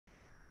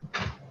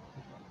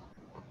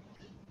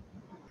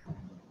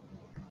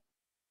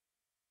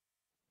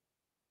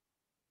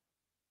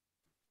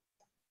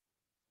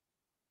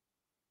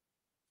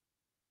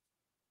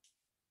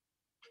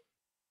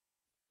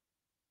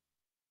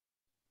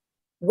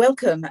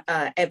Welcome,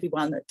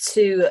 everyone,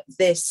 to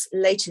this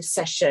latest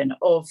session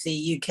of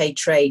the UK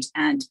Trade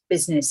and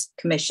Business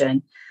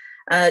Commission.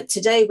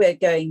 Today, we're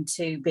going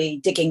to be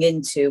digging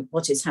into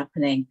what is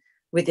happening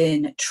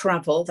within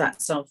travel.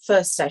 That's our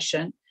first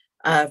session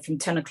from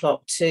 10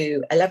 o'clock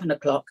to 11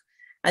 o'clock.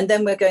 And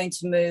then we're going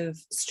to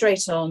move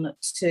straight on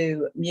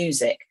to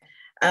music.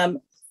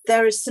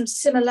 There are some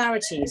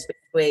similarities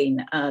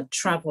between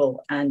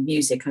travel and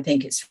music, I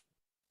think it's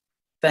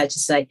fair to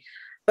say.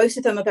 Both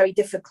of them are very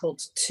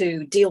difficult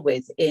to deal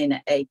with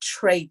in a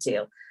trade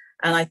deal.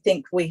 And I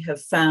think we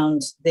have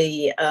found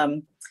the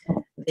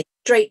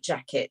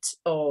straitjacket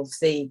of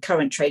the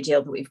current trade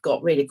deal that we've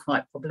got really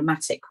quite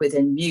problematic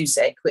within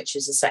music, which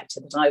is a sector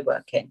that I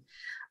work in.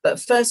 But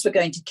first, we're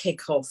going to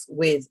kick off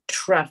with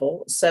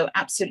travel. So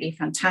absolutely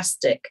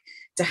fantastic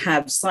to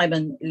have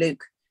Simon,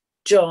 Luke,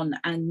 John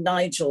and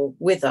Nigel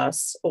with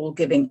us, all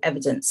giving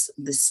evidence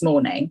this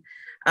morning.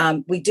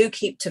 We do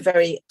keep to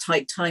very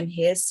tight time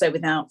here, so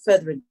without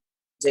further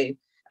ado,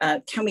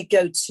 can we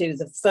go to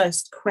the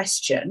first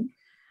question,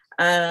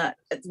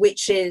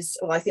 which is,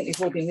 well, I think we've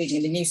all been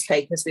reading the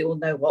newspapers, we all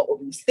know what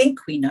we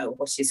think we know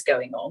what is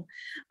going on,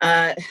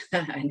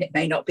 and it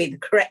may not be the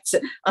correct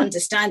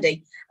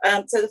understanding.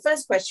 So the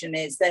first question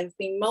is, there have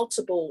been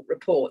multiple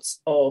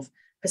reports of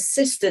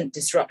persistent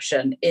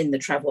disruption in the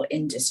travel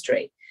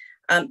industry.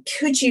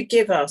 Could you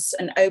give us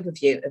an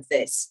overview of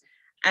this?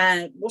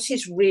 And what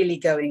is really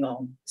going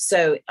on?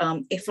 So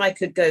if I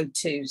could go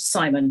to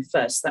Simon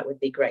first, that would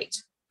be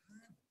great.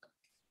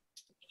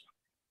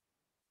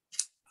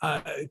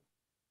 No,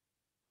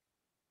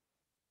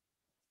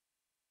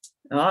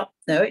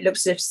 it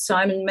looks as if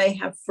Simon may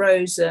have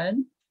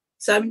frozen.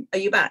 Simon, are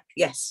you back?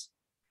 Yes.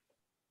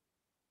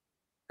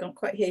 Can't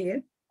quite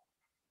hear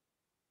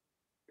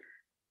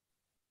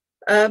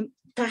you.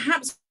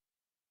 Perhaps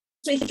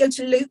we could go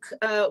to Luke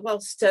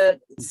whilst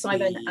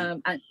Simon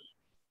and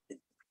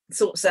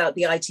sorts out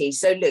the IT.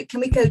 So Luke, can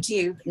we go to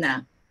you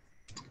now?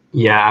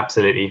 Yeah,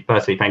 absolutely.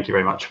 Firstly, thank you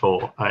very much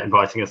for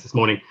inviting us this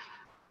morning.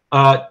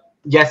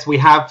 Yes, we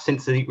have,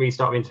 since the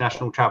restart of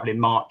international travel in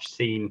March,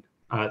 seen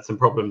some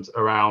problems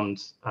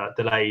around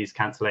delays,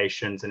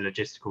 cancellations and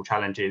logistical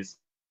challenges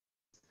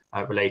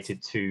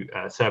related to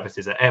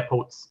services at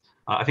airports.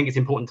 I think it's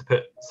important to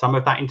put some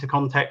of that into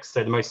context.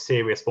 So the most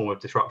serious form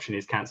of disruption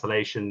is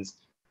cancellations.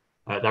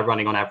 They're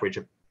running on average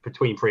of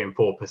between 3 and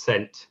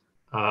 4%.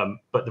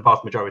 But the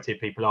vast majority of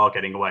people are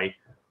getting away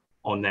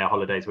on their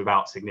holidays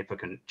without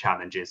significant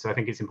challenges. So I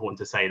think it's important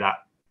to say that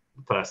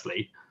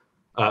firstly.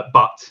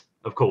 But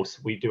of course,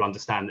 we do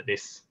understand that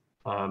this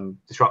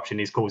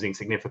disruption is causing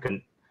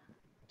significant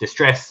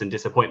distress and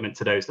disappointment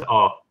to those that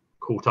are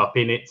caught up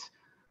in it.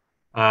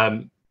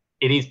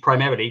 It is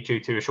primarily due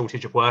to a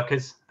shortage of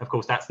workers. Of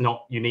course, that's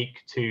not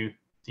unique to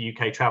the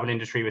UK travel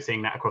industry. We're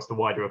seeing that across the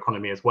wider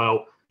economy as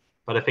well.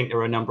 But I think there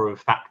are a number of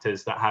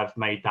factors that have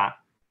made that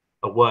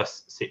a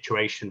worse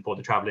situation for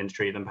the travel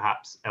industry than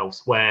perhaps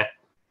elsewhere.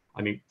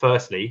 I mean,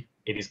 firstly,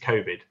 it is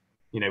COVID.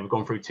 You know, we've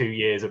gone through 2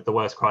 years of the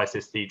worst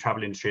crisis the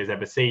travel industry has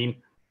ever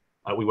seen.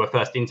 We were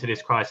first into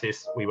this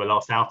crisis. We were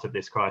last out of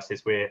this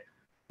crisis. We're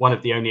one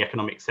of the only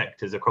economic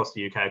sectors across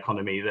the UK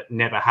economy that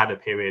never had a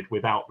period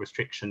without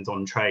restrictions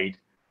on trade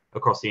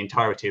across the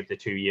entirety of the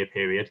 2-year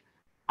period.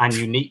 And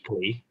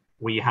uniquely,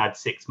 we had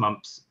 6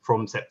 months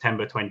from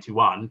September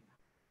 21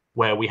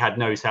 where we had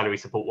no salary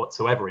support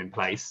whatsoever in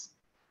place.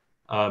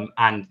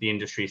 And the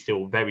industry is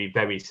still very,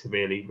 very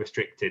severely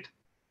restricted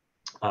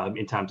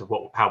in terms of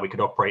how we could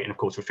operate. And of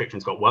course,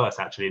 restrictions got worse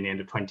actually in the end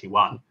of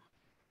 21.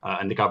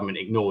 And the government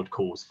ignored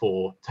calls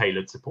for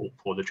tailored support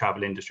for the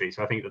travel industry.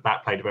 So I think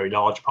that played a very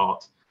large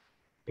part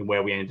in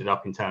where we ended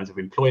up in terms of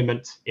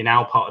employment. In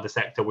our part of the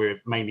sector,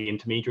 we're mainly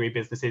intermediary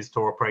businesses,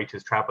 tour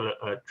operators,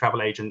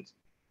 travel agents,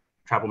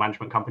 travel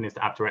management companies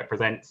that ABTA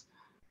represents.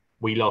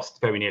 We lost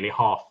very nearly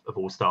half of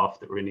all staff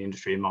that were in the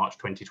industry in March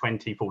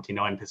 2020,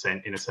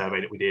 49% in a survey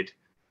that we did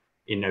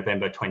in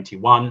November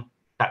 21.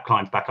 That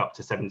climbed back up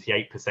to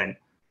 78%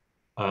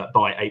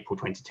 by April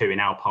 22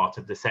 in our part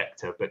of the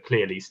sector, but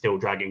clearly still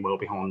dragging well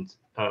behind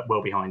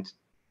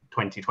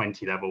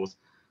 2020 levels.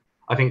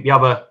 I think the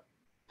other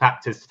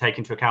factors to take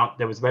into account,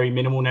 there was very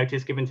minimal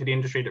notice given to the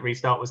industry that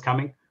restart was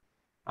coming.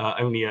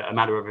 Only a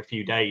matter of a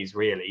few days,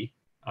 really,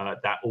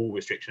 that all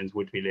restrictions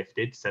would be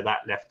lifted. So that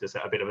left us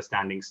at a bit of a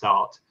standing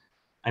start.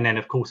 And then,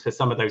 of course, for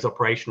some of those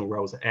operational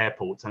roles at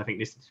airports, and I think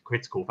this is a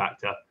critical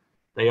factor,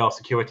 they are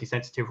security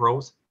sensitive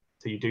roles.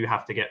 So you do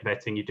have to get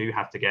vetting, you do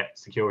have to get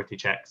security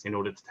checks in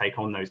order to take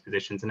on those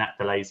positions, and that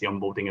delays the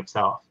onboarding of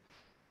staff.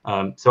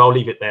 So I'll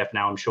leave it there for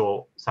now. I'm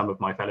sure some of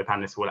my fellow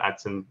panelists will add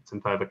some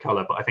further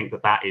colour, but I think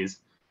that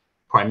is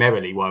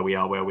primarily why we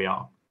are where we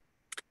are.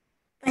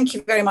 Thank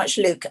you very much,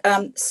 Luke.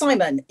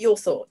 Simon, your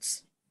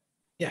thoughts?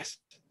 Yes.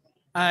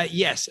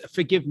 Yes,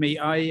 forgive me.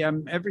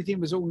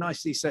 Everything was all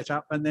nicely set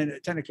up, and then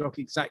at 10 o'clock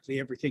exactly,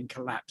 everything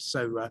collapsed.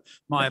 So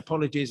my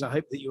apologies. I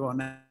hope that you are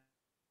now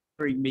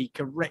me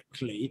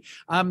correctly.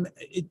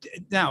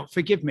 Now,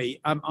 forgive me,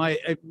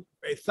 I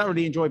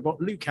thoroughly enjoyed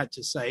what Luke had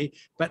to say,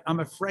 but I'm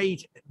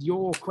afraid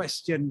your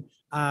question,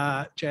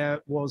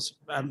 Chair, was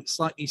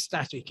slightly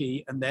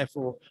staticky, and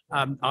therefore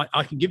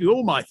I can give you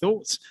all my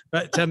thoughts,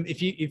 but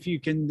if you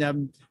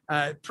can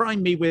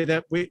prime me with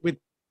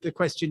the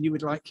question you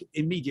would like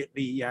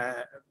immediately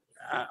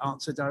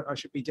answered, I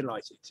should be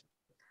delighted.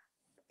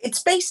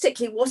 It's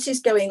basically what is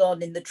going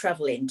on in the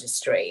travel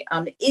industry.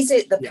 Is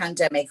it the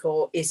pandemic,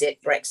 or is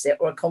it Brexit,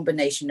 or a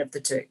combination of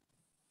the two?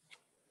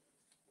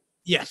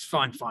 Yes,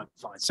 fine.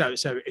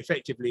 So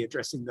effectively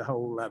addressing the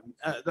whole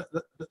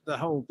the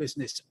whole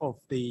business of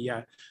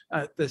the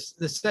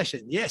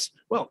session. Yes,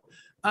 well,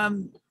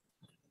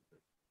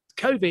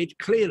 COVID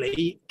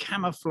clearly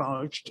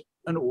camouflaged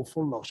an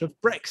awful lot of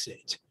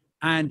Brexit.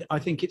 And I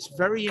think it's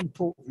very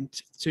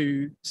important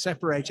to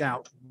separate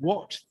out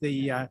what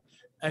the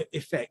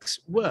effects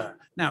were.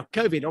 Now,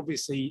 COVID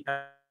obviously,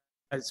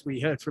 as we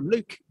heard from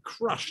Luke,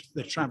 crushed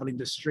the travel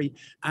industry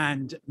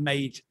and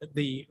made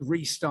the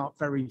restart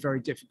very, very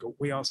difficult.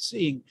 We are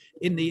seeing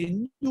in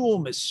the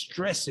enormous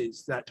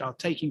stresses that are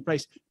taking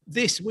place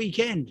this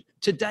weekend,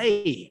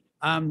 today,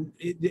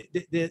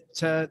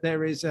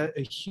 there is a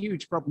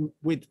huge problem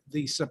with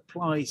the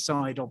supply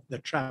side of the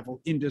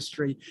travel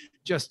industry.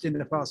 Just in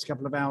the past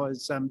couple of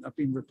hours, I've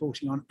been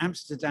reporting on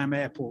Amsterdam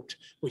Airport,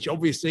 which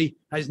obviously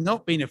has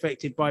not been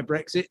affected by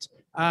Brexit,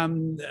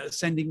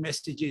 sending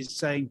messages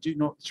saying do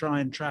not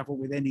try and travel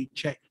with any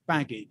checked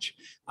baggage.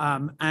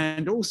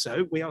 And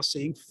also we are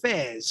seeing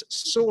fares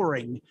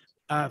soaring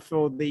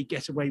for the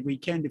getaway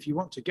weekend. If you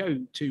want to go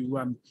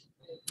to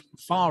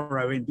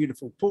Faro in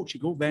beautiful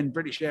Portugal, then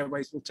British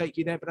Airways will take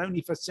you there, but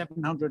only for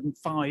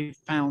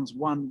 £705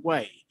 one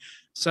way.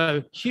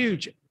 So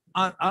huge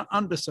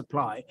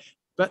undersupply.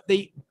 But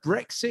the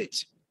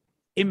Brexit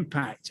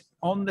impact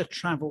on the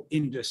travel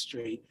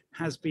industry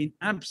has been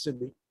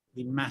absolutely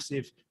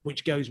massive,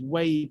 which goes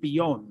way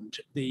beyond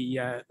the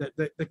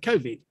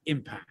COVID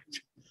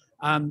impact.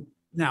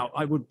 Now,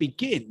 I would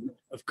begin,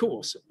 of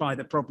course, by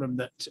the problem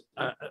that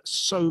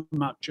so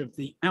much of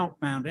the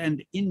outbound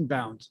and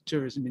inbound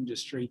tourism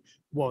industry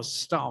was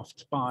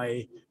staffed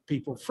by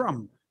people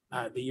from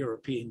the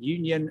European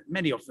Union.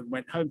 Many of them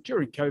went home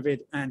during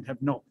COVID and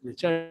have not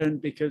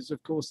returned because,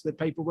 of course, the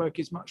paperwork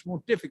is much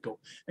more difficult.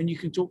 And you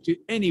can talk to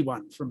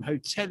anyone from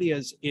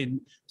hoteliers in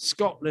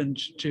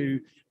Scotland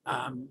to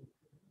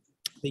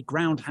the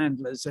ground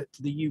handlers at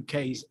the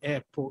UK's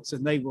airports,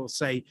 and they will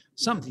say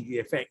something to the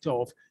effect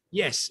of,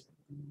 yes,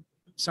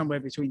 somewhere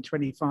between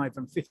 25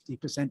 and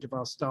 50% of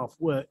our staff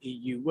were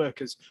EU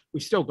workers.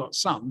 We've still got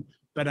some,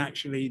 but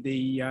actually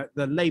the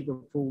labour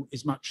pool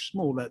is much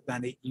smaller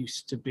than it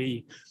used to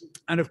be.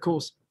 And of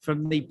course,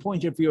 from the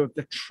point of view of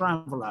the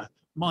traveller,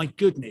 my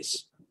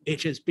goodness,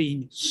 it has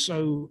been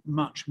so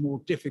much more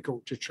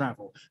difficult to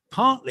travel.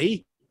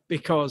 Partly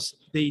because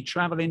the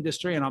travel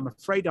industry, and I'm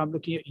afraid I'm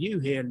looking at you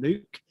here,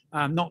 Luke,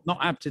 not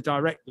ABTA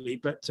directly,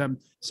 but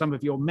some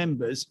of your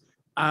members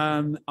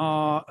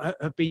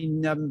have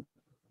been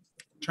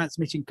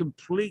transmitting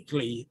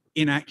completely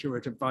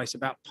inaccurate advice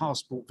about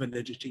passport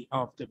validity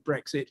after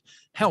Brexit,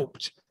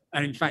 helped,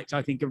 and in fact,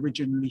 I think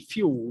originally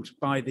fueled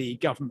by the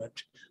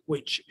government,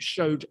 which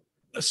showed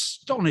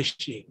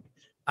astonishing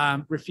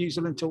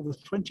refusal until the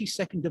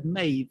 22nd of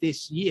May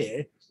this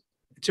year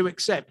to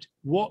accept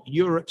what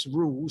Europe's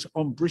rules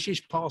on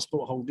British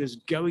passport holders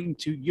going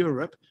to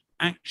Europe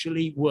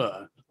actually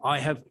were. I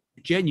have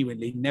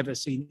genuinely never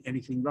seen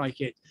anything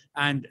like it.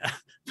 And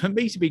for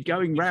me to be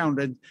going round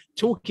and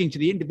talking to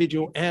the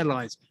individual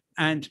airlines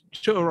and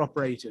tour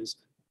operators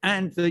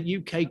and the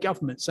UK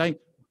government saying,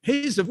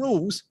 here's the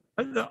rules,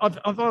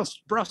 I've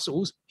asked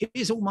Brussels,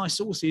 here's all my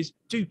sources,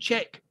 do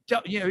check,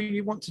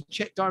 you want to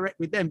check direct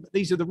with them, but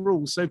these are the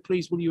rules, so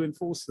please will you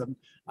enforce them?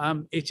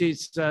 It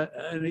is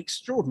an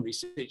extraordinary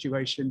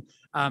situation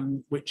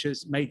which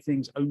has made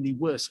things only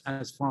worse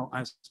as far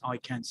as I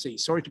can see.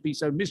 Sorry to be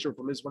so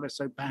miserable as well as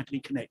so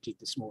badly connected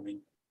this morning.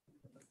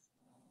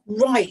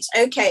 Right,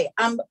 okay,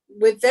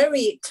 we're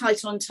very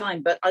tight on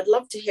time, but I'd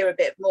love to hear a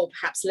bit more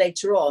perhaps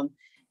later on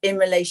in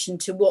relation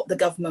to what the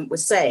government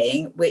was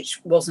saying,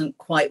 which wasn't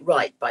quite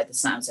right by the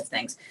sounds of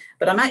things.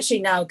 But I'm actually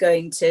now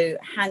going to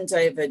hand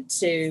over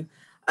to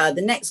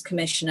the next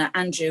commissioner,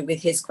 Andrew,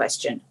 with his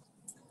question.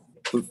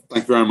 Thank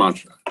you very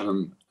much.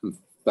 And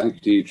thank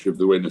you to each of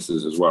the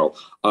witnesses as well.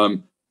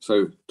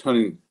 So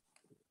turning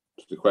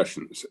to the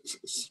questions,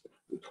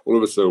 all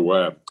of us are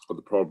aware of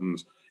the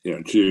problems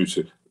due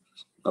to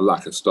a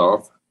lack of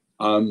staff.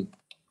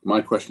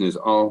 My question is,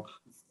 are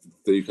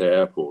the UK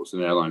airports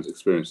and airlines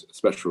experience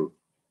special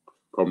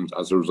problems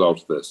as a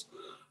result of this?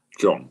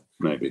 John,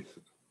 maybe.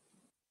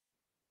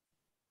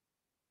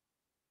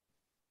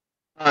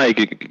 Hi,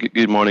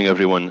 good morning,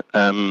 everyone.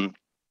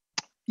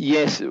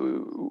 Yes,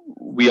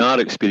 we are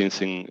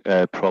experiencing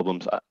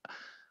problems.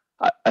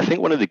 I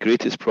think one of the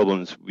greatest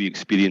problems we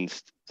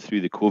experienced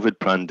through the COVID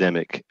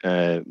pandemic,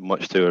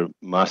 much to our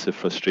massive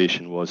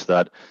frustration, was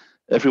that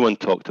everyone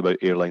talked about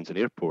airlines and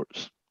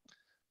airports.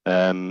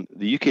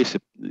 The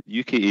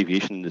UK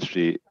aviation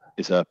industry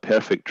is a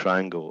perfect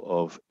triangle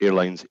of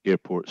airlines,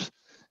 airports,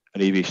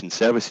 and aviation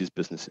services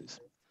businesses.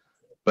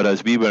 But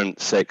as we weren't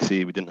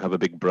sexy, we didn't have a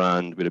big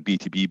brand, we're a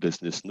B2B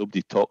business,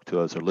 nobody talked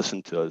to us or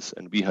listened to us,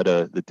 and we had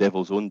the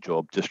devil's own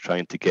job just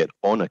trying to get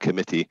on a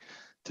committee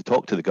to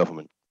talk to the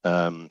government.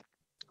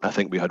 I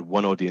think we had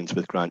one audience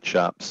with Grant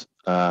Shapps,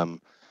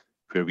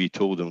 where we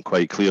told them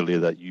quite clearly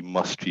that you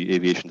must treat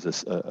aviation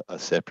as a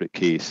separate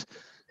case.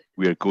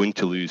 We are going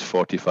to lose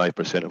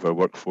 45% of our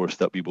workforce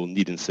that we will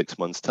need in 6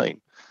 months'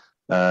 time.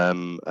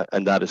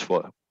 And that is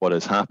what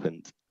has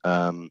happened.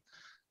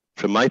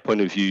 From my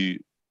point of view,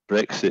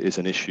 Brexit is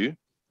an issue,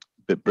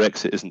 but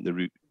Brexit isn't the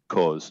root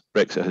cause.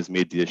 Brexit has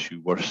made the issue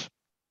worse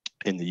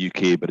in the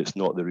UK, but it's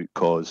not the root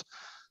cause.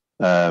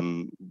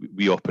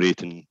 We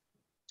operate in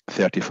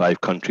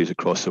 35 countries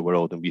across the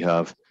world, and we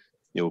have,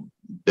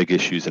 big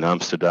issues in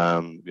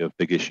Amsterdam. We have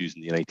big issues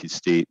in the United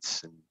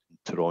States and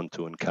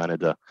Toronto and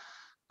Canada.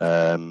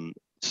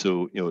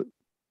 So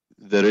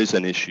there is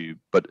an issue,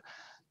 but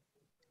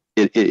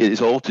it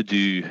is all to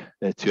do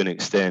to an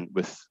extent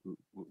with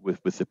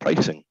the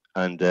pricing.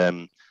 And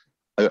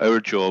our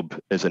job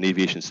as an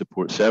aviation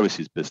support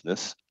services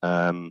business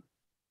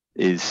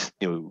is,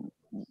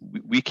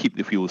 we keep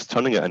the wheels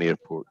turning at an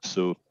airport.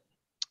 So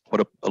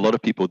what a lot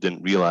of people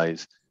didn't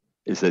realise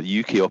is that the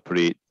UK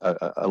operate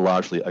a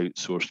largely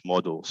outsourced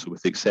model. So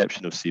with the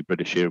exception of, say,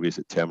 British Airways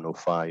at Terminal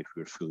 5,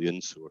 who are fully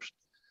insourced,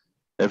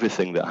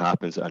 everything that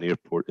happens at an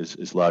airport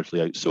is largely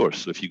outsourced.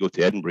 So if you go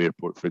to Edinburgh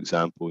Airport, for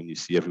example, and you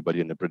see everybody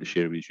in a British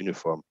Airways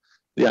uniform,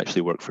 they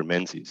actually work for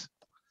Menzies.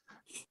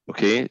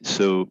 Okay,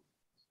 so,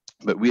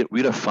 but we're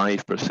a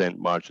 5%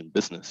 margin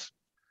business.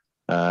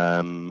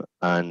 And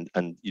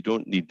you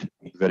don't need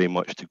very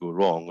much to go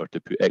wrong or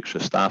to put extra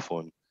staff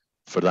on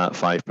for that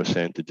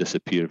 5% to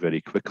disappear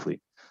very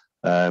quickly.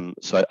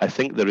 So I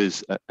think there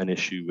is an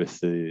issue with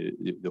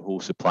the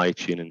whole supply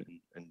chain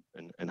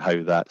and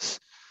how that's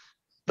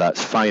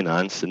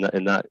financed,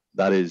 and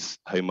that is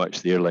how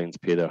much the airlines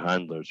pay their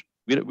handlers.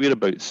 We're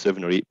about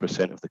 7 or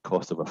 8% of the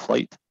cost of a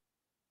flight,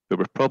 but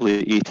we're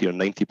probably 80 or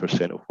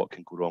 90% of what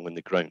can go wrong on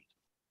the ground.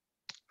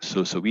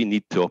 So we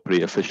need to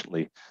operate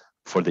efficiently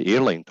for the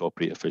airline to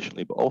operate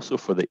efficiently, but also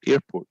for the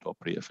airport to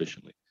operate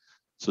efficiently.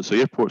 So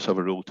airports have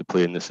a role to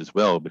play in this as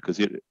well, because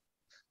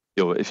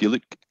if you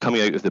look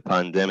coming out of the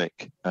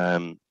pandemic,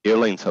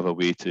 airlines have a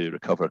way to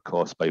recover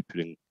costs by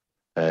putting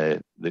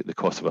the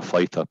cost of a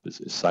flight up,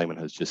 as Simon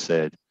has just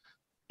said.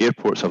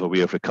 Airports have a way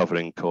of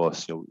recovering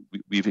costs.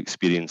 We've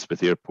experienced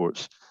with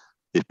airports,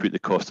 they've put the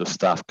cost of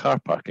staff car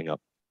parking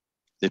up.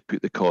 They've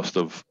put the cost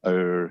of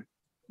our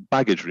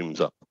baggage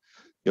rooms up.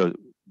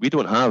 We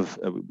don't have,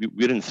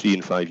 we're in 3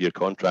 and 5 year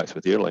contracts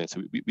with airlines,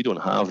 so we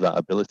don't have that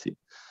ability.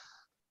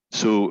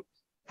 So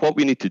what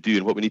we need to do,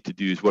 and what we need to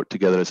do is work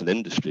together as an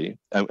industry,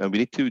 and we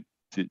need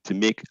to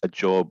make a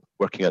job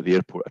working at the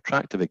airport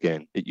attractive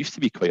again. It used to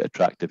be quite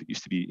attractive. It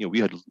used to be, we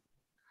had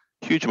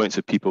huge amounts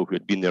of people who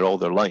had been there all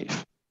their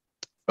life,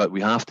 but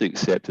we have to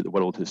accept that the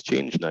world has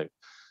changed now.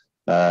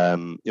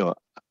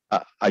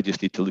 I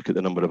just need to look at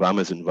the number of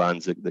Amazon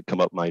vans that come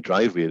up my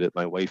driveway that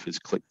my wife has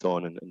clicked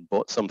on and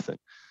bought something.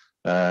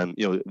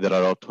 There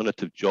are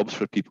alternative jobs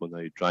for people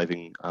now,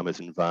 driving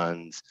Amazon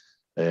vans,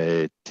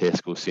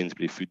 Tesco,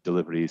 Sainsbury food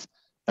deliveries,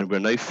 and we're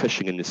now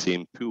fishing in the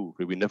same pool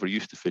where we never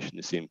used to fish in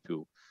the same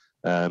pool.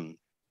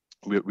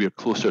 We're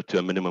closer to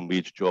a minimum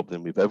wage job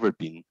than we've ever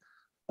been.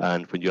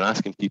 And when you're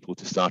asking people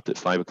to start at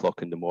 5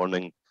 o'clock in the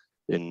morning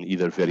in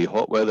either very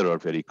hot weather or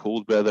very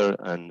cold weather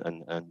and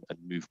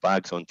move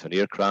bags onto an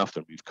aircraft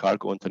or move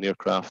cargo onto an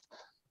aircraft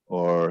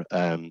or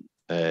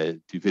do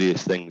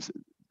various things,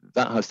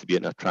 that has to be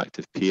an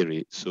attractive pay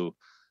rate. So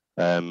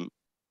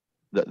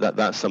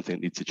that's something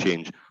that needs to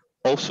change.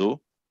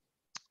 Also,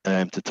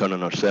 to turn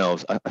on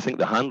ourselves, I think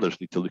the handlers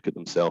need to look at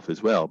themselves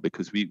as well,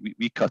 because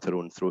we cut our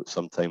own throats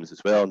sometimes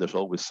as well, and there's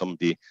always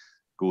somebody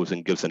goes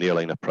and gives an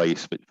airline a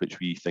price which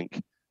we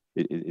think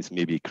is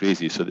maybe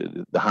crazy. So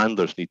the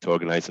handlers need to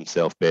organise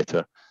themselves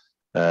better.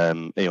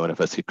 And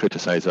if I say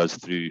criticise us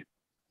through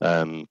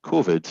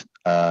COVID,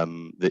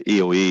 the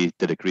AOA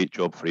did a great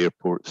job for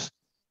airports,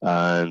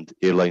 and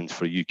Airlines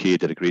for UK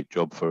did a great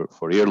job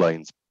for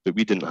airlines, but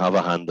we didn't have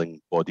a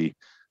handling body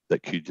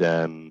that could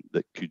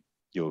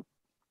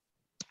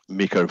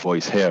make our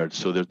voice heard.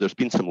 So there's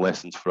been some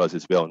lessons for us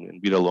as well,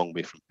 and we're a long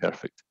way from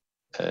perfect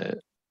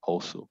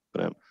also.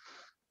 But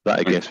that,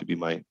 I guess, would be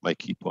my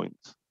key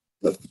points.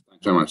 Thanks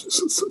very much.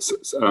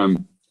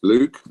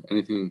 Luke,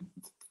 anything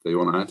that you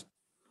want to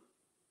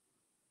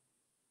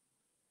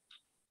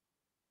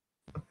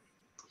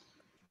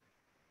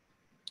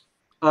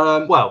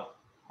add? Well,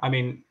 I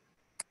mean,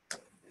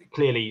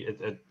 clearly,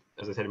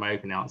 as I said in my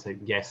opening answer,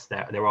 yes,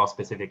 there are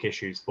specific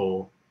issues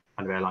for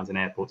airlines and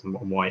airports and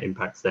why it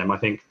impacts them. I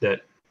think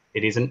that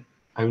it isn't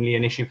only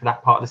an issue for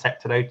that part of the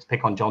sector, though. To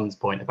pick on John's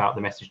point about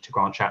the message to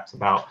Grant Shapps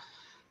about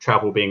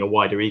travel being a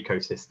wider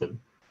ecosystem,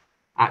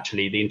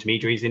 actually, the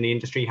intermediaries in the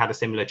industry had a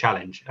similar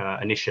challenge,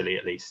 initially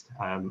at least.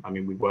 I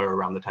mean, we were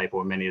around the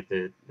table in many of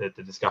the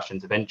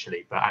discussions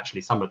eventually, but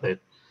actually some of the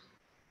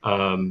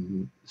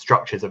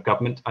structures of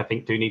government, I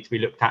think, do need to be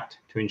looked at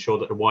to ensure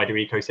that the wider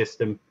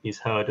ecosystem is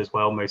heard as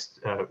well. Most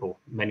or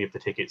many of the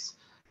tickets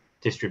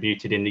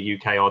distributed in the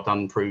UK are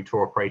done through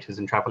tour operators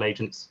and travel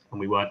agents, and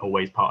we weren't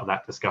always part of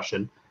that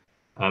discussion.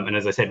 And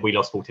as I said, we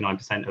lost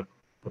 49% of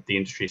the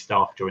industry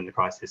staff during the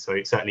crisis. So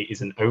it certainly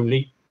isn't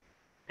only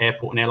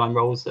airport and airline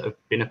roles that have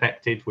been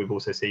affected. We've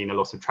also seen a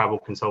loss of travel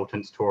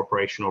consultants, tour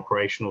operational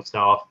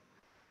staff,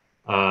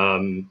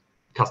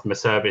 customer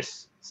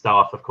service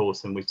staff, of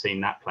course, and we've seen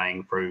that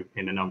playing through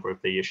in a number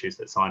of the issues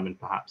that Simon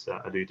perhaps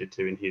alluded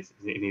to in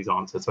his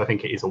answer. So I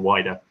think it is a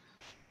wider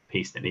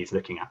piece that needs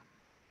looking at.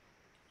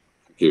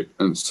 Thank you.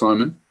 And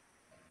Simon?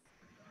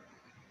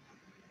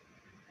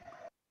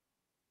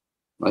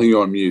 I think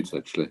you're on mute,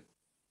 actually.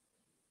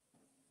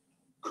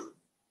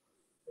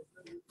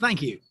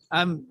 Thank you.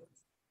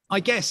 I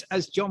guess,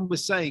 as John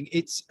was saying,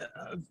 it's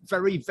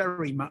very,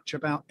 very much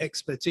about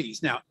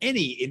expertise. Now,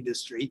 any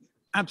industry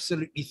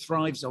absolutely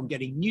thrives on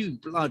getting new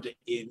blood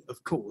in,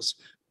 of course,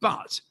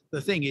 but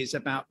the thing is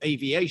about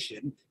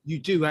aviation, you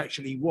do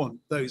actually want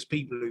those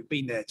people who've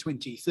been there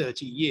 20,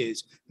 30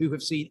 years, who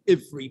have seen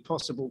every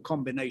possible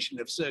combination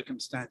of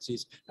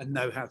circumstances and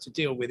know how to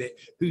deal with it,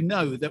 who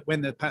know that when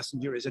the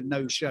passenger is a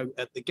no-show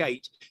at the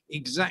gate,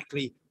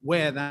 exactly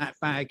where that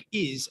bag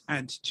is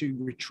and to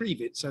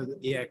retrieve it so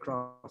that the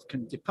aircraft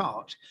can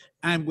depart.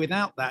 And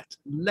without that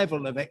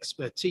level of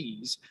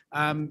expertise,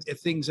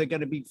 things are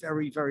going to be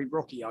very, very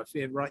rocky, I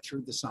fear, right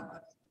through the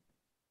summer.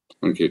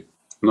 Thank you.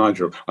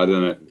 Nigel, I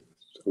don't know,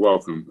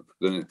 welcome.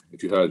 I don't know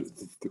if you heard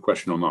the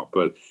question or not,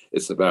 but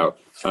it's about,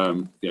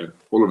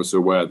 all of us are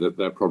aware that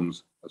there are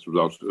problems as a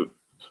result of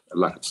a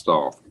lack of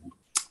staff.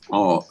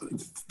 Are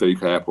the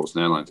UK airports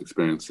and airlines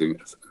experiencing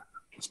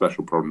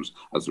special problems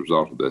as a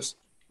result of this?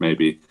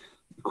 Maybe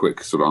a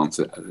quick sort of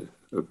answer,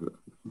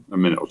 a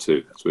minute or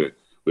two, as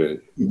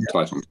we're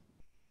tight on.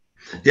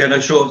 Yeah, no,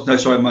 sure. No,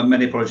 sorry,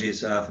 many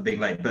apologies for being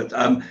late. But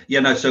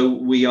so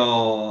we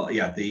are,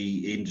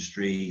 the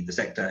industry, the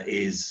sector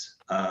is,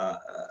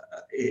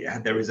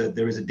 there is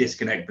a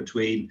disconnect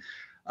between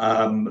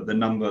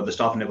the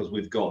staffing levels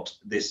we've got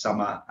this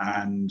summer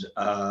and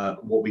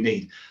what we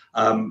need.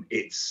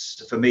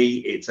 For me,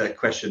 it's a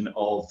question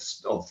of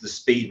the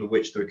speed with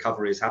which the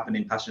recovery is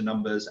happening in passenger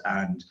numbers,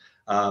 and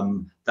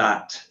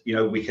that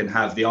we can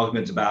have the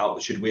argument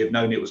about should we have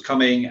known it was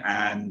coming,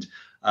 and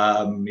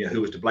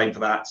who was to blame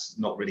for that.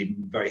 Not really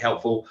very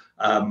helpful.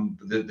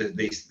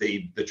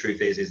 The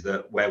truth is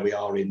that where we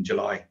are in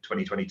July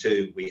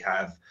 2022, we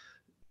have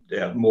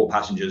more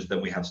passengers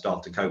than we have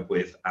staff to cope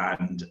with,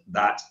 and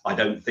that I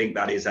don't think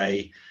that's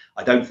a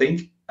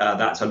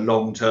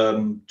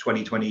long-term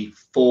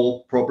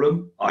 2024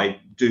 problem. I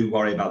do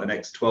worry about the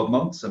next 12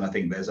 months, and I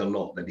think there's a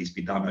lot that needs to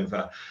be done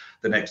over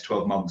the next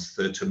 12 months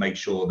to make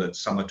sure that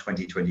summer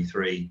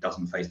 2023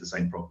 doesn't face the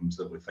same problems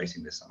that we're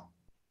facing this summer.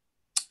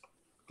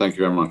 Thank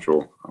you very much,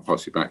 all. I'll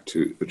pass you back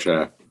to the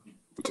chair.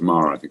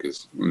 Tamara, I think,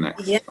 is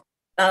next. Yeah.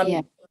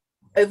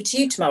 Over to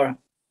you, Tamara.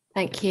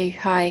 Thank you.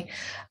 Hi.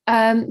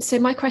 So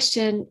my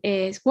question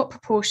is, what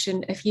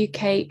proportion of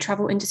UK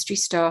travel industry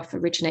staff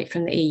originate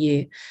from the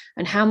EU,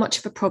 and how much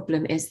of a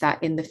problem is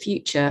that in the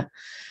future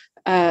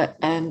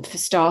for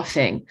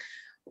staffing,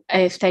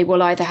 if they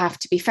will either have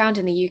to be found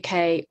in the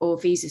UK or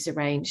visas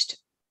arranged,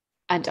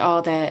 and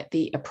are there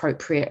the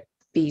appropriate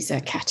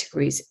visa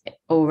categories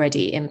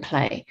already in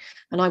play?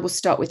 And I will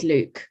start with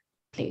Luke,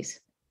 please.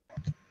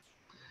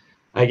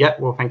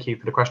 Well, thank you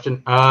for the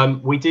question.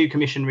 We do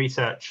commission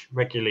research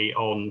regularly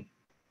on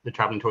the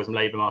travel and tourism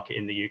labour market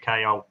in the UK.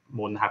 I'll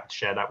more than happy to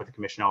share that with the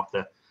Commission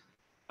after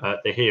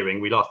the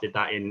hearing. We last did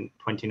that in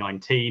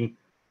 2019.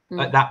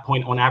 At that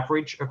point, on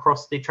average,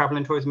 across the travel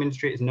and tourism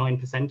industry, it's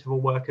 9% of all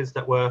workers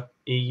that were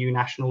EU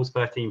nationals,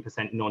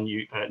 13%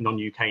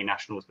 non-UK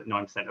nationals, but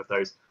 9% of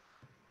those,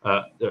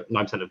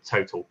 9% of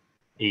total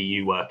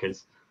EU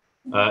workers.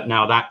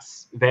 Now that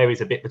varies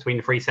a bit between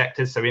the three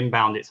sectors. So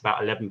inbound, it's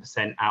about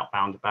 11%,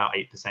 outbound about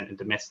 8%, and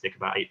domestic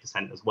about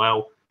 8% as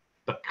well.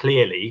 But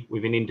clearly,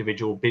 within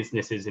individual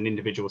businesses and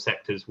individual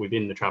sectors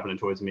within the travel and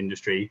tourism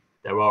industry,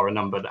 there are a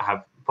number that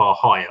have far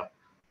higher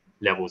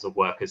levels of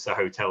workers. So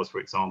hotels, for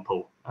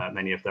example,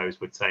 many of those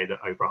would say that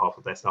over half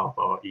of their staff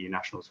are EU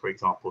nationals, for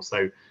example.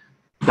 So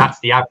that's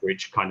the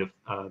average kind of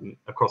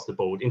across the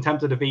board. In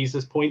terms of the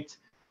visas point,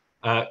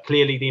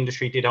 clearly the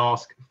industry did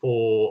ask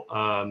for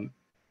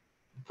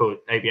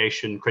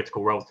aviation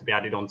critical roles to be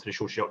added onto the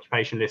shortage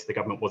occupation list. The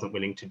government wasn't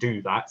willing to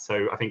do that.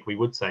 So I think we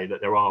would say that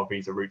there are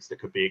visa routes that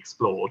could be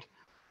explored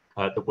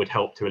that would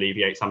help to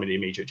alleviate some of the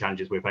immediate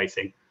challenges we're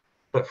facing.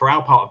 But for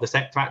our part of the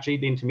sector, actually,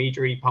 the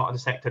intermediary part of the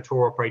sector,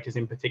 tour operators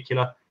in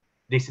particular,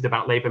 this is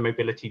about labour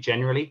mobility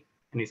generally.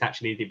 And it's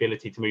actually the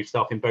ability to move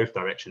staff in both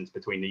directions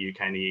between the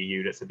UK and the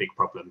EU that's a big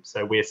problem.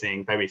 So we're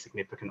seeing very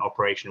significant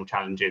operational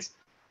challenges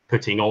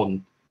putting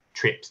on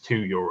trips to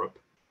Europe,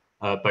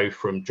 both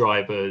from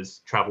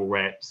drivers, travel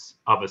reps,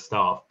 other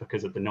staff,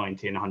 because of the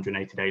 90 and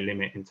 180-day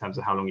limit in terms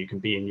of how long you can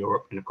be in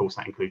Europe. And of course,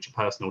 that includes your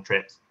personal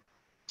trips,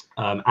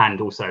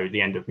 and also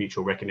the end of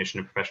mutual recognition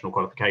of professional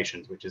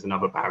qualifications, which is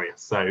another barrier.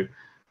 So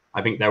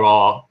I think there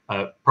are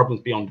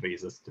problems beyond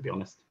visas, to be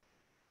honest.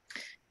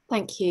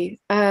 Thank you.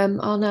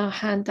 I'll now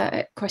hand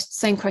that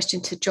same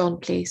question to John,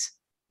 please.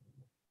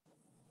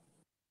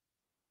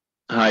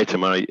 Hi,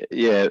 Tamara.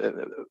 Yeah,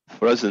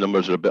 for us the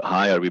numbers are a bit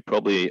higher. We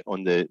probably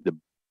on the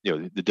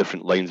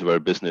different lines of our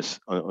business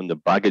on the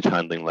baggage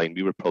handling line,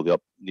 we were probably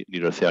up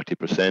near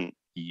 30%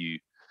 EU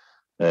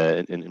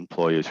in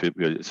employers.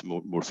 It's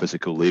more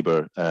physical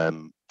labour,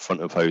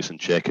 front of house and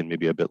check-in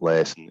maybe a bit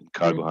less, and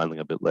cargo handling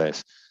a bit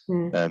less.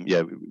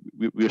 Yeah,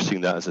 we're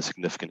seeing that as a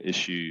significant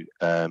issue.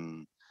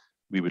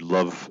 We would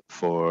love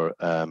for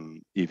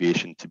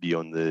aviation to be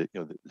on the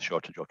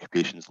shortage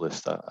occupations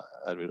list.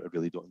 I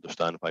really don't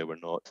understand why we're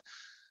not.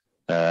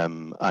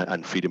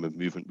 And freedom of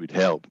movement would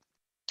help.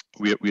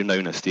 We're now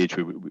in a stage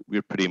where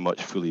we're pretty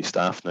much fully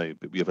staffed now,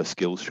 but we have a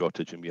skills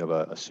shortage and we have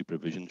a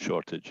supervision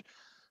shortage.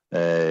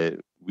 We're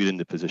in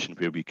the position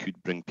where we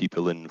could bring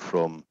people in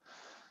from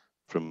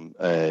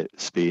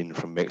Spain,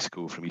 from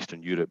Mexico, from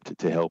Eastern Europe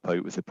to help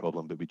out with the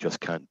problem, but we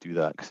just can't do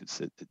that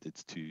because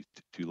it's too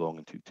long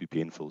and too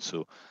painful.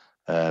 So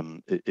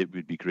it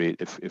would be great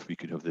if we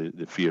could have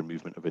the freer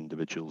movement of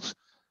individuals.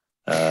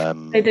 So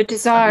the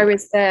desire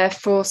is there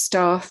for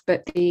staff,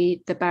 but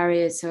the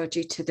barriers are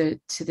due to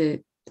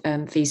the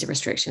visa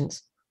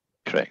restrictions.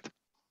 Correct.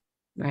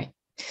 Right.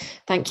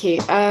 Thank you.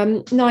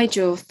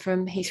 Nigel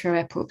from Heathrow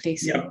Airport,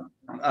 please. Yeah.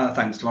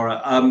 Thanks,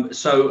 Tamara.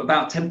 So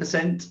about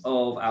 10%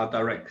 of our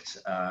direct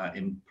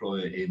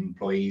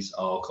employees,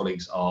 our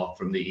colleagues, are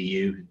from the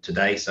EU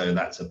today. So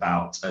that's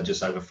about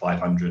just over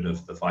 500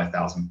 of the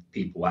 5,000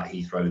 people at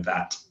Heathrow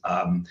that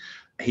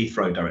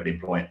Heathrow directly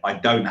employ. I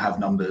don't have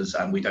numbers,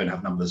 and we don't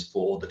have numbers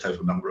for the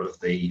total number of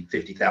the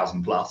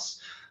 50,000 plus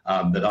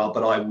that are,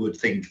 but I would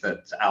think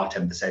that our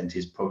 10%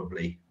 is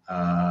probably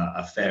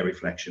a fair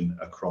reflection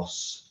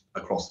across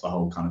the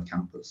whole kind of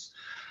campus.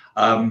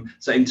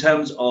 So in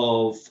terms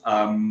of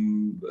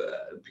kind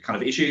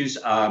of issues,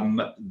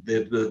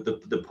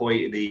 the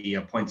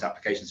points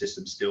application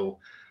system is still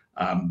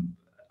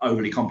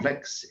overly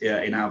complex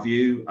in our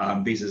view.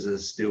 Visas are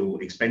still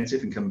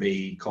expensive and can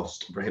be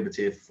cost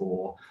prohibitive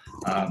for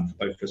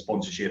both for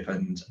sponsorship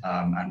and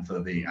for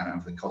the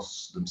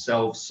costs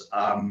themselves.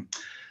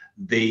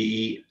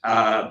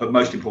 But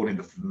most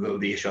importantly,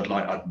 the issue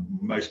I'd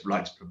most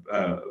like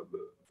to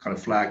kind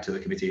of flag to the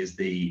committee is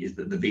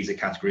that the visa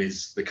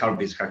categories, the current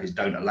visa categories,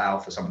 don't allow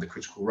for some of the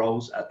critical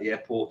roles at the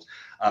airport.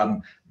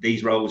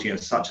 These roles,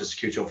 such as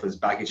security officers,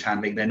 baggage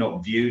handling, they're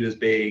not viewed as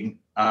being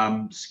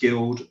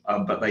skilled,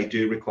 but they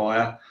do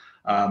require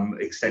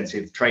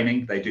extensive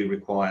training. They do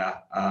require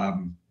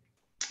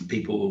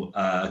people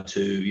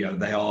to,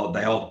 they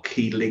are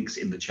key links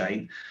in the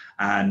chain.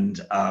 And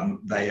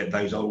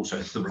those are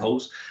also the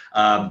roles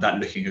that,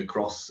 looking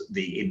across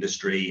the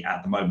industry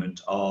at the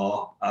moment,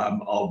 are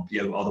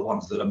the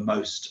ones that are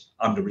most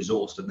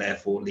under-resourced, and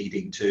therefore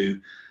leading to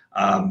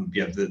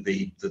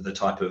the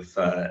type of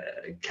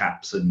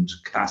caps and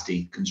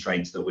capacity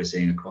constraints that we're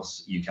seeing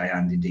across UK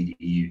and indeed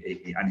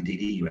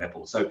EU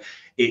airports. So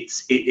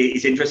it's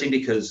interesting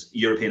because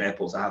European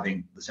airports are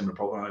having the similar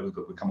problem.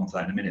 We'll come on to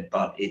that in a minute,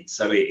 but it's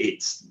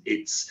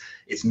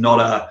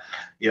not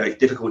it's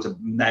difficult to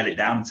nail it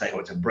down and say, oh,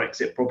 it's a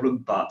Brexit problem,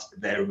 but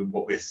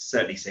what we're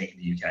certainly seeing in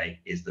the UK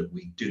is that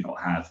we do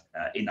not have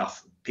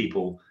enough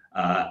people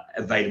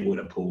available in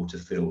a pool to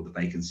fill the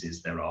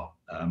vacancies there are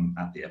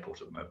at the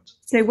airport at the moment.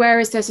 So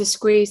whereas there's a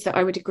squeeze that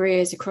I would agree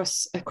is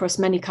across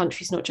many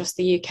countries, not just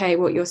the UK,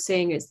 what you're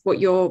seeing is, what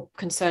your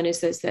concern is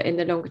that in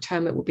the longer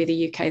term it will be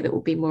the UK that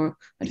will be more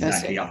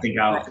adverse. Exactly. I think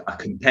our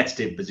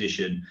competitive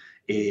position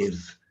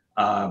is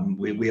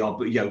we are,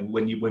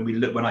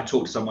 when I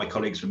talk to some of my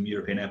colleagues from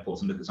European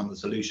airports and look at some of the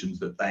solutions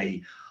that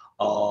they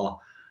are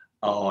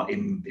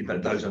in,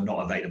 but those are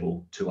not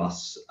available to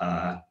us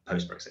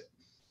post-Brexit.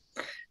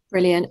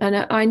 Brilliant.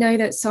 And I know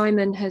that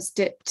Simon has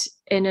dipped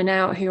in and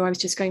out, who I was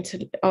just going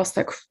to ask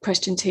that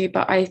question to,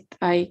 but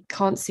I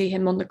can't see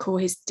him on the call.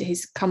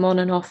 He's come on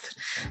and off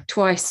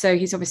twice, so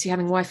he's obviously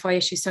having Wi-Fi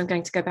issues. So I'm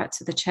going to go back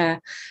to the chair,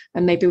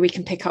 and maybe we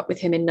can pick up with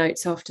him in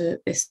notes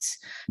after this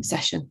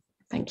session.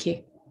 Thank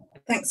you.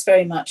 Thanks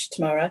very much,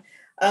 Tamara.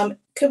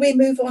 Could we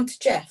move on to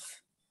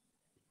Jeff?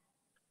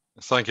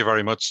 Thank you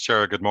very much,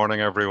 Chair. Good morning,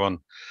 everyone.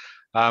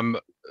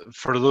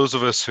 For those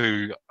of us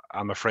who,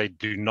 I'm afraid,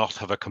 do not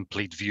have a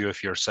complete view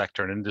of your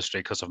sector and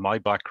industry because of my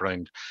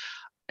background,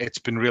 it's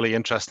been really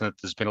interesting that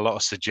there's been a lot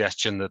of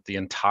suggestion that the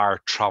entire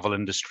travel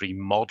industry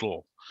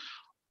model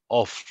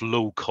of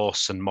low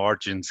costs and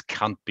margins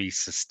can't be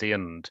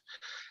sustained.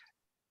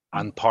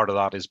 And part of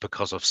that is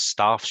because of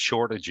staff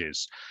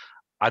shortages.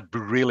 I'd be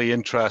really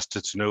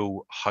interested to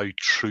know how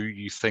true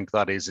you think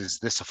that is. Is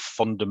this a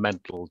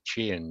fundamental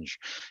change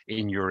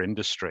in your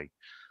industry?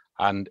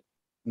 And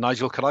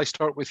Nigel, could I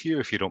start with you,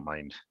 if you don't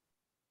mind?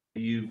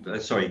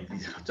 Sorry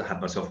to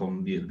have myself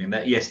on mute.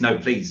 Yes, no,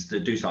 please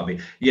do start me.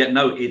 Yeah,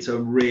 no, it's a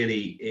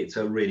really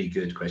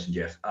good question,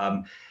 Jeff.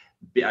 And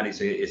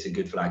it's a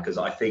good flag, because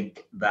I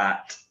think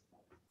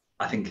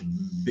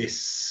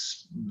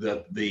this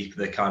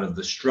the kind of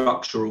the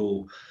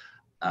structural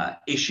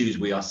issues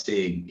we are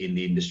seeing in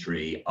the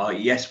industry are,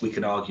 yes, we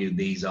can argue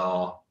these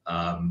are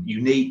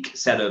unique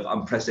set of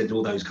unprecedented,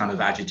 all those kind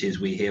of adjectives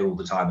we hear all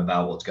the time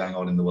about what's going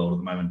on in the world at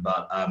the moment.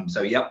 But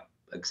so, yep,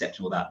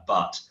 accepting all that.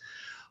 But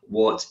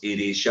what it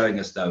is showing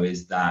us, though,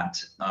 is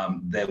that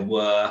there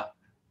were,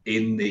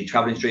 in the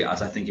travel industry,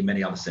 as I think in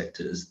many other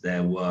sectors,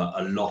 there were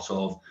a lot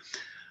of,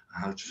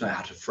 how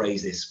to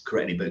phrase this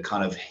correctly, but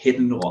kind of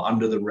hidden or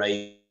under the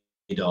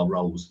radar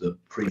roles that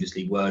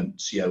previously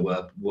weren't,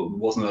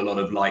 wasn't a lot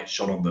of light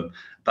shone on them,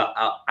 but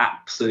are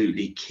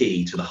absolutely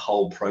key to the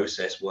whole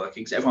process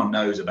working. So everyone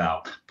knows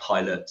about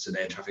pilots and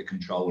air traffic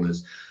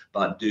controllers,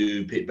 but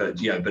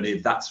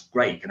if that's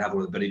great, you can have all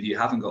of it. But if you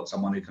haven't got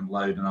someone who can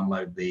load and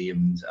unload the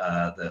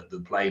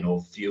plane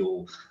or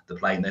fuel the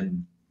plane,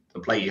 then the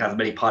plane, you have as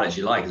many pilots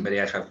you like, as many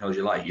air traffic controllers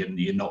you like,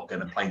 you're not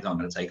going to, planes aren't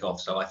going to take off.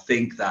 So I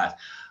think that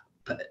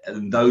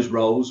those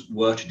roles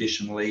were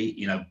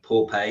traditionally,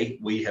 poor pay.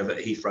 We have at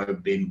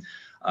Heathrow been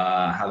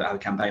have a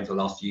campaign for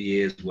the last few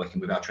years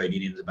working with our trade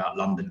unions about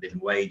London living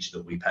wage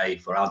that we pay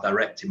for our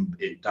direct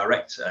employees,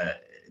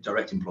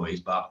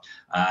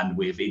 and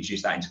we've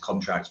introduced that into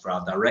contracts for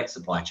our direct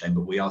supply chain.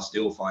 But we are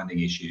still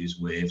finding issues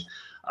with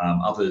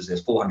others.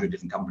 There's 400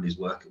 different companies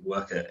work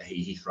at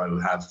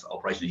Heathrow, have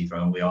operation at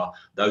Heathrow, and we are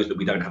those that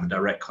we don't have a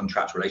direct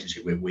contract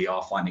relationship with. We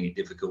are finding it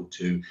difficult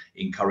to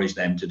encourage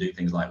them to do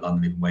things like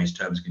London living wage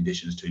terms and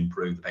conditions to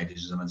improve the pay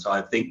system. And so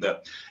I think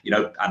that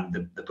and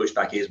the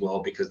pushback is, well,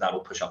 because that will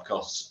push up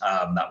costs,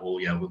 that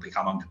will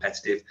become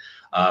uncompetitive.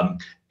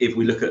 If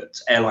we look at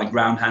airline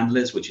ground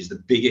handlers, which is the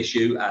big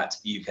issue at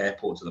UK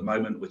airports at the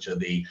moment, which are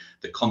the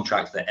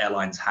contracts that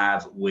airlines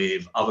have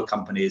with other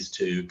companies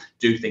to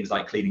do things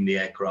like cleaning the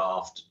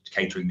aircraft,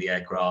 catering the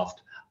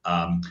aircraft,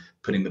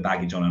 putting the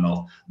baggage on and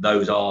off,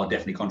 those are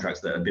definitely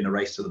contracts that have been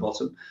erased to the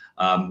bottom,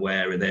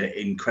 where they're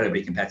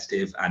incredibly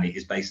competitive, and it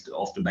is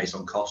often based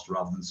on cost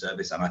rather than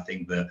service. And I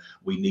think that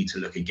we need to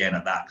look again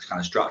at that kind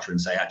of structure and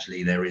say,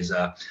 actually, there is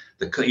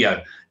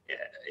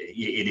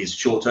it is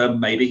short term,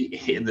 maybe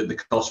the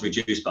cost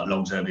reduced, but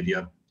long term, if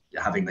you're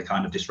having the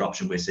kind of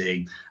disruption we're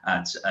seeing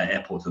at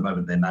airports at the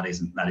moment, then that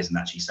isn't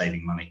actually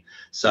saving money.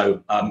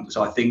 So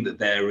I think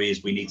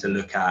that we need to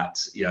look at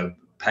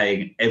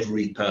paying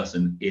every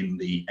person in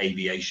the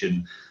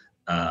aviation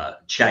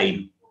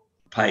chain,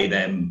 they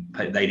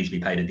need to be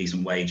paid a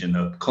decent wage, and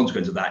the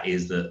consequence of that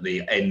is that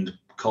the end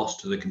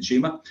cost to the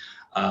consumer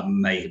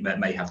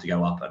may have to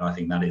go up, and I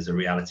think that is a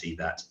reality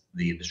that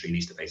the industry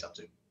needs to face up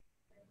to.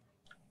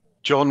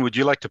 John, would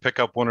you like to pick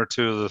up one or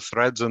two of the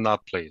threads in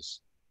that,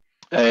 please?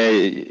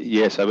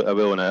 Yes, I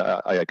will, and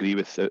I agree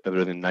with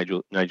everything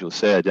Nigel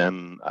said.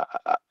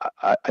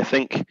 I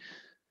think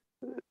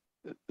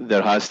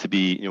there has to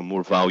be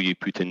more value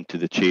put into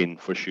the chain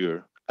for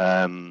sure.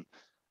 And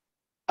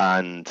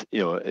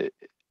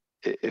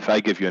if I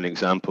give you an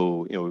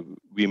example,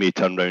 we may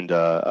turn around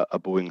a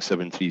Boeing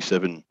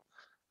 737,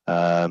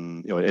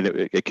 and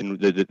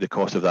the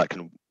cost of that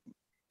can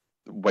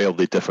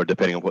wildly differ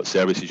depending on what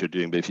services you're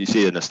doing. But if you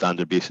say on a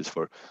standard basis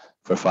for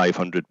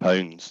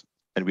 £500,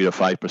 and we're a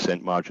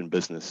 5% margin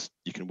business,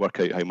 you can work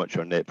out how much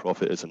our net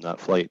profit is on that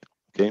flight.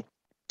 Okay,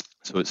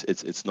 so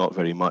it's not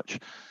very much.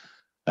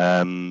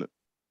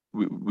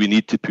 We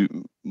need to put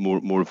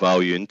more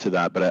value into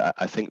that, but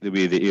I think the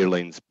way the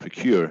airlines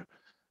procure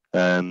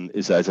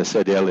is that, as I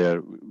said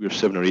earlier, we're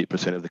 7 or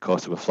 8% of the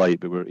cost of a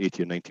flight, but we're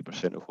 80 or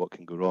 90% of what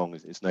can go wrong,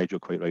 as Nigel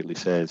quite rightly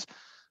says.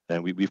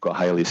 And we've got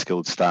highly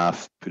skilled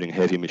staff putting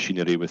heavy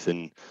machinery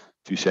within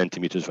 2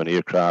 centimeters of an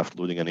aircraft,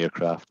 loading an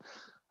aircraft.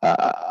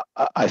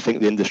 I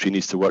think the industry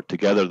needs to work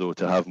together, though,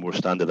 to have more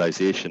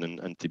standardization.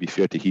 And to be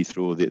fair to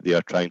Heathrow, they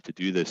are trying to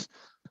do this.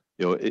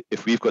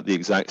 If we've got the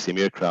exact same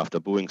aircraft, a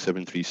Boeing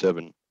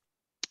 737,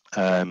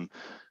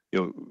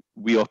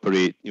 we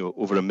operate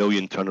over 1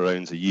 million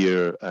turnarounds a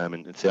year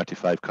in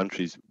 35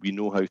 countries. We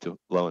know how to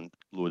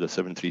load a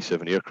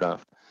 737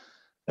 aircraft.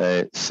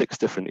 6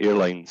 different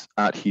airlines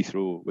at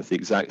Heathrow with the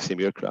exact same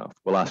aircraft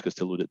will ask us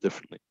to load it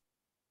differently.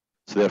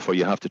 So therefore,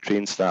 you have to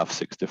train staff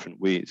 6 different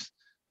ways.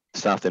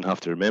 Staff then have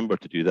to remember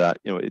to do that.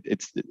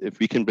 If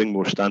we can bring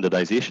more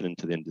standardization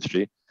into the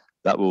industry,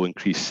 that will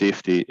increase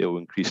safety, it will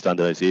increase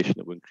standardization,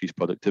 it will increase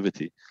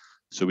productivity.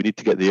 So we need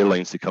to get the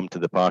airlines to come to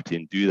the party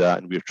and do that,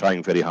 and we're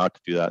trying very hard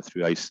to do that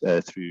through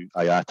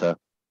IATA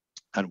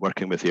and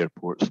working with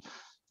airports.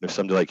 If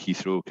somebody like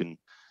Heathrow can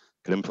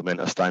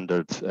implement a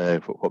standard,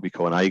 what we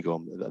call an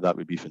IGOM, that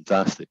would be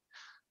fantastic.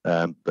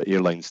 But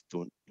airlines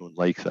don't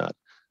like that.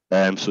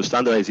 So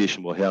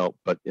standardization will help,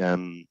 but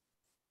the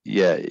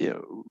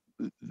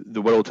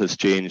world has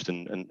changed,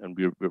 and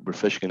we're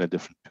fishing in a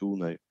different pool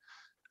now,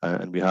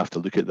 and we have to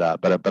look at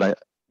that. But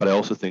I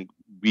also think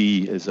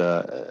we as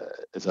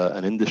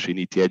an industry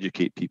need to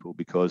educate people,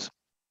 because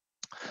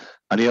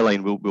an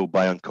airline will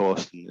buy on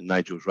cost, and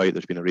Nigel's right,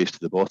 there's been a race to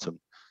the bottom.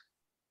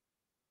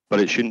 But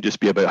it shouldn't just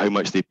be about how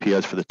much they pay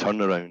us for the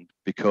turnaround,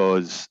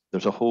 because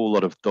there's a whole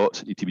lot of dots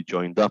that need to be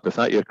joined up. If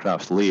that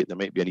aircraft's late, there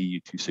might be an EU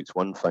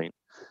 261 fine.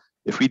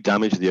 If we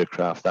damage the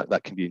aircraft,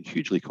 that can be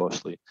hugely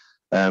costly.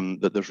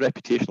 that there's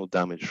reputational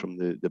damage from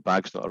the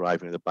bags not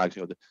arriving, or the bags,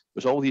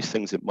 there's all these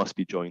things that must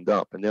be joined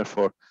up, and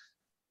therefore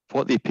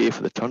what they pay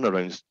for the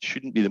turnarounds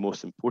shouldn't be the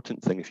most important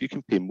thing. If you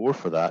can pay more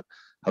for that,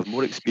 have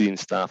more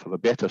experienced staff, have a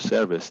better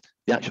service,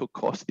 the actual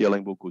cost of the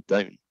airline will go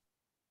down.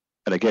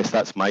 And I guess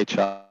that's my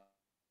challenge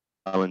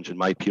and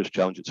my peers'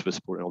 challenge at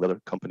Swissport and all the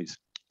other companies,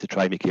 to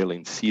try and make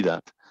airlines see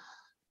that.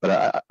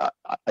 But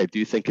I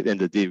do think at the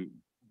end of the day,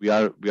 we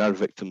are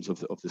victims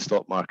of the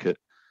stock market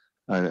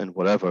and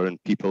whatever,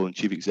 and people and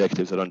chief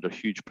executives are under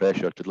huge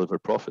pressure to deliver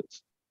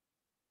profits.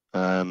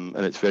 And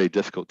it's very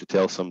difficult to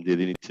tell somebody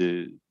they need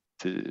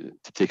to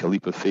take a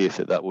leap of faith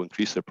that will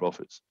increase their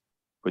profits,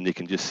 when they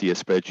can just see a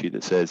spreadsheet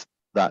that says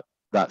that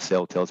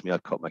cell tells me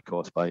I've cut my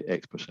cost by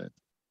X%.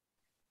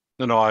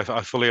 No,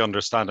 I fully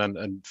understand.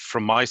 And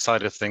from my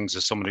side of things,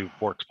 as somebody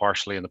who works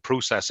partially in the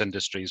process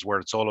industries, where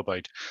it's all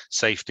about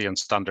safety and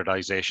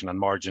standardization and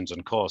margins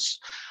and costs,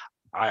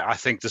 I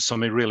think there's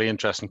some really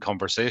interesting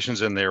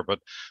conversations in there, but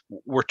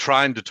we're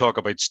trying to talk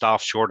about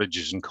staff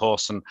shortages and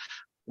costs. And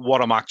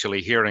what I'm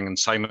actually hearing, and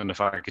Simon,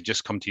 if I could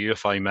just come to you,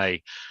 if I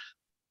may,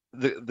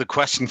 the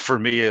question for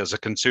me as a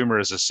consumer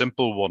is a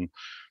simple one.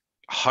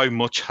 How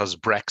much has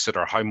Brexit,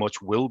 or how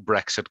much will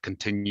Brexit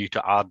continue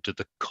to add to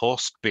the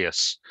cost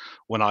base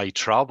when I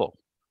travel,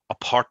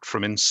 apart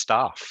from in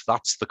staff?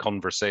 That's the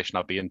conversation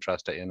I'd be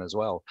interested in as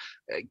well.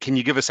 Can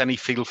you give us any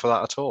feel for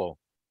that at all?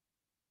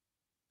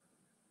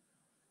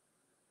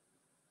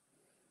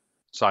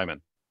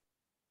 Simon.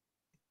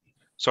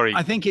 Sorry.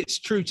 I think it's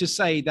true to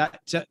say that,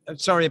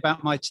 sorry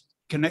about my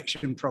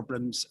connection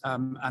problems,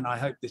 and I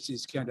hope this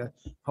is going to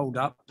hold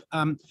up.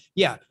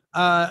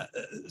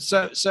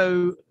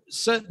 So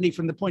certainly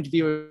from the point of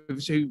view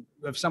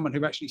of someone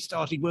who actually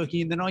started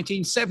working in the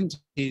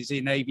 1970s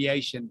in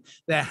aviation,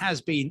 there has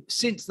been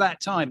since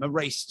that time a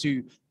race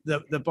to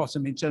the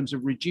bottom in terms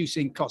of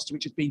reducing costs,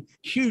 which has been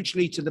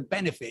hugely to the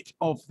benefit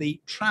of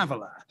the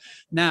traveller.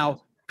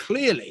 Now,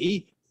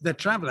 clearly, the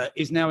traveller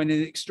is now in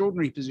an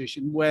extraordinary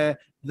position where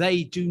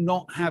they do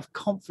not have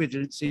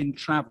confidence in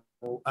travel.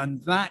 And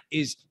that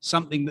is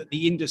something that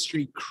the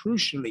industry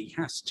crucially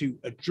has to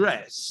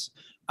address.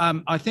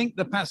 I think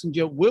the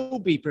passenger will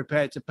be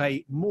prepared to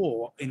pay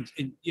more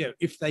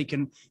if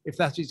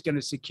that is going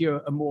to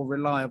secure a more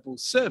reliable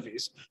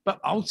service. But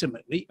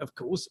ultimately, of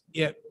course,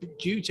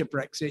 due to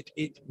Brexit,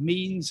 it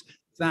means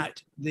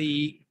that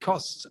the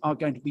costs are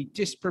going to be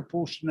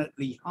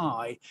disproportionately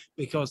high,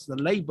 because the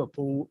labour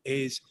pool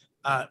is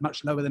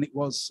much lower than it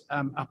was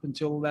up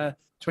until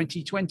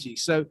 2020.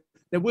 So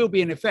there will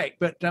be an effect,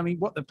 but I mean,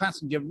 what the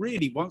passenger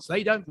really wants,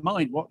 they don't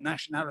mind what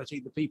nationality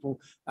the people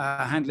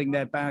handling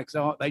their bags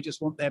are. They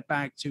just want their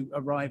bag to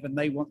arrive, and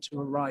they want to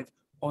arrive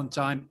on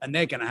time, and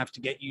they're going to have to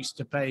get used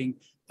to paying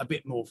a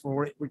bit more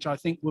for it, which I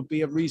think would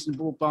be a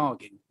reasonable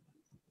bargain.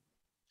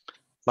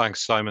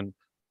 Thanks, Simon.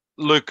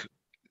 Look,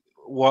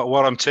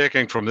 what I'm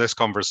taking from this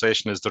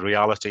conversation is the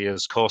reality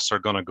is costs are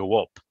going to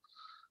go up,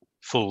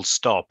 full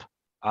stop,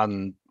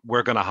 and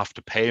we're going to have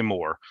to pay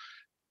more.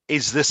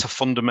 Is this a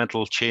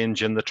fundamental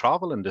change in the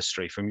travel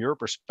industry from your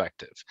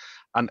perspective?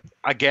 And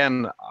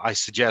again, I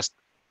suggest,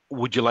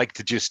 would you like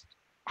to just,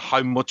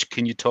 how much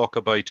can you talk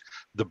about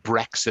the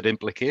Brexit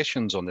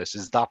implications on this?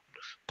 Is that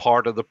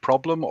part of the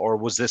problem, or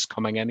was this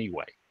coming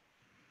anyway?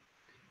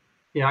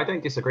 Yeah, I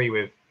don't disagree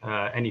with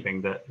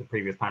anything that the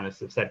previous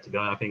panelists have said, to be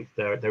honest. I think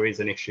there is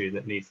an issue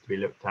that needs to be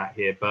looked at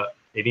here, but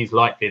it is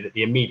likely that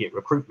the immediate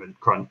recruitment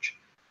crunch,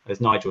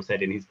 as Nigel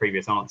said in his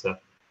previous answer,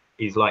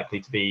 is likely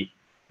to be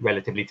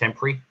relatively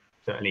temporary,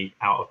 certainly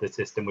out of the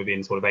system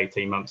within sort of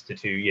 18 months to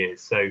 2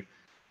 years. So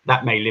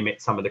that may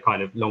limit some of the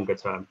kind of longer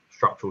term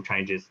structural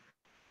changes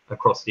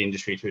across the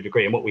industry to a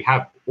degree. And what we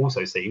have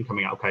also seen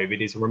coming out of COVID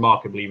is a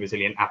remarkably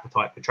resilient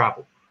appetite for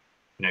travel.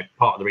 You know,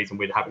 part of the reason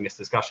we're having this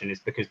discussion is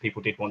because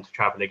people did want to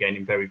travel again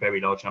in very, very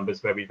large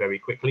numbers very, very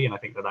quickly. And I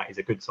think that is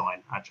a good sign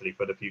actually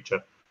for the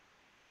future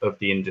of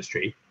the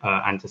industry.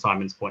 And to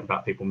Simon's point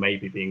about people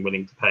maybe being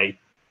willing to pay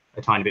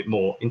a tiny bit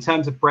more. In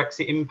terms of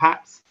Brexit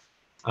impacts,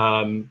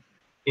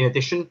 in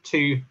addition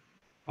to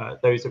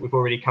those that we've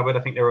already covered, I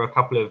think there are a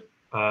couple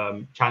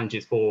of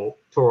challenges for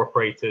tour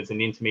operators and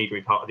the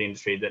intermediary part of the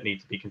industry that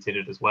need to be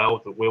considered as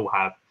well, that will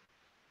have,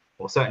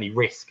 or certainly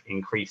risk,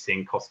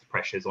 increasing cost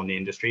pressures on the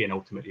industry, and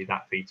ultimately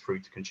that feeds through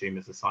to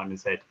consumers, as Simon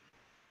said,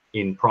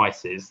 in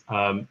prices.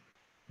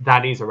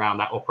 That is around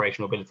that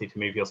operational ability to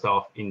move your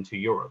staff into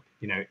Europe.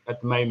 You know,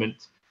 at the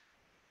moment,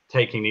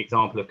 taking the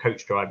example of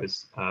coach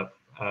drivers,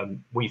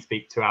 we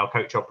speak to our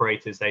coach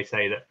operators, they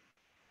say that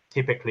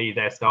typically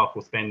their staff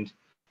will spend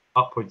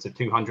upwards of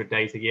 200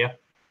 days a year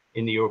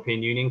in the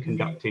European Union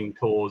conducting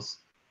tours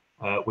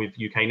with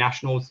UK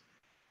nationals.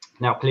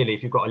 Now, clearly,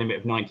 if you've got a limit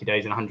of 90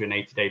 days and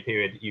 180-day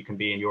period, you can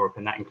be in Europe,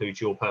 and that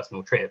includes your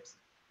personal trips.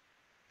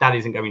 That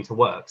isn't going to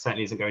work.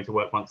 Certainly isn't going to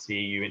work once the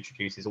EU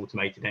introduces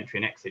automated entry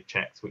and exit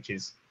checks, which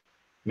is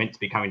meant to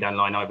be coming down the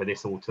line either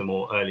this autumn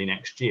or early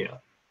next year.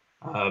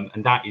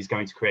 And that is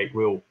going to create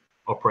real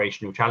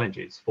operational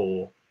challenges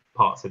for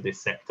parts of this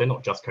sector,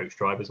 not just coach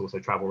drivers, also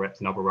travel reps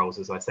and other roles,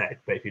 as I said.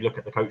 But if you look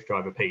at the coach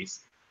driver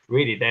piece,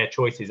 really their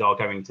choices are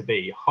going to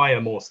be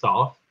hire more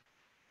staff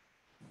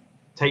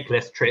take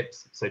less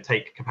trips, so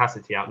take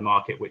capacity out of the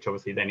market, which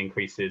obviously then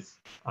increases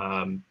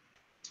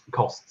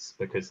costs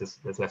because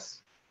there's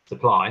less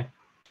supply,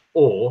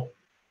 or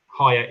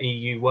hire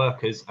EU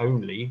workers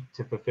only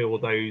to fulfill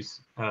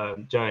those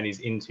journeys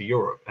into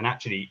Europe. And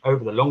actually,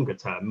 over the longer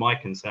term, my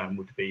concern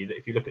would be that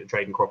if you look at the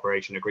trade and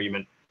cooperation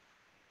agreement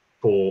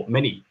for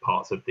many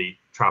parts of the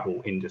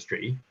travel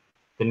industry,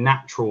 the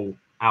natural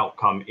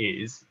outcome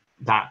is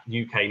that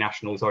UK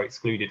nationals are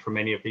excluded from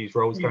many of these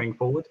roles going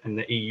forward, and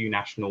the EU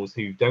nationals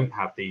who don't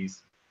have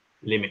these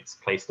limits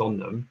placed on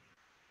them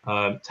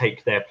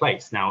take their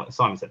place. Now, as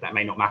Simon said, that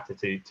may not matter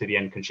to the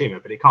end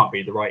consumer, but it can't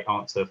be the right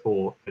answer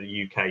for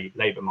the UK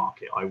labour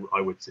market,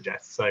 I would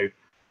suggest. So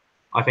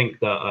I think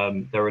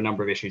that there are a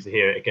number of issues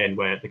here, again,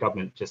 where the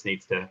government just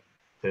needs to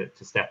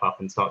step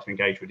up and start to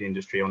engage with the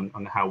industry on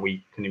how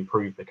we can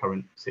improve the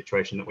current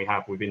situation that we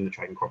have within the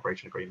Trade and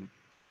Cooperation Agreement.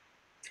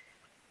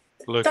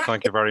 Luke,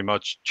 thank you very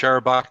much.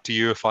 Chair, back to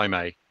you, if I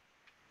may.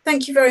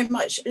 Thank you very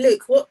much.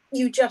 Luke, what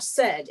you just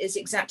said is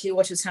exactly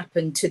what has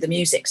happened to the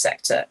music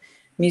sector.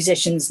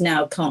 Musicians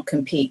now can't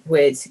compete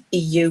with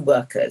EU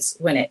workers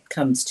when it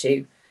comes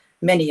to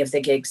many of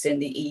the gigs in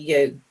the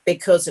EU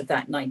because of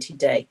that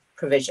 90-day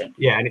provision.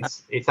 Yeah, and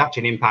it's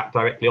actually an impact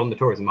directly on the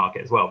tourism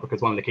market as well,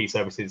 because one of the key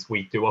services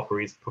we do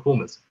offer is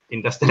performers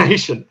in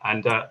destination,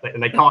 and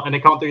they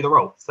can't do the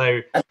role.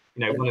 So,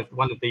 you know,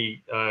 one of the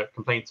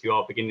complaints you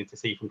are beginning to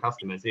see from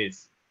customers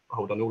is,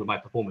 hold on, all of my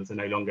performers are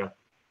no longer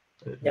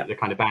the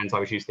kind of bands I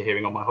was used to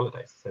hearing on my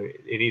holidays. So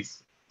it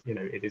is, you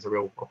know, it is a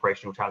real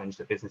operational challenge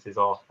that businesses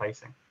are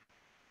facing.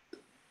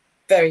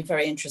 Very,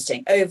 very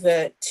interesting.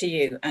 Over to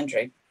you,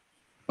 Andrew.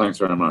 Thanks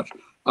very much.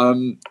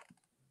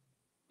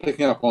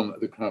 Picking up on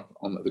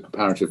the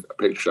comparative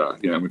picture,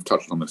 you know, we've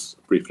touched on this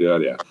briefly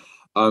earlier.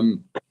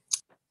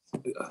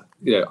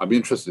 Yeah, I'd be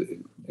interested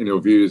in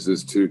your views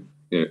as to,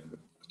 you know,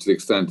 to the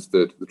extent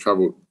that the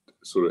travel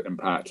sort of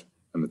impact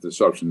and the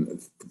disruption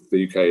of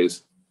the UK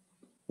is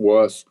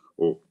worse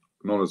or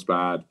not as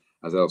bad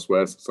as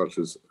elsewhere, such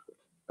as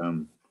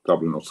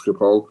Dublin or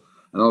Schiphol.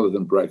 And other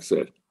than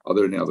Brexit, are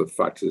there any other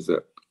factors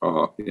that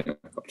are, you know,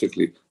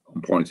 particularly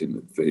on point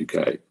in the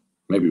UK?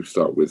 Maybe we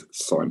start with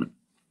Simon.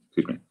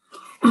 Excuse me.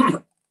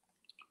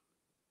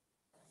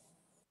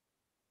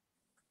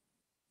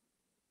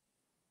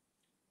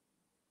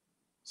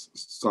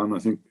 Simon, I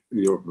think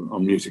you're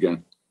on mute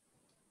again.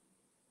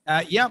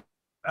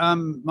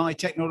 My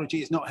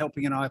technology is not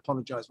helping, and I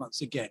apologise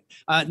once again.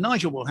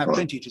 Nigel will have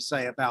plenty to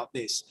say about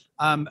this,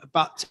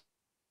 but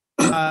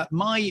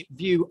my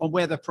view on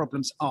where the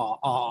problems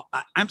are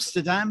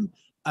Amsterdam,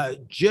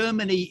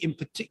 Germany, in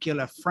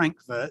particular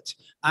Frankfurt,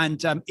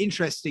 and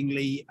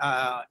interestingly,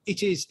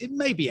 it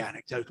may be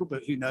anecdotal,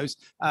 but who knows?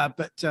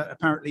 But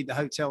apparently, the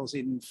hotels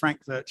in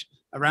Frankfurt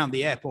around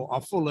the airport are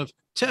full of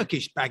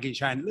Turkish baggage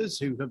handlers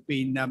who have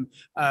been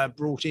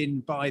brought in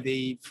by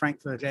the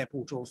Frankfurt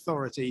Airport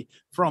Authority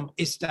from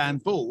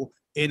Istanbul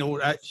in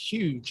order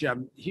huge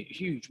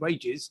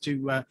wages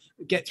to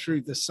get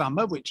through the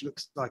summer, which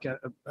looks like an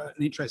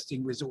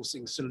interesting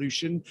resourcing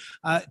solution.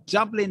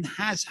 Dublin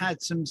has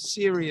had some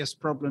serious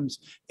problems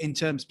in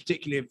terms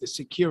particularly of the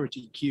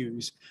security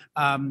queues.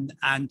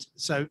 And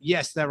so,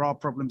 yes, there are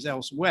problems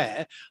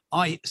elsewhere.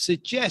 I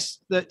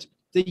suggest that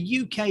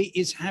the UK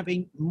is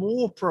having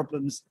more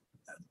problems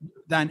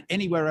than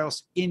anywhere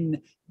else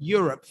in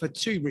Europe for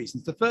two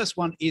reasons. The first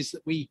one is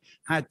that we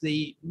had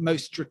the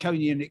most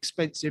draconian,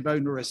 expensive,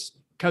 onerous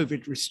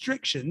COVID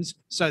restrictions,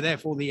 so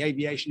therefore the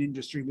aviation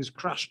industry was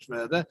crushed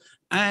further,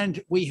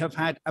 and we have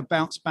had a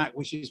bounce back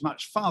which is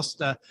much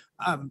faster,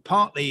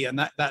 partly, and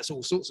that's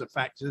all sorts of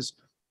factors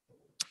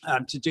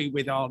to do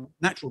with our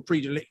natural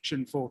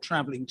predilection for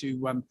traveling to,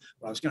 well,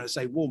 I was going to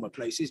say warmer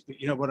places, but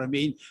you know what I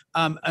mean,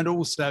 and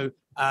also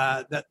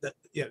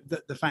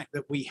the fact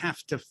that we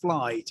have to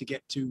fly to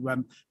get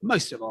to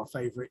most of our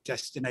favourite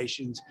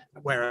destinations,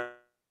 where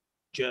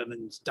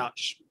Germans,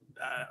 Dutch,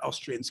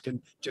 Austrians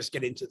can just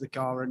get into the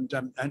car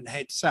and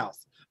head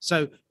south.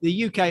 So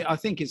the UK, I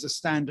think, is a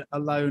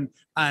stand-alone,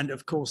 and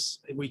of course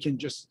we can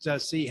just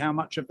see how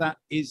much of that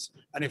is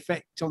an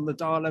effect on the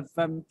dial of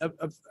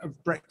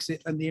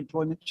Brexit and the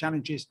employment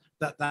challenges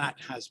that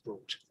has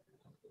brought.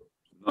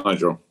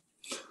 Nigel,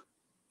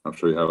 I'm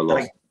sure you have a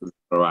lot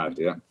to add.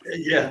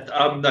 Yeah,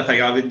 no, thank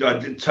you. I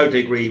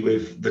totally agree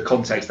with the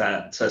context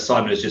that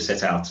Simon has just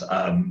set out.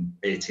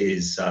 It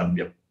is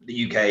the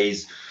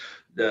UK's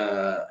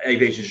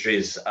aviation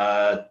industry's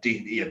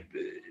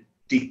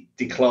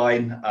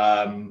decline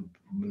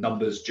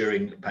numbers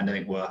during the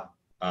pandemic were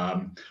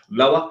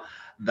lower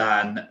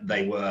than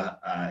they were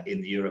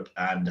in Europe,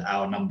 and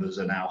our numbers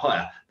are now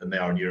higher than they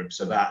are in Europe.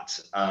 So that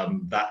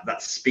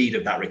that speed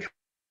of that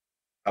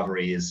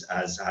recovery is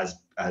as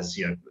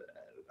you know,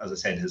 as I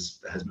said,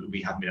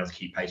 we haven't been able to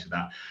keep pace with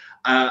that.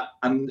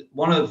 And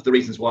one of the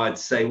reasons why I'd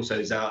say also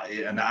is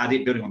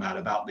building on that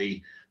about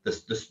the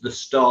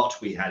start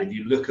we had. If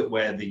you look at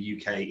where the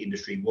UK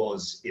industry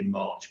was in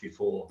March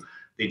before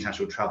the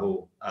international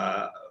travel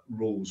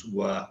rules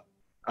were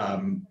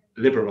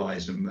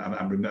liberalised and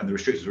the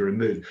restrictions were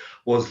removed,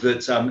 was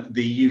that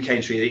the UK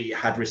industry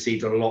had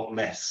received a lot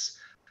less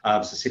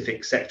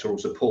specific sectoral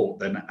support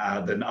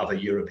than other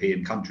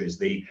European countries.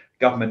 The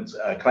government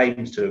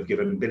claims to have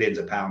given billions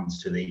of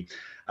pounds to the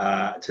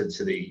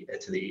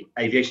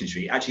aviation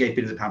industry. Actually gave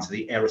billions of pounds to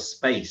the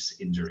aerospace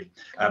industry,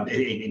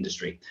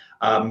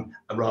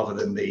 rather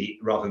than the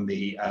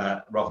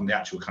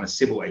actual kind of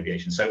civil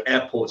aviation. So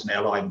airports and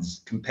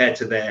airlines, compared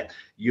to their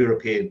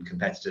European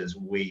competitors,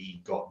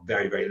 we got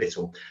very, very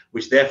little,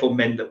 which therefore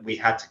meant that we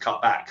had to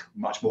cut back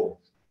much more.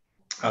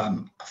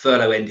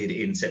 Furlough ended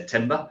in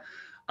September.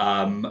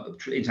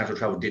 International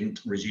travel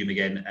didn't resume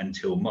again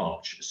until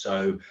March.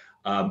 So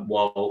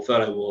while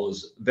furlough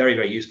was very,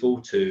 very useful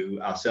to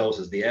ourselves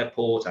as the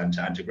airport and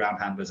to ground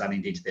handlers and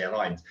indeed to the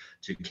airlines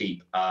to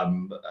keep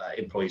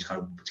employees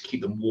to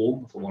keep them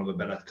warm, for want of a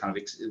better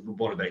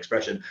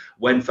expression,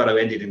 when furlough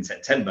ended in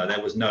September,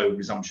 there was no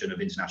resumption of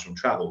international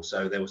travel.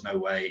 So there was no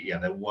way,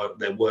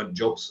 there weren't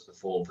jobs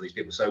for these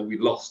people. So we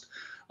lost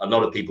a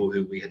lot of people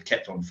who we had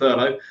kept on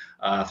furlough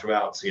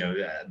throughout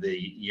the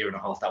year and a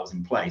half that was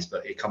in place.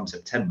 But it comes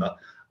September,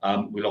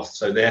 we lost.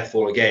 So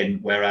therefore, again,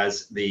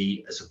 whereas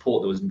the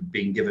support that was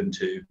being given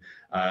to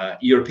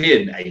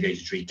European aviation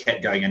industry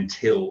kept going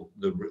until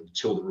the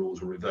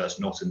rules were reversed,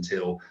 not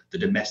until the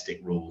domestic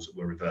rules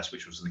were reversed,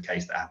 which was the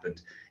case that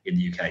happened in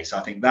the UK. So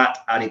I think that,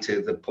 added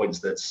to the points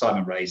that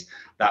Simon raised,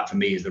 that for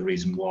me is the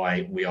reason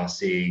why we are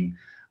seeing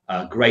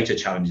greater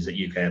challenges at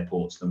UK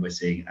airports than we're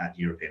seeing at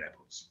European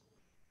airports.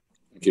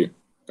 Thank you.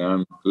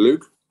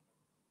 Luke?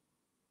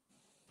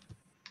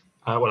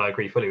 Well, I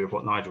agree fully with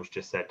what Nigel's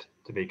just said,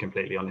 to be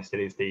completely honest. It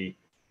is the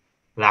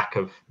lack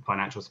of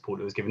financial support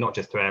that was given, not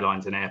just to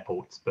airlines and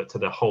airports, but to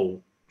the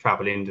whole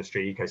travel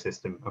industry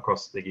ecosystem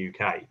across the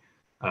UK,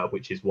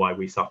 which is why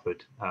we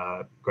suffered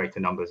greater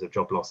numbers of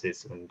job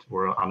losses and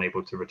were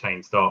unable to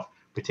retain staff,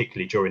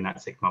 particularly during that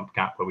 6-month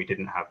gap where we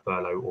didn't have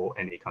furlough or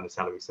any kind of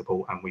salary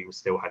support, and we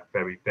still had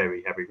very,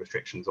 very heavy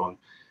restrictions on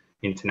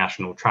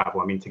international travel.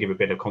 I mean, to give a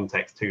bit of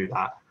context to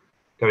that,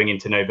 going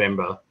into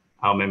November,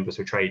 our members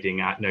were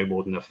trading at no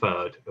more than a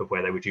third of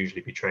where they would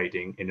usually be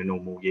trading in a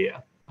normal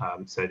year.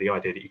 So the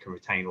idea that you can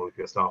retain all of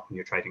your staff when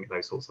you're trading at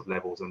those sorts of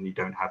levels and you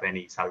don't have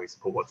any salary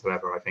support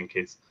whatsoever, I think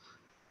is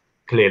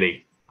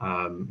clearly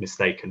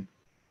mistaken.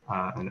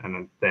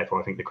 And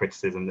therefore, I think the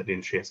criticism that the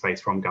industry has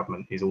faced from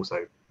government is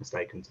also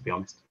mistaken, to be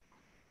honest.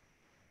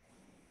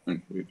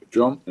 Thank you.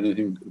 John,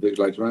 anything that you'd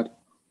like to add?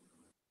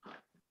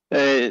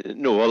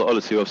 No,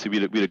 honestly,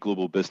 obviously we're a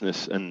global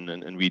business,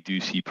 and we do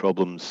see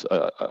problems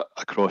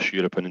across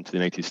Europe and into the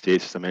United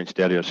States, as I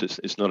mentioned earlier. So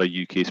it's not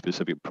a UK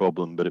specific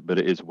problem, but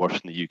it is worse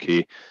in the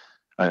UK.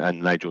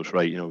 And Nigel's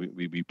right.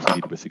 We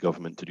pleaded with the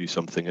government to do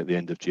something at the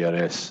end of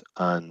GRS,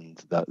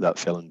 and that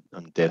fell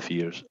on deaf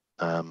ears.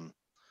 And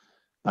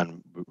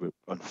we're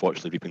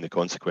unfortunately reaping the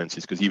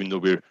consequences, because even though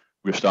we're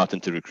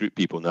starting to recruit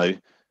people now,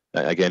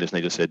 again, as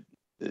Nigel said,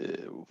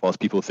 whilst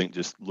people think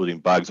just loading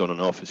bags on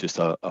and off is just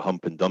a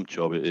hump and dump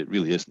job, it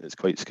really isn't. It's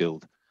quite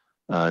skilled,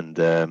 and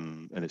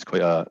it's quite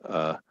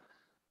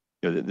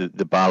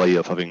the ballet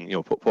of having,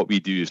 what we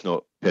do is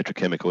not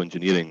petrochemical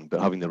engineering,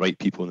 but having the right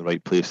people in the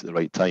right place at the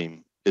right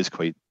time is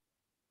quite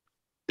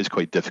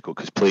difficult,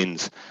 because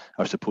planes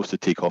are supposed to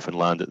take off and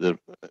land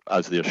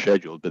as they're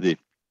scheduled, but they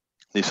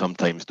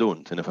sometimes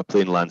don't. And if a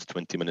plane lands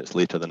 20 minutes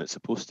later than it's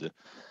supposed to,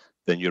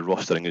 then your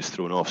rostering is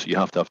thrown off. So you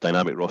have to have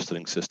dynamic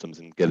rostering systems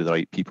and get the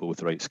right people with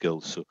the right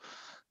skills. So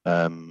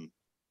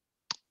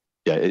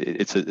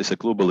it's a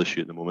global issue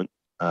at the moment.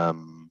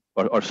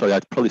 Or sorry,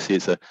 I'd probably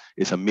say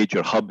it's a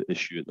major hub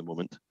issue at the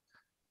moment.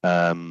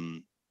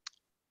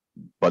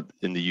 But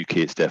in the UK,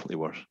 it's definitely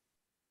worse.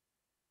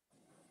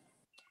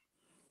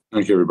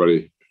 Thank you,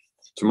 everybody.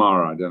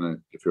 Tamara, I don't know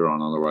if you're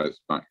on, otherwise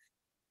back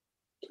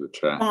to the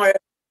chair. Tamara,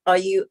 are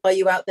you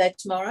out there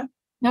tomorrow?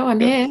 No,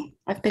 I'm here.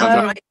 I've been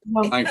All right.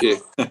 Thank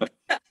you.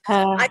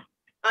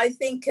 I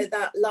think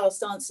that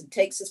last answer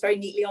takes us very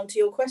neatly onto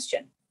your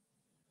question.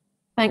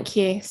 Thank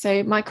you.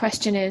 So my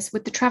question is,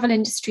 would the travel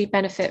industry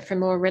benefit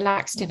from more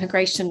relaxed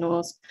immigration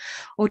laws,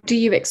 or do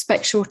you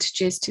expect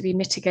shortages to be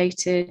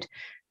mitigated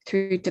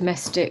through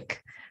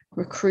domestic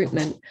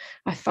recruitment?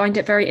 I find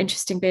it very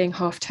interesting, being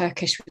half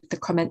Turkish, with the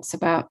comments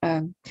about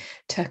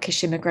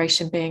Turkish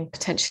immigration being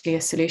potentially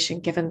a solution,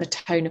 given the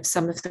tone of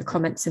some of the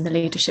comments in the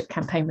leadership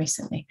campaign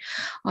recently.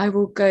 I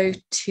will go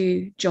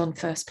to John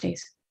first,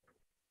 please.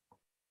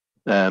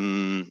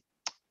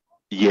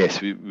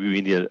 Yes,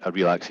 we need a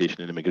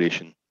relaxation in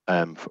immigration,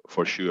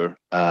 for sure.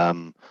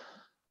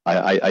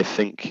 I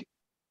think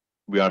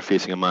we are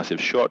facing a massive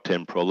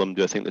short-term problem.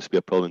 Do I think this will be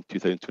a problem in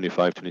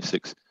 2025,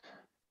 26?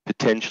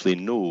 Potentially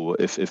no,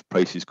 if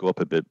prices go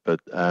up a bit,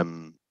 but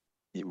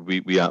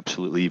we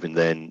absolutely even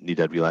then need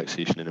a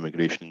relaxation in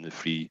immigration and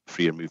the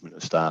freer movement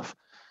of staff.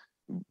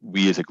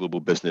 We as a global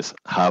business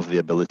have the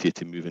ability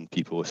to move in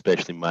people,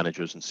 especially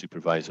managers and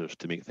supervisors,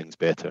 to make things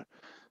better,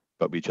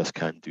 but we just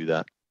can't do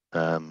that.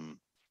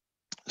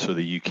 So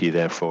the UK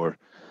therefore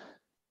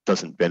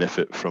doesn't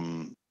benefit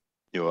from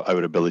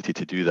our ability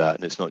to do that.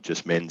 And it's not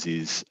just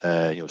Menzies,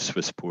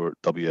 Swissport,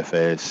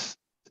 WFS,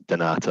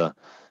 Donata.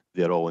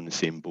 They're all in the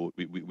same boat.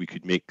 We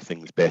could make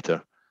things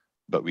better,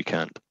 but we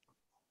can't.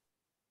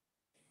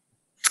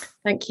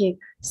 Thank you.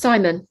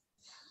 Simon.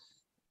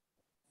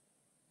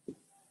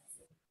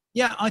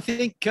 Yeah, I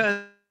think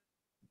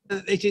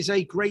it is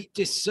a great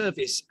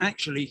disservice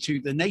actually to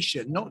the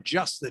nation, not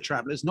just the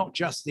travellers, not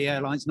just the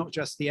airlines, not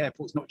just the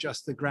airports, not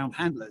just the ground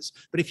handlers.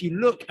 But if you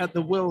look at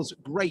the world's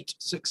great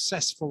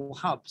successful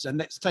hubs, and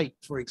let's take,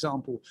 for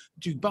example,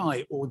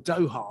 Dubai or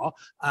Doha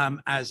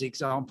as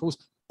examples,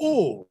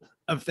 all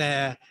of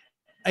their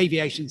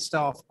aviation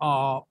staff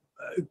are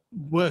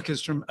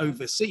workers from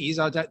overseas.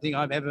 I don't think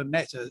I've ever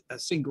met a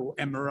single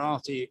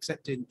Emirati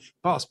except in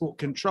passport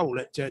control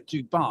at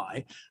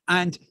Dubai.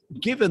 And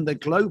given the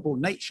global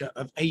nature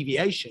of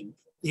aviation,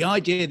 the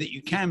idea that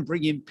you can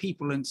bring in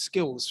people and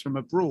skills from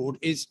abroad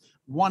is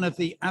one of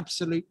the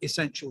absolute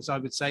essentials, I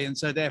would say. And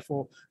so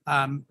therefore,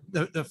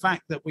 the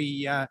fact that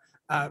we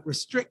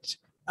restrict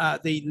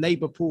the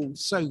labour pool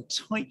so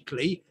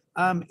tightly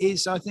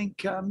is, I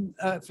think, from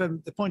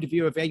the point of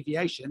view of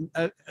aviation,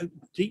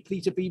 deeply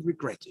to be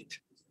regretted.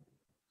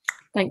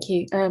 Thank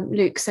you.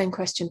 Luke, same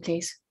question,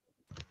 please.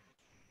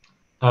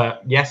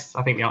 Yes,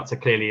 I think the answer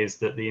clearly is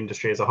that the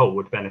industry as a whole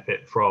would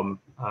benefit from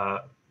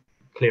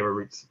clearer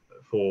routes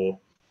for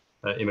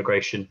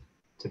immigration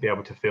to be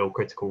able to fill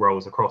critical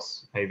roles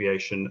across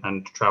aviation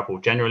and travel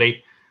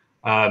generally.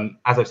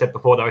 As I've said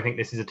before, though, I think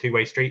this is a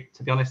two-way street,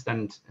 to be honest,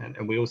 and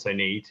we also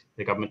need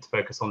the government to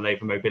focus on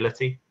labour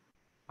mobility.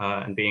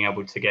 And being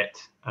able to get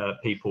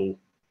people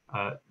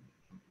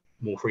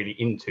more freely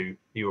into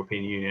the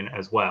European Union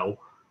as well.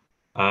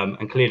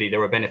 And clearly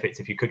there are benefits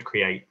if you could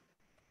create,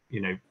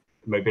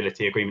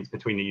 mobility agreements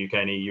between the UK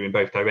and EU in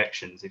both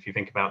directions. If you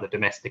think about the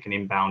domestic and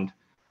inbound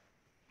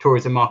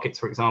tourism markets,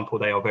 for example,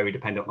 they are very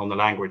dependent on the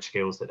language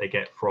skills that they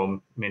get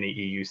from many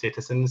EU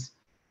citizens.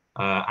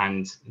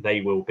 And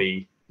they will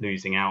be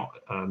losing out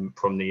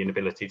from the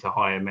inability to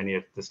hire many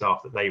of the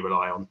staff that they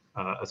rely on,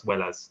 as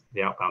well as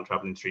the outbound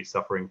travel industry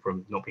suffering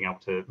from not being able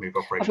to move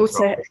operations.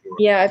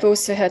 I've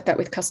also heard that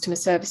with customer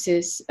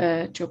services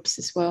jobs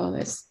as well.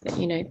 As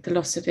the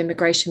loss of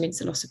immigration means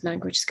the loss of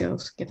language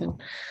skills. Given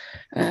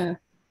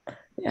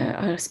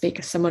I speak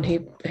as someone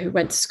who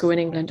went to school in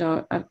England,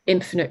 are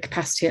infinite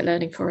capacity at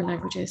learning foreign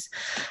languages.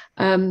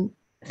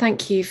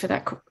 Thank you for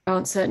that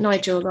answer,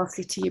 Nigel.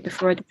 Lastly to you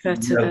before I defer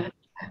to the.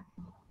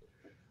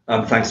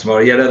 Thanks,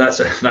 Tamara. Yeah, no,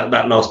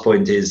 that last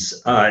point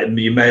is it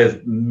may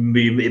have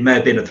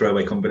been a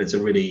throwaway comment, but it's a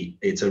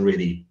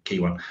really key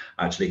one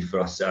actually for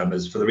us.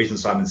 As for the reason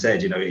Simon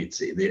said,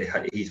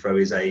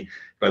 Heathrow is a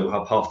global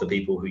hub. Half the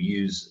people who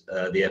use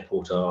the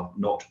airport are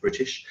not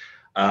British.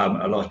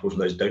 A large portion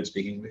of those don't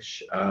speak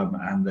English,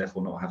 and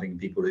therefore not having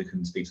people who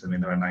can speak to them in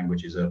their own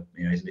language is an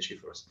issue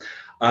for us.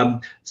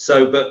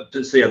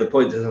 The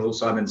point that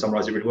Simon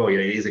summarised it really well. It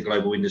is a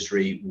global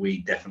industry. We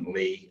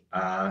definitely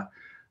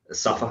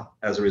suffer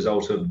as a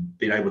result of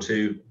being able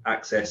to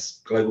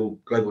access global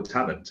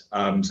talent. The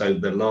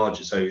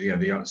answer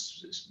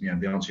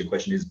to your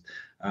question is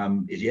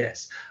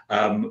yes.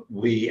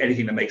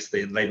 Anything that makes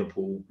the labour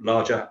pool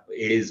larger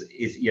is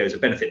a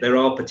benefit. There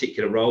are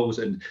particular roles,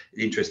 and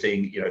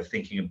interesting,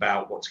 thinking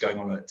about what's going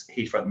on at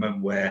Heathrow at the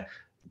moment, where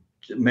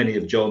many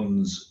of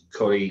John's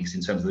colleagues,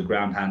 in terms of the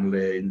ground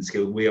handling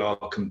skill, we are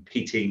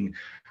competing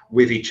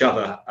with each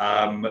other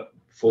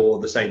for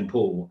the same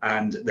pool.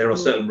 And there are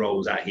certain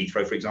roles at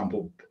Heathrow, for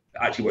example,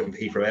 actually working for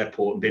Heathrow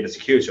Airport and being a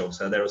security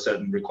officer, there are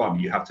certain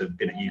requirements. You have to have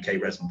been a UK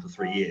resident for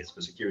 3 years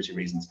for security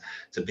reasons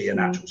to be an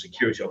actual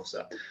security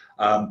officer.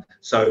 There are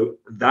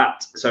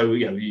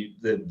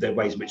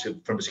ways in which,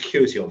 from a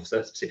security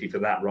officer, specifically for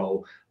that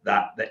role,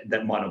 that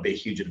might not be a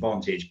huge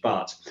advantage.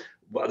 But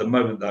at the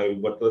moment, though,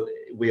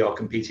 we are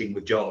competing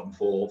with John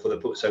for the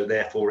pool. So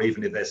therefore,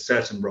 even if there's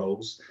certain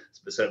roles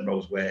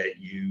where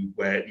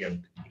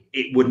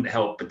it wouldn't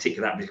help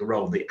particularly that big a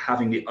role,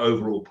 having the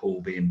overall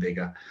pool being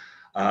bigger.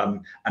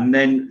 And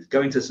then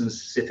going to some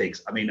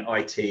specifics,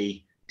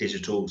 IT,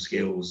 digital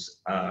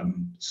skills,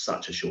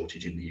 such a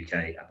shortage in the UK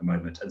at the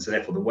moment. And so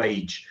therefore the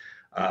wage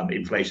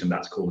inflation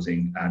that's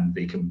causing and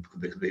the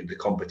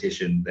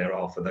competition there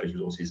are for those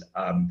resources,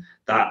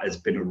 that has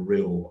been a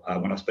real,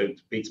 when I speak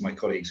to my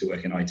colleagues who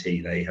work in IT,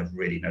 they have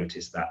really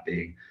noticed that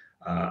being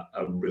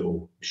a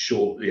real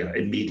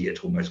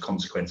immediate almost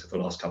consequence of the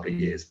last couple of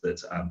years,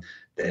 that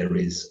there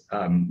is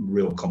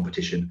real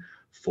competition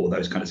for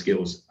those kind of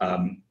skills,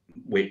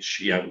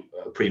 which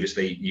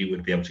previously you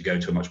would be able to go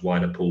to a much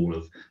wider pool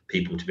of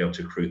people to be able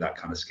to recruit that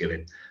kind of skill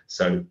in.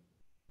 So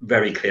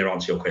very clear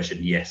answer to your question,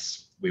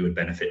 yes, we would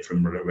benefit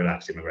from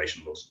relaxed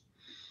immigration laws.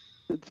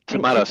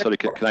 Tamara, sorry,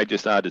 can I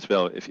just add as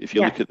well, if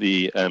you look at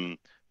the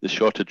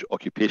shortage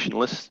occupation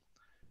list,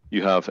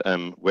 you have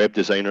web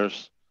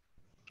designers,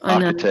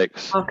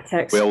 architects,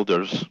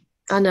 welders,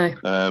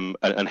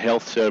 and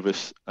health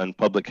service and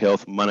public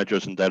health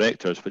managers and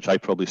directors, which I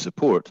probably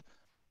support.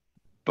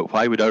 But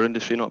why would our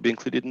industry not be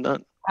included in that?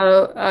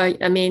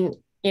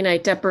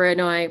 Deborah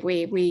and I,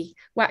 we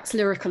wax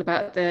lyrical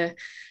about the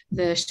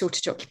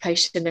shortage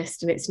occupation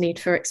list and its need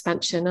for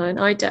expansion. And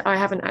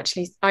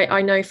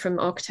I know from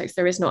architects,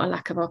 there is not a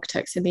lack of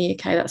architects in the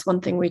UK. That's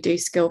one thing we do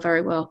skill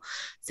very well.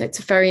 So it's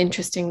a very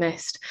interesting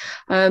list.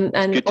 And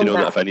it's good to know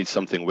that if I need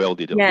something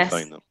welded, it'll be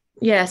fine though.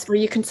 Yes, well,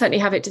 you can certainly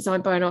have it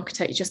designed by an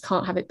architect. You just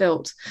can't have it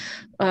built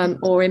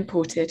or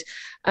imported.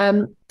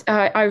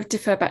 I would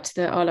defer back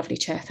to our lovely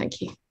chair.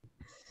 Thank you.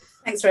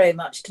 Thanks very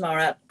much,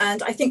 Tamara.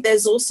 And I think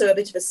there's also a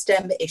bit of a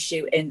STEM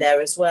issue in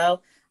there as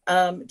well.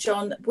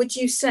 John, would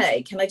you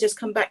say, can I just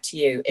come back to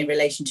you in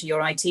relation to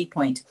your IT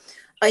point?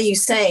 Are you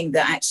saying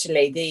that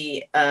actually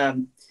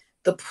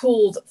the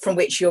pool from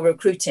which you're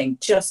recruiting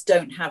just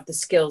don't have the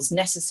skills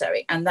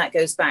necessary? And that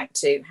goes back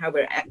to how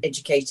we're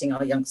educating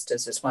our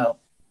youngsters as well.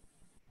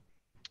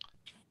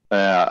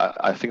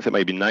 I think that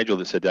might be Nigel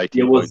that said the IT.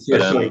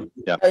 Sorry.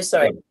 Yeah. Oh,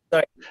 sorry.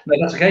 No,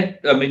 that's okay.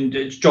 I mean,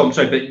 it's John,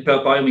 sorry,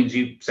 but by all means,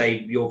 you say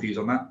your views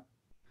on that.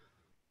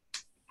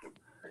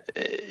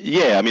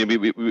 Yeah, I mean,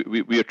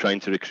 we are trying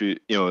to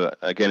recruit,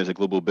 again, as a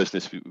global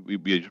business,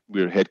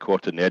 we're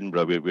headquartered in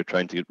Edinburgh. We're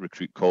trying to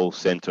recruit call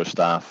centre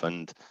staff,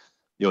 and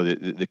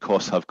the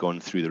costs have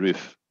gone through the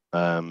roof.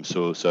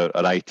 So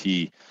our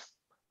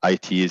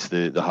IT is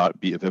the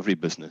heartbeat of every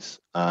business,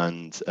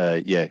 and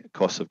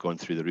costs have gone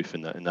through the roof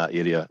in that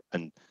area,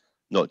 and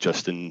not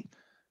just in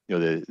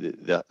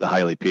the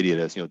highly paid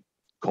areas.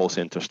 Call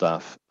center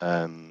staff.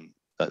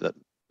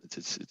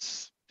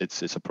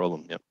 It's a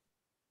problem. Yeah.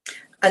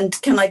 And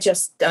can I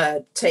just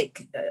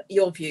take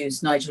your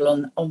views,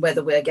 Nigel, on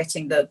whether we're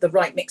getting the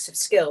right mix of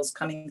skills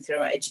coming through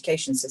our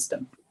education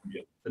system?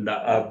 Yeah, and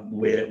that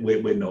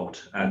we're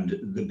not. And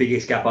the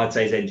biggest gap, I'd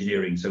say, is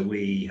engineering. So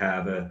we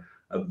have a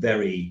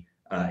very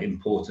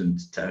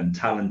important and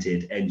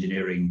talented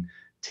engineering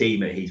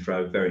team at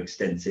Heathrow, very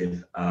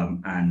extensive,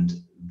 and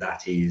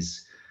that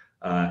is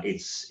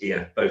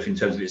both in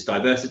terms of its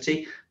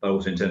diversity, but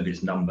also in terms of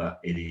its number.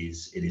 It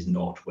is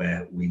not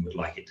where we would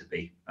like it to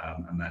be,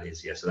 and that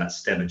is so that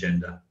STEM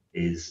agenda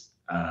is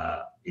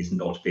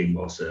not being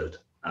well served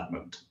at the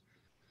moment.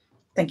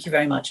 Thank you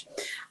very much.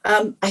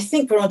 I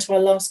think we're on to our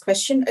last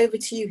question. Over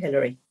to you,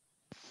 Hilary.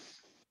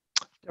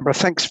 Deborah,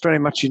 thanks very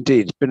much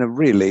indeed. It's been a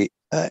really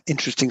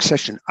interesting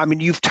session. I mean,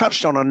 you've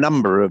touched on a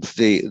number of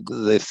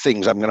the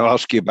things I'm going to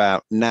ask you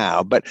about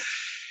now, but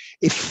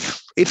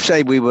if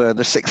say we were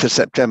the 6th of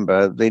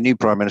September, the new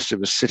Prime Minister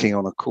was sitting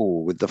on a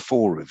call with the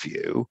four of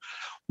you,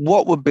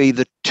 what would be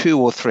the 2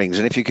 or 3 things,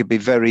 and if you could be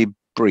very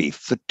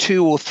brief, the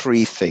 2 or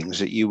 3 things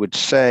that you would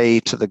say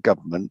to the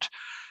government,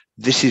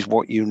 this is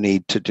what you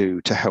need to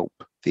do to help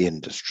the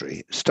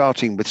industry,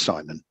 starting with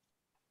Simon?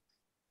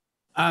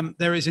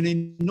 There is an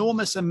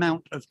enormous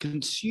amount of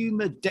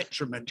consumer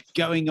detriment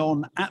going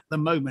on at the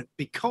moment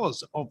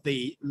because of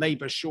the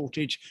labour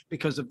shortage,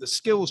 because of the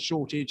skills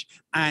shortage,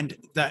 and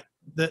that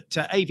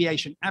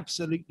aviation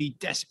absolutely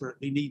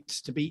desperately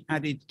needs to be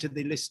added to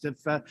the list of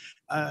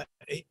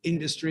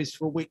industries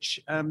for which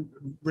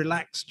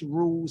relaxed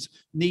rules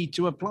need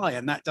to apply.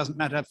 And that doesn't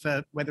matter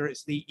for whether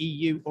it's the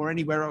EU or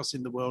anywhere else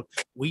in the world.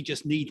 We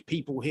just need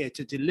people here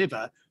to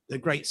deliver the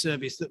great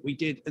service that we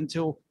did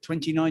until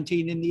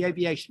 2019 in the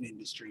aviation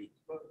industry.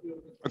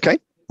 Okay,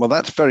 well,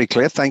 that's very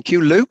clear. Thank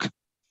you. Luke?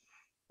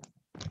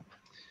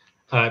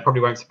 It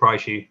probably won't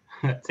surprise you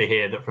to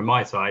hear that from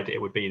my side,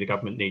 it would be the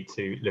government need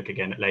to look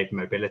again at labour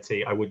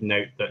mobility. I would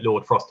note that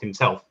Lord Frost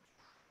himself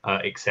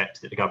accepts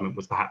that the government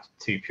was perhaps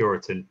too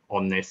Puritan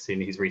on this in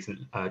his recent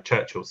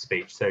Churchill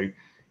speech. So,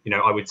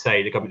 I would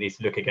say the government needs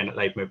to look again at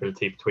labour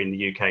mobility between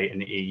the UK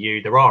and the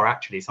EU. There are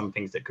actually some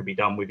things that could be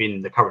done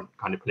within the current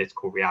kind of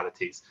political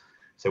realities.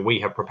 So we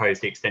have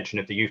proposed the extension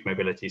of the youth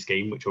mobility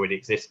scheme, which already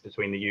exists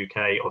between the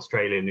UK,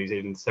 Australia, New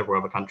Zealand, several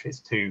other countries,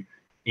 to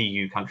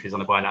EU countries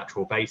on a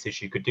bilateral basis.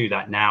 You could do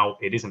that now.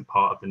 It isn't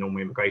part of the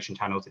normal immigration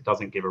channels. It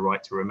doesn't give a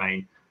right to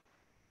remain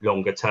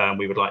longer term.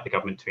 We would like the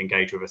government to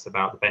engage with us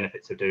about the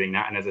benefits of doing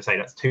that. And as I say,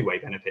 that's two-way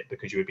benefit,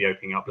 because you would be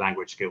opening up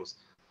language skills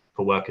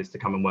for workers to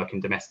come and work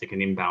in domestic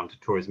and inbound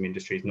tourism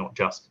industries, not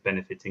just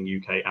benefiting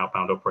UK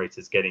outbound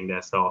operators getting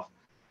their staff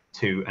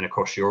to and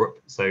across Europe.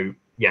 So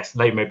yes,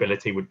 labour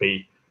mobility would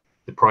be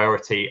the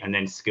priority, and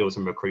then skills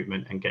and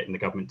recruitment and getting the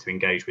government to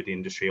engage with the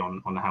industry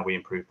on how we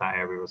improve that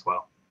area as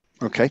well.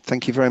 Okay,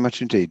 thank you very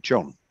much indeed.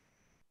 John?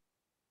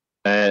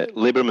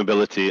 Labour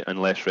mobility and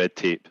less red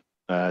tape.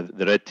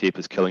 The red tape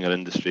is killing our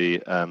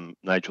industry.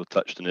 Nigel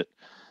touched on it.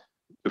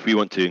 If we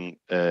want to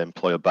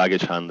employ a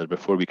baggage handler,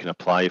 before we can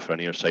apply for an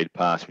airside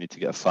pass, we need to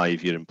get a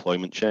 5-year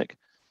employment check.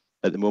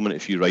 At the moment,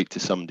 if you write to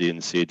somebody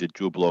and say, did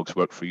Joe Bloggs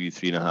work for you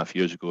 3.5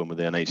 years ago and were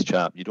they a nice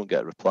chap, you don't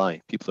get a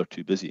reply. People are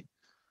too busy.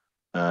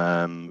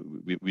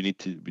 We need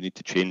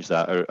to change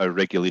that. Our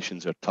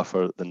regulations are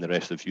tougher than the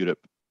rest of Europe,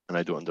 and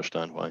I don't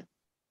understand why.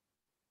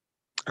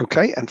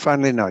 Okay, and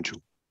finally,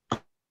 Nigel.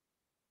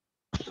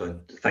 So,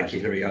 thank you,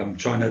 Hilary. I'm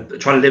trying to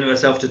limit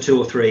myself to 2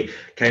 or 3.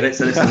 Okay, let's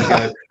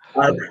go.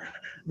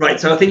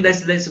 Right. So I think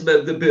that's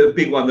a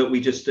big one that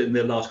we just in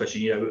the last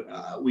question.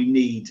 We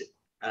need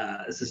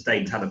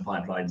sustained talent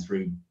pipelines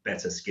through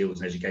better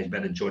skills and education,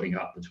 better joining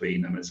up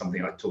between them. It's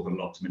something I talk a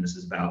lot to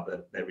ministers about,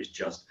 that there is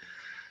just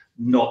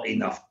not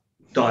enough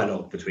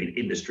dialogue between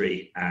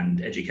industry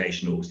and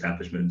educational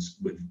establishments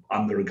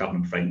under a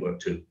government framework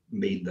to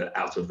mean that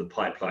out of the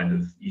pipeline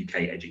of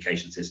UK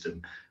education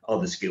system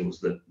the skills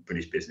that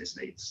British business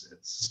needs.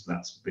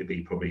 That's would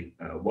be probably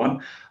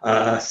one.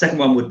 Second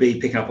one would be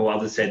picking up on what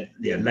others said,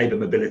 labour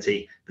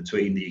mobility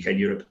between the UK and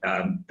Europe.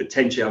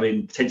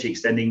 Potentially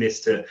extending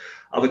this to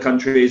other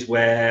countries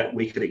where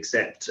we could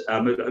accept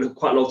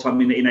quite a lot of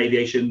time in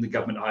aviation. The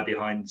government hide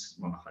behind, that's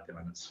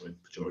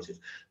pejorative.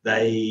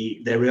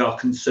 There are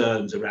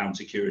concerns around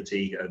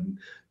security, and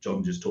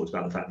John just talked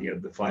about the fact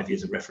that the 5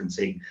 years of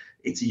referencing,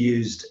 it's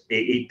used,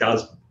 it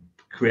does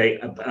create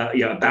a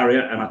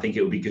barrier, and I think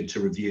it would be good to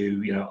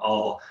review,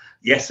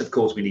 yes, of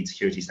course we need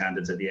security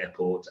standards at the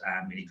airport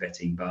and we need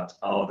vetting, but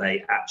are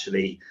they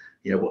actually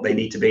what they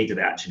need to be? Do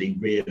they actually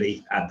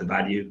really add the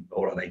value,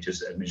 or are they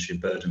just an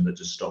administrative burden that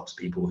just stops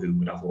people who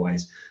would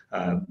otherwise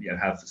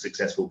have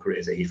successful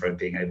careers at Heathrow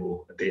being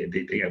able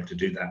to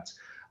do that?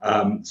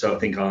 So I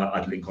think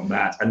I'd link on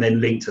that, and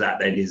then linked to that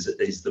then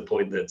is the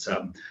point that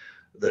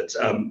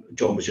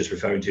John was just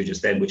referring to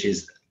just then, which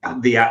is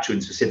the actual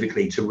and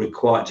specifically to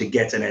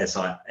get an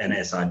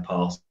airside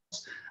pass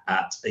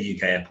at a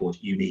UK airport,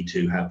 you need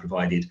to have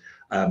provided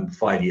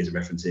 5 years of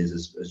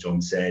references, as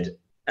John said.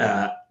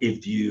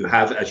 If you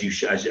have, as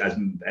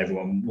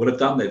everyone would have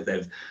done,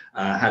 they've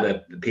had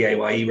a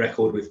PAYE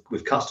record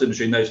with customs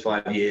during those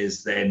 5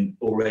 years, then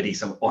already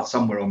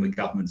somewhere on the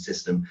government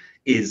system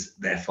is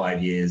their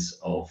 5 years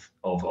of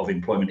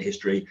employment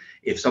history.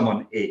 If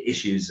someone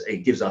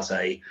it gives us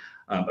a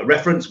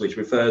reference which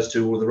refers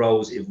to all of the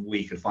roles, if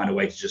we could find a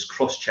way to just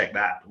cross-check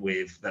that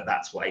with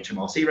that's what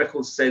HMRC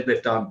records said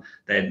they've done,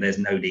 then there's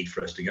no need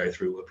for us to go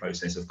through the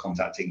process of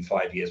contacting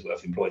 5 years worth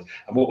of employees.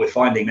 And what we're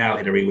finding now,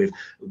 Hilary, with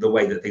the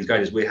way that things go,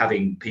 is we're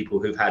having people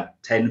who've had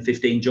 10,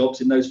 15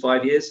 jobs in those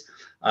 5 years.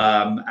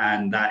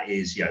 And that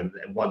is,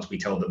 once we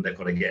tell them they've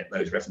got to get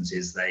those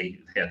references, they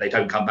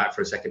don't come back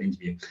for a second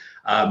interview.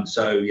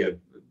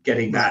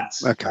 Getting that,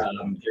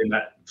 doing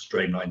that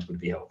streamlined would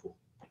be helpful.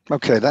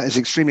 Okay, that is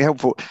extremely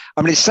helpful.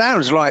 I mean, it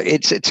sounds like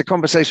it's a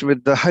conversation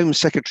with the Home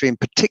Secretary in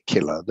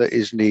particular that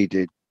is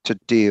needed to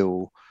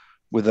deal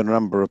with a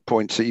number of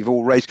points that you've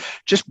all raised.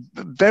 Just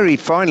very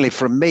finally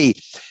from me,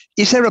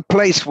 is there a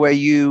place where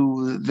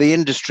the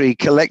industry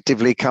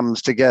collectively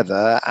comes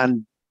together,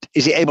 and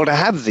is it able to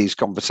have these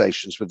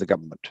conversations with the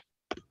government?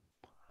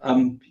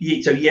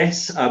 So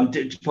yes,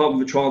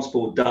 Department for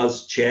Transport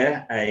does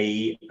chair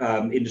a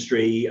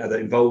industry that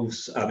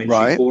involves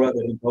industry fora,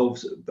 that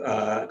involves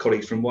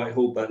colleagues from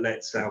Whitehall. But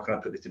how can I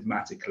put this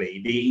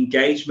diplomatically? The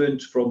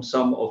engagement from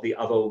some of the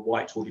other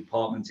Whitehall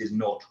departments is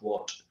not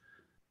what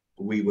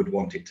we would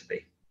want it to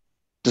be.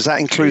 Does that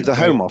include the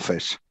Home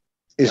Office?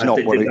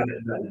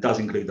 That does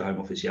include the Home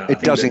Office. Yeah,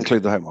 it does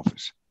include the Home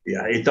Office.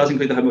 Yeah, it does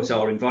include the Home Office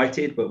are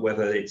invited, but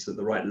whether it's at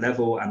the right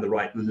level and the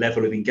right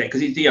level of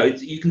engagement,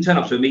 because you can turn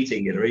up to a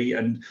meeting, Hilary,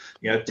 and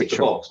tick the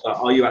box, but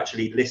are you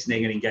actually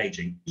listening and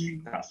engaging?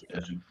 That's the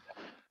question.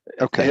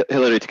 Okay,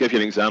 Hilary, to give you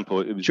an example,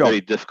 it was very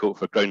difficult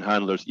for ground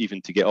handlers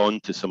even to get on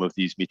to some of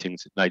these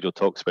meetings that Nigel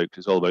talks about,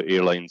 because it's all about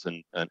airlines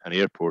and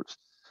airports.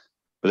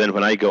 But then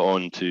when I got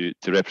on to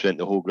represent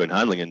the whole ground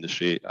handling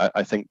industry,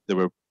 I think there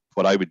were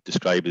what I would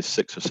describe as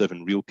 6 or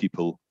 7 real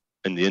people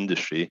in the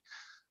industry.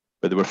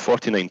 But there were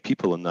 49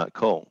 people on that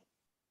call,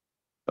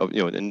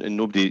 and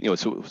nobody,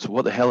 so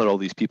what the hell are all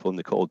these people on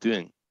the call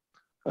doing?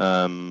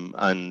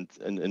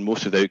 And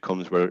most of the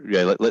outcomes were,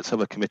 let's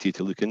have a committee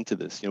to look into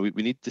this. We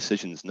need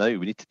decisions now.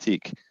 We need to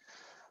take,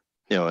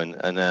 to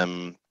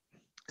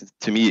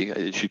me,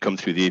 it should come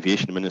through the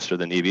aviation minister.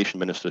 Then the aviation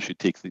minister should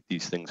take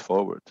these things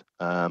forward.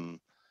 But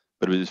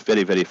it was a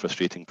very, very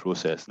frustrating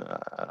process. And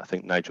I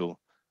think Nigel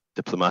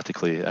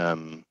diplomatically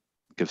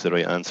gives the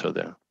right answer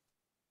there.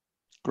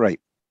 Great.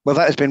 Well,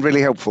 that has been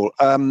really helpful.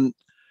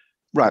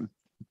 Right,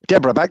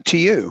 Deborah, back to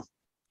you.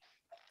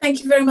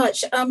 Thank you very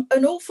much.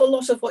 An awful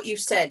lot of what you've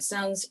said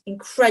sounds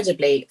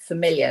incredibly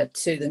familiar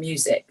to the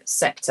music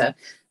sector,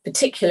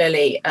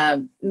 particularly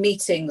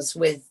meetings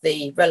with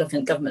the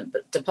relevant government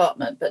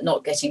department, but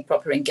not getting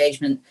proper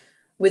engagement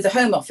with the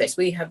Home Office.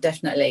 We have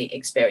definitely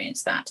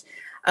experienced that.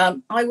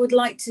 I would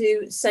like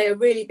to say a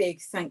really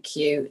big thank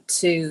you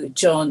to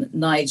John,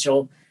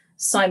 Nigel,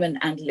 Simon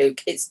and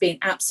Luke. It's been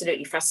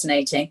absolutely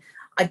fascinating.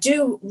 I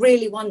do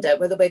really wonder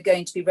whether we're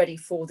going to be ready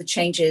for the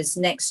changes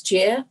next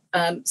year.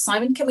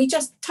 Simon, can we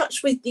just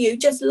touch with you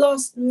just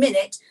last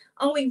minute?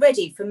 Are we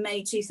ready for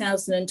May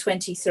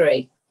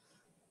 2023?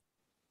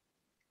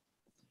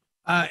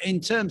 In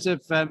terms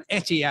of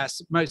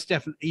ETIAS, most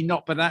definitely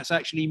not, but that's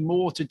actually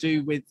more to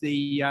do with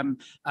the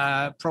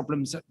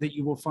problems that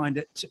you will find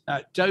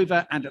at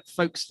Dover and at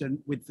Folkestone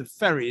with the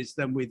ferries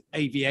than with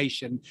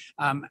aviation.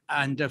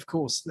 And of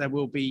course, there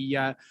will be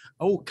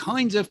all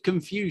kinds of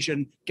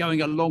confusion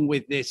going along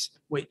with this,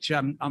 which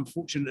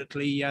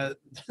unfortunately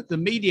the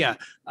media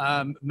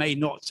may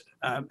not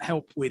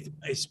help with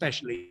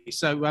especially.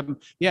 So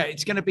yeah,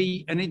 it's going to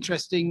be an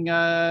interesting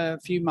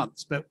few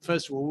months, but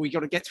first of all, we got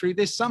to get through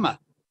this summer.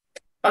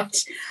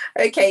 Right.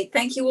 Okay,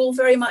 thank you all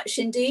very much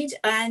indeed.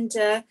 And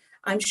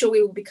I'm sure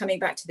we will be coming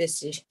back to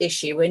this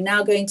issue. We're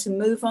now going to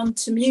move on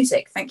to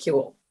music. Thank you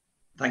all.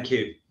 Thank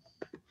you.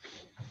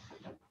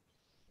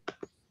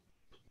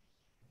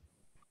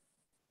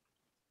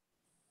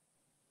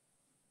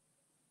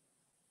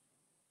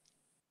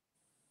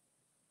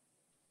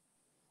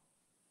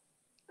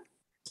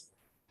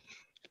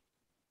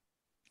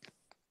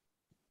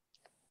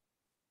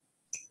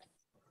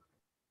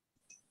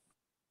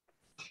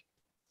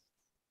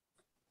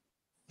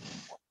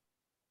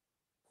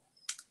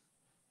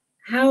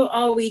 How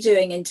are we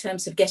doing in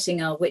terms of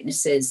getting our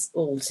witnesses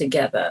all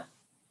together?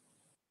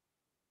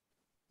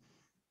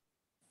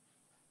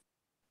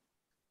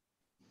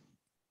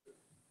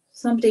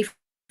 Somebody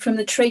from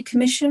the Trade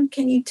Commission,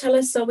 can you tell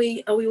us, are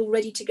we all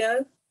ready to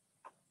go?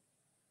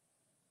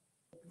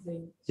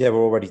 Yeah, we're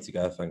all ready to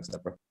go. Thanks,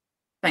 Deborah.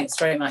 Thanks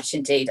very much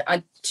indeed.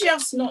 I'm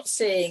just not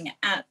seeing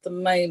at the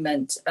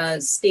moment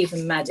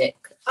Stephen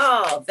Maddock.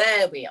 Ah,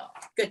 there we are.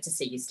 Good to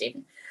see you,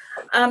 Stephen.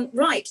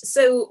 Right,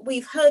 so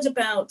we've heard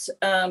about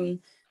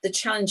the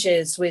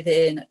challenges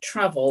within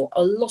travel,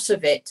 a lot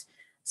of it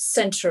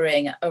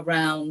centering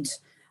around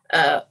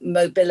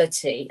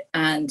mobility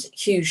and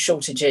huge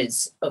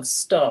shortages of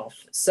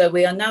staff. So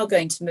we are now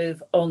going to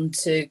move on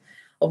to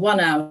a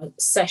 1-hour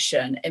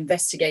session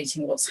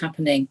investigating what's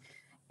happening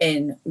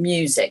in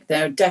music.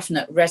 There are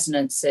definite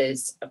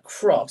resonances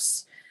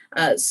across.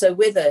 So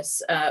with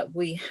us,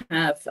 we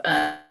have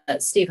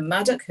Stephen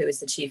Maddock, who is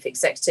the Chief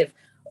Executive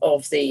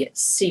of the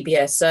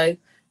CBSO,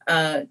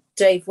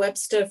 Dave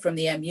Webster from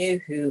the MU,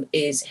 who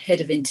is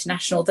Head of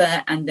International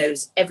there and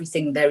knows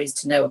everything there is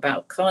to know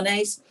about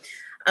Carnes,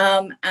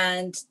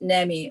 and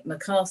Naomi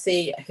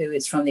McCarthy, who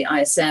is from the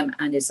ISM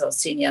and is our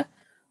Senior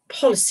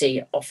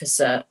Policy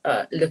Officer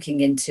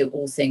looking into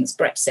all things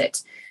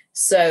Brexit.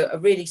 So a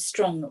really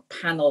strong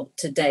panel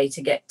today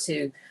to get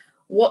to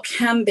what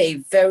can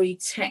be very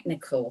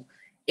technical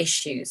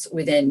issues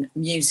within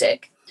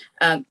music,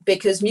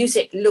 because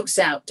music looks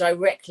out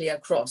directly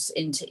across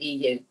into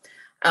EU.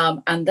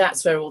 And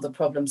that's where all the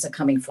problems are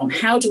coming from.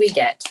 How do we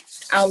get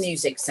our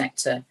music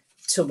sector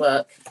to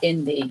work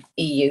in the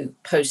EU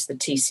post the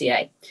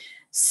TCA?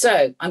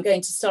 So I'm going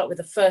to start with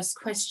the first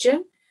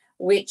question,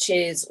 which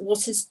is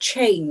what has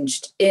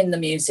changed in the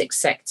music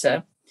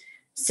sector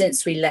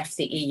since we left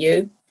the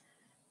EU?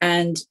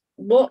 And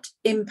what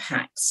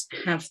impacts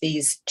have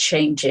these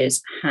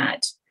changes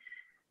had?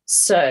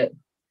 So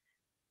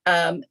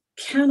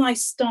can I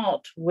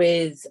start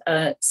with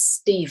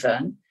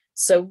Stephen?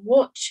 So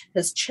what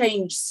has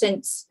changed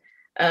since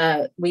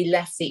we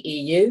left the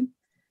EU,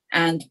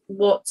 and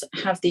what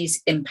have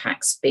these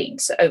impacts been?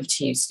 So over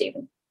to you,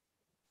 Stephen.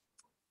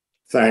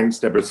 Thanks,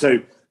 Deborah. So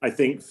I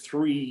think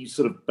 3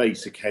 sort of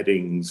basic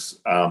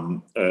headings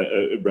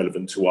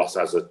relevant to us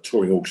as a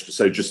touring orchestra.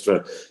 So just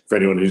for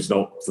anyone who's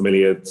not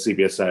familiar,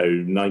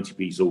 CBSO,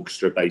 90-piece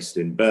orchestra based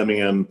in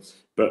Birmingham,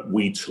 but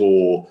we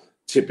tour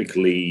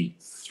typically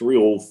 3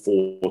 or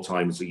 4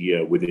 times a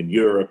year within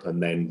Europe,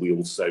 and then we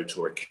also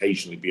tour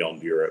occasionally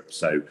beyond Europe.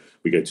 So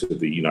we go to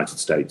the United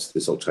States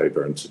this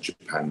October and to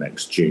Japan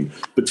next June,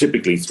 but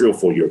typically 3 or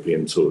 4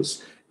 European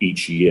tours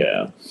each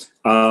year.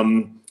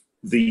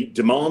 The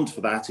demand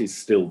for that is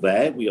still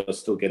there. We are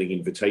still getting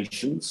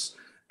invitations,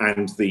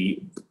 and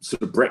the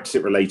sort of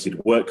Brexit-related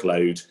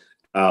workload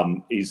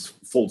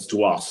falls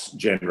to us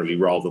generally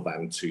rather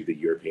than to the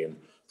European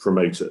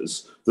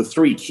promoters. The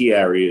 3 key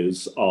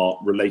areas are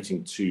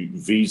relating to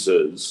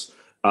visas,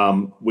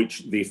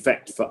 which the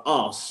effect for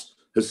us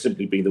has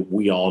simply been that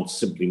we are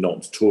simply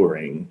not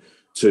touring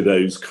to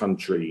those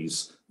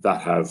countries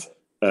that have,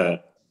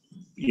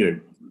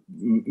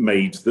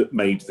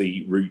 made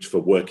the route for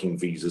working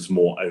visas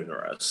more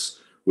onerous,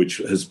 which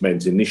has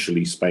meant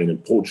initially Spain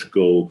and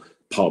Portugal,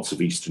 parts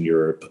of Eastern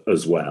Europe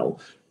as well.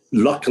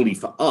 Luckily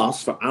for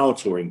us, for our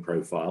touring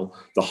profile,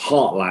 the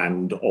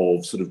heartland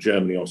of sort of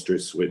Germany, Austria,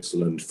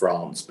 Switzerland,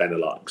 France,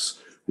 Benelux,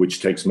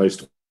 which takes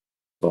most of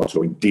our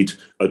touring, did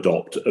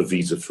adopt a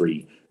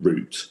visa-free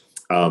route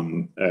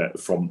from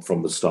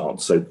the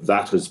start. So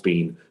that has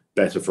been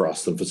better for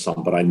us than for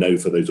some, but I know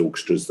for those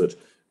orchestras that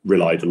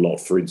relied a lot,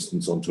 for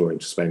instance, on touring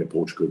to Spain and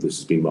Portugal, this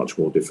has been much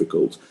more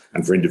difficult.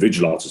 And for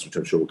individual artists, which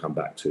I'm sure we'll come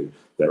back to,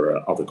 there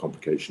are other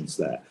complications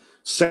there.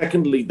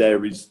 Secondly,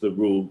 there is the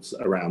rules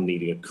around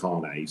needing a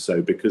carnet.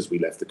 So because we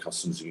left the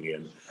customs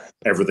union,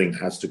 everything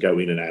has to go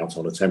in and out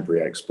on a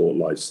temporary export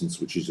license,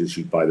 which is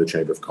issued by the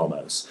Chamber of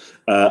Commerce.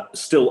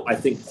 Still, I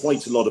think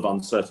quite a lot of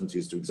uncertainty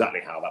as to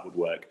exactly how that would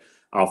work.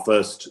 Our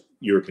first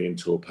European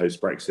tour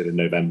post-Brexit in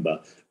November,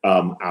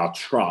 our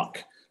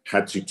truck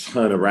had to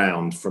turn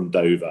around from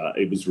Dover.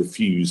 It was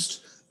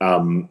refused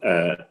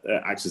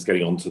access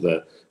getting onto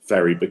the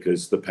ferry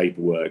because the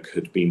paperwork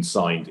had been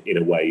signed in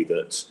a way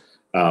that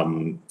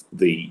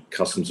the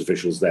customs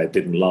officials there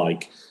didn't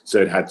like. So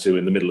it had to,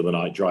 in the middle of the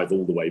night, drive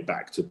all the way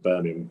back to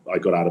Birmingham. I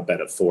got out of bed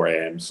at 4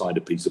 a.m., signed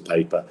a piece of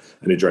paper,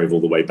 and it drove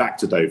all the way back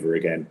to Dover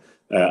again,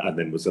 and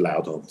then was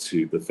allowed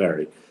onto the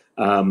ferry.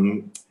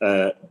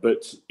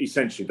 But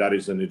essentially, that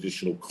is an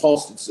additional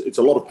cost. It's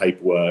a lot of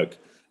paperwork,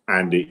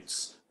 and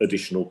it's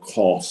additional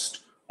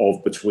cost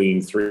of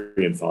between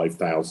 £3,000 and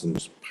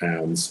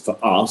 £5,000 for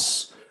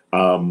us,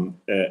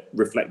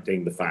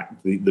 reflecting the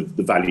fact the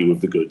value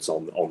of the goods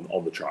on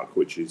the truck,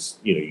 which is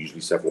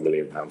usually several £1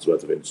 million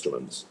worth of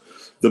instruments.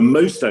 The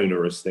most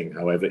onerous thing,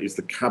 however, is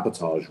the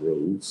cabotage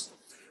rules,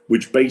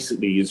 which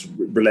basically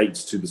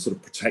relates to the sort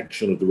of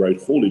protection of the road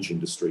haulage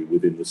industry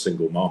within the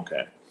single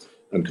market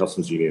and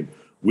customs union,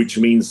 which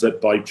means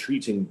that by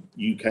treating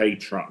UK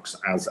trucks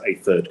as a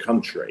third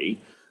country,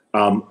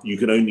 you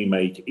can only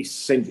make, it's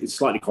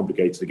slightly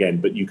complicated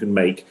again, but you can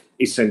make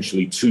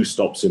essentially 2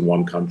 stops in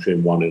one country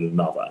and 1 in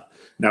another.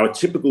 Now, a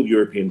typical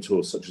European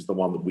tour, such as the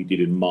one that we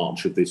did in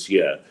March of this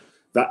year,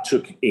 that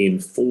took in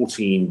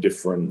 14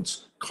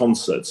 different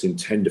concerts in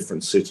 10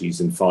 different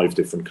cities in 5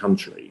 different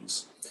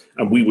countries.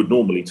 And we would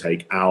normally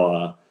take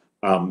our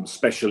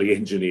specially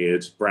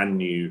engineered brand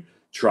new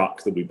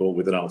truck that we bought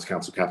with an Arts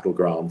Council capital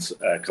grant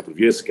a couple of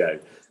years ago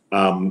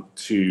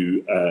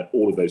to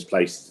all of those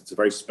places. It's a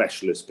very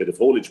specialist bit of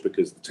haulage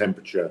because the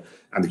temperature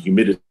and the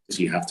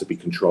humidity have to be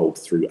controlled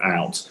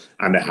throughout,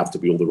 and there have to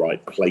be all the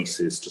right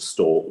places to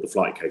store the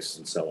flight cases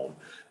and so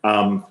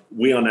on.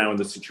 We are now in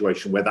the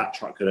situation where that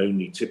truck can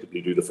only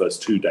typically do the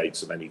first 2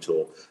 dates of any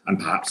tour and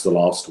perhaps the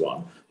last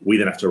one. We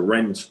then have to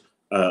rent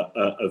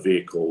a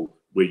vehicle.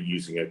 We're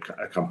using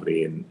a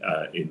company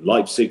in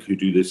Leipzig who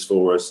do this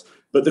for us,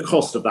 but the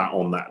cost of that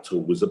on that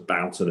tour was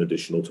about an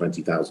additional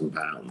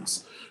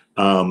 £20,000.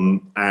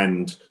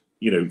 And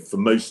for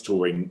most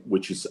touring,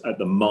 which is at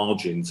the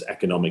margins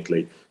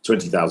economically,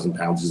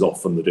 £20,000 is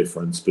often the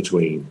difference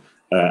between,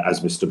 as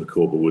Mr.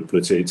 McCorber would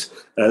put it,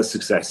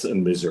 success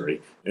and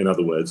misery. In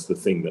other words, the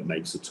thing that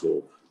makes a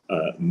tour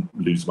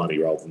lose money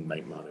rather than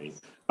make money.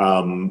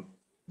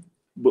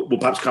 We'll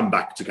perhaps come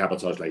back to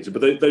cabotage later,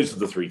 but those are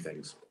the 3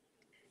 things.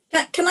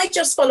 Can I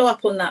just follow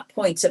up on that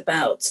point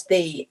about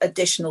the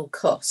additional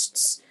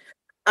costs?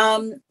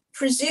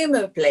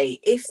 Presumably,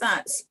 if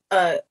that's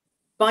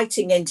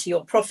biting into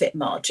your profit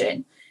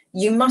margin,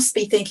 you must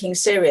be thinking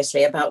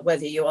seriously about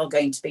whether you are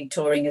going to be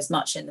touring as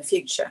much in the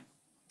future.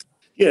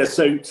 Yeah,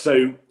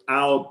 so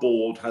our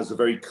board has a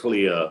very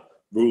clear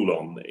rule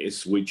on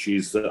this, which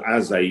is that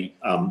as a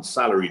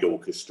salaried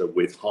orchestra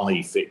with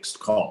high fixed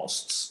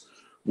costs,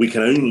 we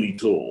can only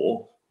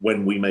tour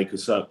when we make a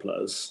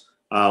surplus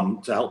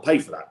to help pay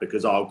for that,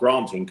 because our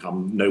grant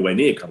income nowhere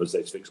near covers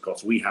those fixed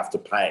costs. We have to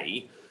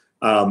pay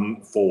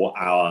for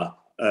our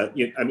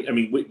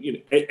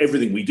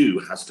everything we do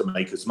has to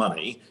make us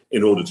money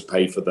in order to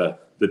pay for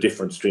the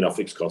difference between our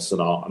fixed costs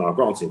and our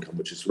grant income,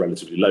 which is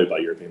relatively low by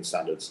European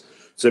standards.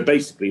 So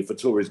basically, if a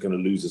tour is going to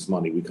lose us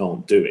money, we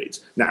can't do it.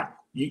 Now,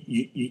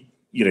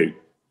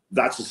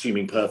 that's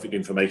assuming perfect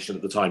information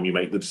at the time you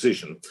make the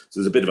decision. So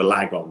there's a bit of a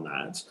lag on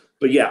that.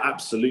 But yeah,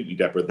 absolutely,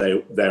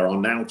 Deborah, there are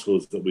now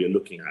tours that we are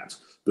looking at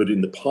that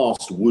in the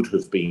past would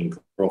have been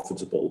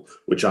profitable,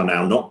 which are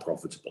now not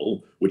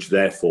profitable, which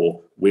therefore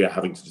we are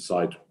having to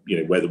decide,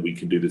 whether we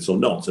can do this or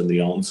not. And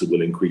the answer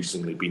will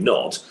increasingly be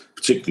not,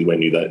 particularly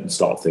when you then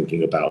start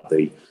thinking about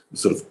the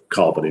sort of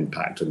carbon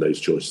impact and those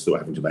choices that we're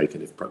having to make,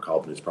 and if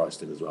carbon is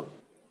priced in as well.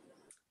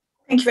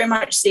 Thank you very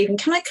much, Stephen.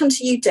 Can I come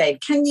to you,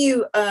 Dave? Can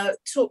you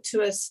talk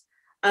to us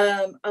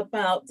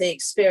about the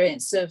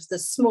experience of the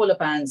smaller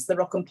bands, the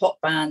rock and pop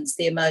bands,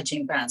 the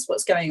emerging bands?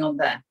 What's going on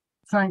there?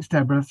 Thanks,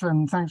 Deborah,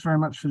 and thanks very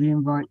much for the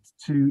invite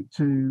to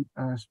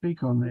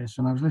speak on this.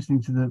 And I was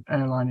listening to the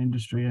airline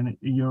industry, and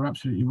you're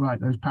absolutely right.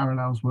 Those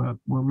parallels were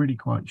really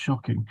quite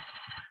shocking.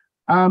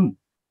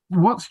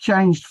 What's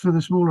changed for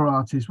the smaller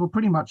artists? Well,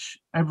 pretty much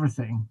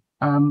everything.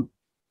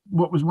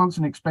 What was once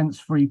an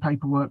expense-free,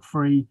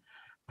 paperwork-free,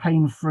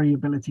 pain-free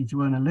ability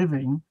to earn a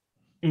living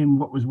in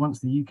what was once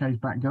the UK's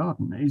back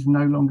garden is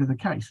no longer the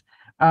case.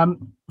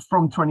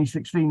 From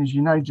 2016, as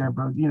you know,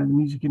 Deborah, the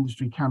music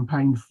industry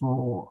campaigned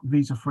for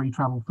visa-free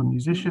travel for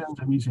musicians,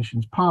 a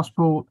musician's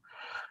passport,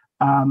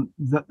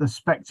 that the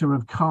spectre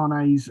of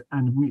carnets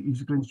and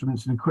musical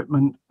instruments and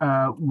equipment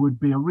would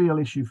be a real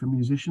issue for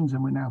musicians,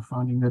 and we're now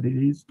finding that it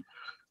is.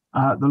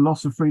 The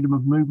loss of freedom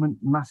of movement,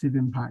 massive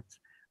impact,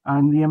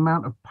 and the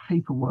amount of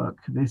paperwork,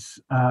 this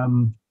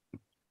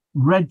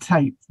red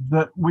tape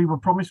that we were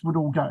promised would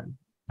all go,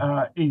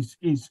 is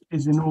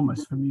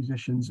enormous for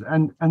musicians,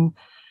 and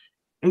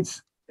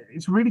it's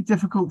really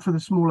difficult for the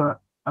smaller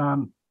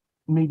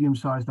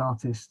medium-sized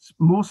artists,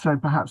 more so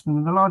perhaps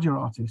than the larger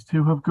artists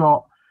who have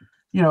got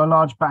a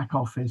large back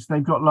office.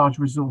 They've got large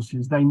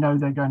resources. They know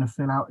they're going to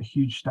fill out a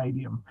huge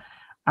stadium,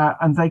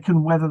 and they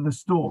can weather the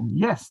storm.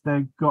 Yes,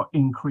 they've got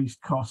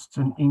increased costs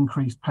and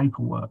increased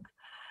paperwork,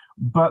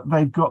 but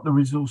they've got the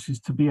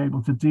resources to be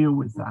able to deal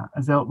with that.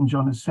 As Elton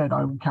John has said,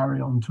 I will carry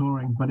on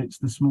touring, but it's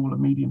the smaller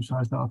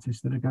medium-sized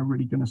artists that are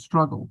really going to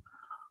struggle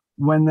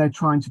when they're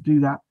trying to do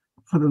that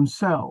for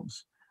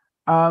themselves.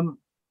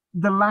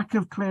 The lack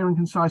of clear and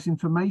concise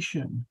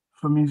information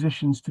for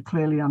musicians to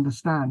clearly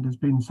understand has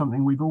been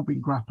something we've all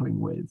been grappling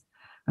with,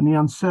 and the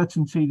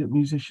uncertainty that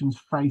musicians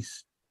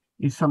face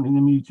is something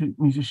the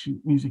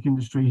music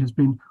industry has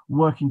been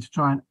working to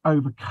try and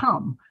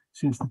overcome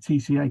since the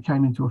TCA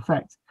came into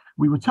effect.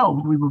 We were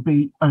told we would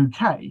be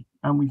okay,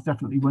 and we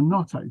definitely were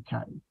not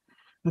okay.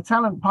 The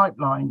talent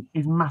pipeline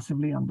is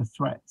massively under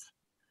threat.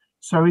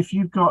 So if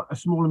you've got a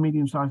small and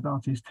medium-sized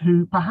artist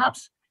who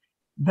perhaps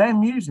their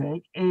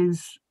music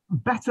is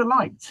better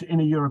liked in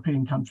a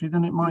European country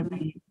than it might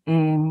be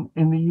in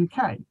the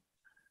UK,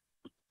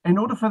 in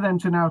order for them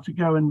to now to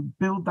go and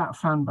build that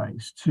fan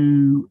base,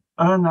 to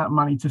earn that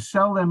money, to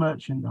sell their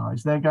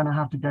merchandise, they're going to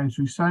have to go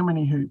through so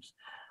many hoops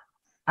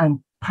and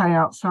pay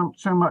out so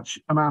much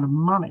amount of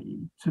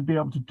money to be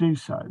able to do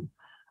so.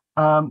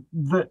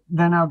 that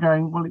they're now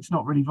going, well, it's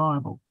not really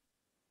viable.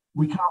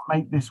 We can't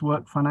make this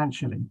work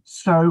financially.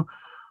 So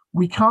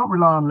we can't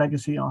rely on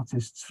legacy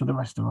artists for the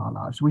rest of our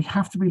lives. We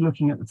have to be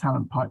looking at the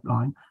talent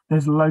pipeline.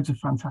 There's loads of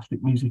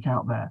fantastic music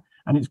out there,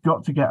 and it's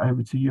got to get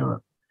over to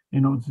Europe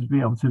in order to be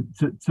able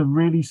to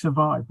really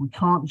survive. We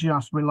can't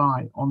just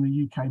rely on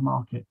the UK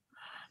market.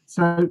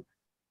 So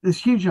there's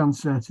huge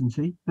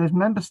uncertainty. There's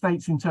member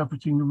states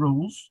interpreting the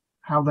rules,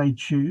 how they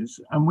choose,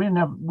 and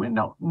we're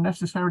not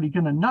necessarily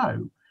going to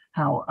know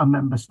how a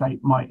member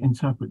state might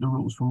interpret the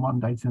rules from one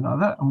day to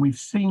another. And we've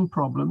seen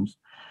problems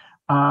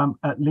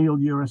at Lille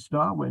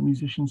Eurostar, where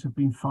musicians have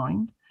been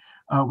fined.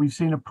 We've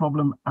seen a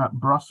problem at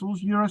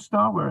Brussels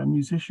Eurostar, where a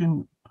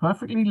musician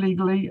perfectly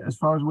legally, as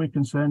far as we're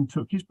concerned,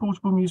 took his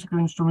portable musical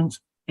instruments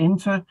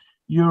into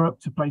Europe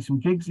to play some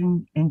gigs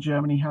in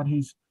Germany, had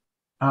his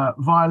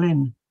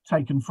violin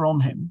taken from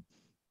him.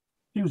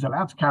 He was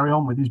allowed to carry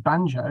on with his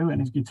banjo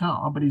and his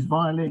guitar, but his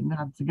violin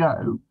had to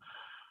go.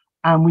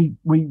 And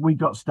we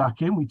got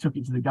stuck in. We took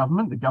it to the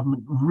government. The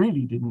government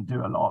really didn't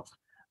do a lot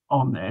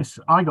on this.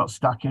 I got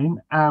stuck in,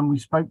 and we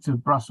spoke to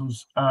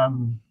Brussels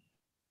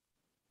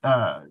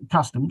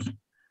customs,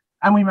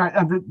 and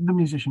the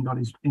musician got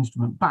his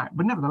instrument back.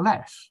 But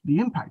nevertheless, the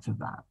impact of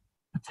that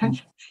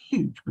potentially is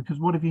huge, because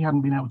what if he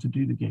hadn't been able to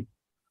do the gig?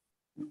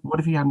 What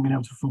if he hadn't been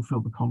able to fulfill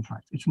the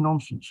contract? It's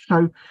nonsense.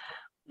 So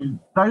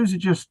those are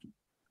just,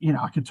 you know,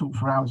 I could talk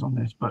for hours on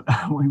this, but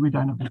we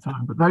don't have the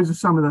time. But those are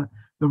some of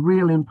the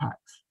real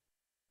impacts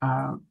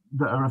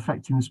that are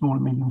affecting the small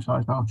and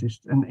medium-sized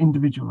artists and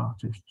individual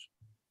artists.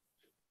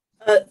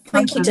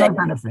 Thank you, There's no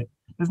benefit.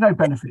 There's no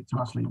benefit to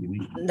us leaving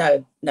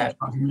the No.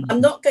 I'm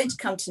not going to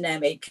come to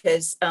Naomi,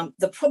 because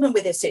the problem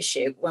with this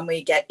issue, when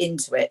we get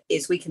into it,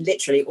 is we can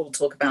literally all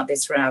talk about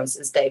this for hours,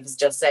 as Dave has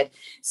just said.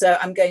 So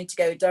I'm going to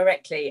go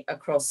directly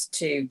across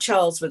to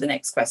Charles with the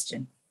next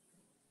question.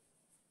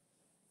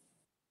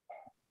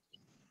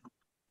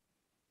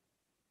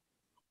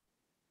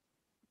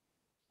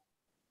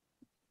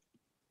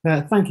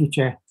 Thank you,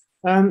 Chair.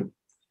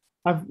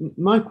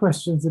 My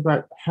question's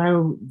about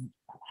how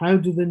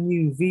do the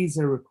new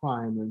visa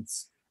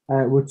requirements,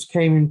 which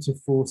came into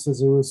force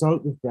as a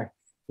result of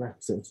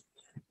Brexit,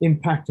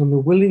 impact on the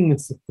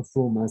willingness of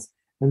performers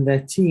and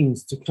their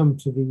teams to come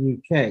to the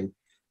UK?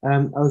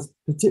 I was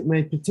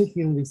made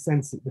particularly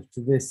sensitive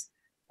to this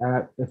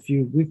a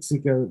few weeks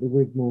ago at the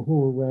Wigmore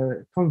Hall,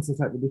 where a concert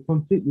had to be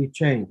completely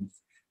changed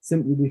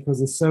simply because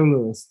a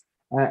soloist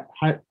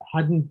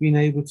hadn't been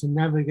able to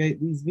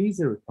navigate these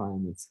visa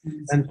requirements.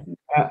 And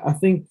I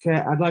think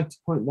I'd like to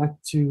point that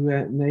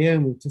to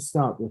Naomi to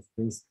start with,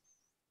 please.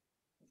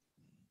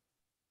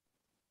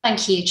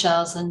 Thank you,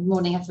 Charles, and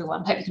morning,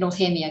 everyone. Hope you can all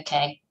hear me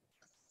okay.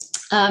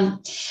 The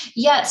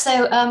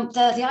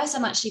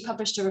ISOM actually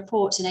published a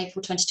report in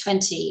April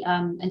 2020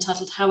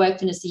 entitled How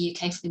Open is the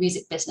UK for the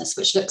Music Business,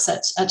 which looks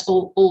at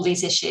all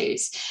these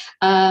issues.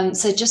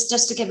 So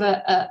just to give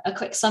a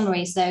quick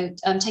summary, so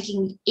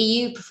taking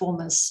EU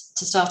performers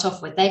to start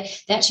off with, they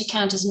actually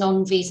count as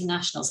non-visa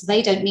nationals. So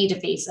they don't need a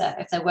visa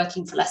if they're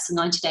working for less than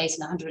 90 days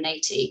and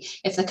 180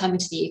 if they're coming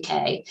to the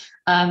UK.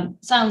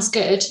 Sounds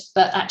good,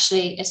 but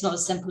actually it's not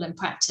as simple in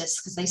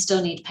practice, because they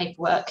still need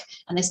paperwork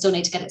and they still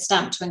need to get it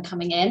stamped when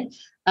coming in.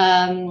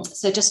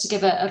 So just to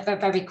give a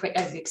very quick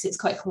overview, because it's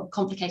quite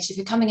complicated. If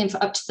you're coming in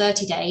for up to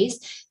 30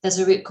 days, there's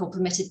a route called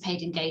Permitted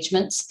Paid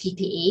Engagements,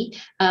 PPE.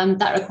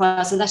 That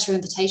requires a letter of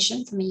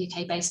invitation from a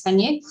UK-based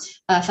venue,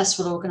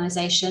 festival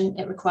organisation.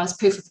 It requires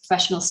proof of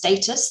professional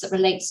status that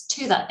relates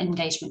to that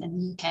engagement in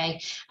the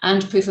UK,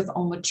 and proof of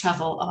onward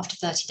travel after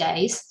 30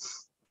 days.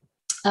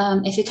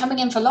 If you're coming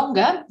in for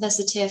longer, there's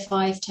the Tier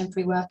 5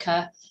 temporary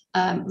worker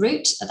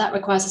route. That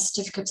requires a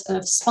certificate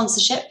of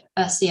sponsorship,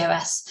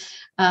 COS,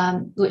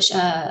 which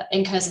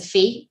incurs a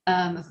fee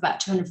of about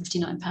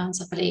 £259,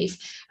 I believe.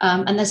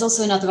 And there's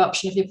also another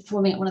option if you're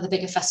performing at one of the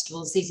bigger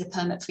festivals. These are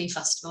permit-free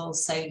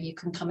festivals, so you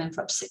can come in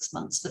for up to 6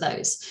 months for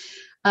those.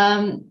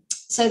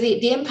 So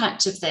the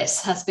impact of this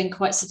has been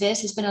quite severe.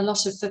 So there's been a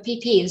lot of, for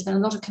PPE, there's been a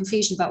lot of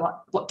confusion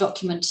about what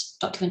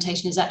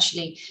documentation is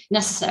actually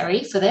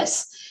necessary for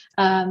this.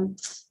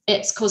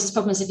 It causes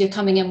problems if you're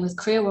coming in with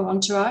crew or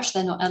entourage.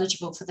 They're not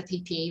eligible for the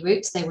PPE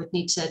routes. They would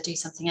need to do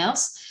something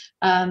else.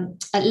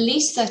 At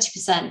least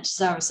 30%, is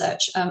our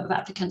research, of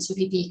applicants for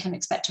PPE can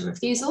expect a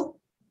refusal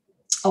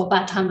or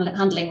bad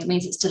handling. That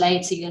means it's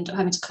delayed, so you end up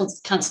having to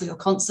cancel your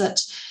concert.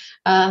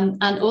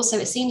 And also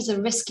it seems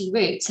a risky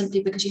route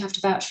simply because you have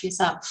to vouch for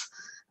yourself.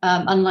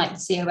 Unlike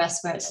the COS,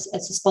 where it's a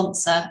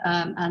sponsor,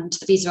 and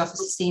the visa office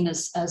is seen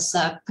as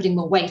putting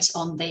more weight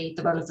on the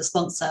role of the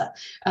sponsor.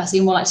 So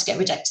you're more likely to get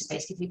rejected,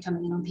 basically, if you're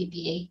coming in on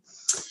PPE.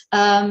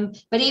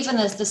 But even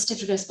the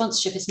certificate of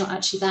sponsorship is not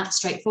actually that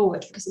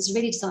straightforward, because it's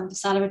really designed for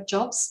salaried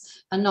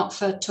jobs and not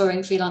for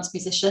touring freelance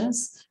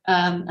musicians.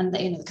 And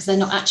they, because they're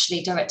not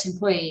actually direct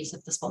employees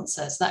of the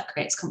sponsor, so that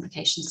creates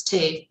complications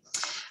too.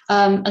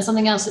 And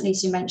something else that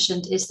needs to be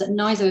mentioned is that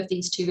neither of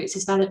these two routes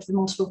is valid for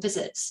multiple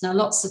visits. Now,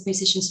 lots of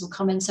musicians will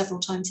come in several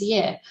times a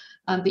year,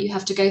 but you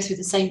have to go through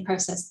the same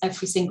process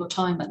every single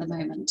time at the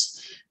moment.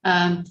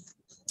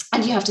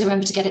 And you have to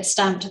remember to get it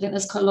stamped. I think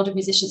there's quite a lot of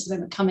musicians at the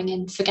moment coming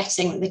in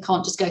forgetting that they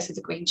can't just go through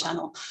the green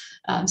channel.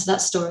 So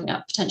that's storing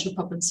up potential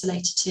problems for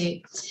later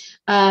too.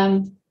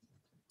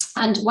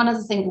 And one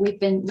other thing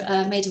we've been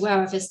made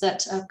aware of is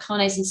that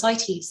carnets and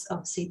cites,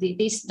 obviously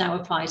these now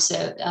apply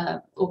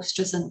to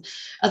orchestras and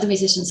other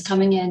musicians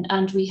coming in.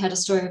 And we had a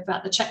story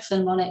about the Czech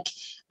Philharmonic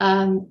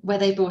where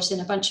they brought in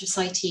a bunch of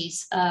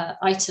cites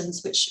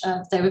items, which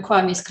they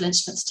require musical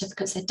instrument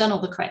certificates. They'd done all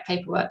the correct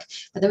paperwork,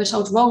 but they were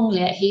told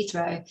wrongly at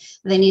Heathrow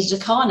that they needed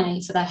a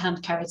carnet for their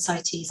hand-carried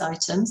cites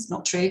items,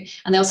 not true.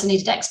 And they also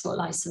needed export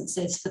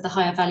licenses for the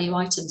higher value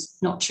items,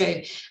 not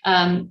true.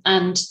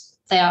 And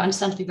they are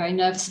understandably very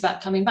nervous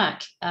about coming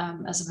back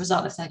as a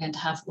result if they're going to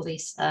have all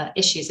these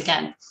issues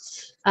again.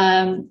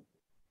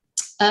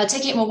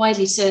 Taking it more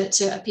widely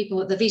to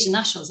people, the visa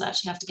nationals that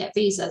actually have to get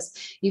visas.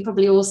 You've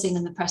probably all seen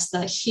in the press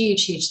the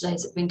huge delays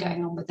that have been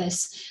going on with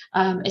this.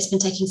 It's been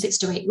taking 6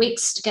 to 8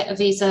 weeks to get a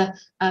visa.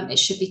 It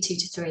should be 2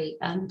 to 3.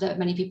 And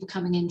many people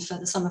coming in for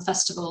the summer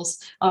festivals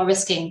are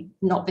risking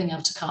not being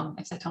able to come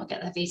if they can't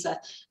get their visa.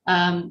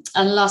 And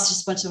last,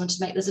 just I want to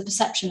make, there's a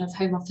perception of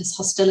Home Office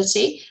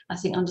hostility, I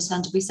think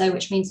understandably so,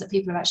 which means that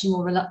people are actually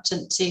more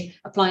reluctant to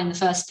apply in the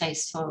first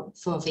place for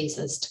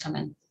visas to come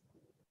in.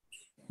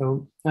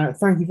 So,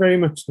 thank you very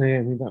much,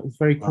 Naomi. That was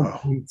very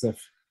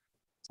comprehensive.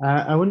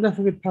 I wonder if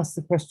I could pass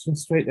the question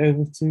straight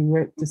over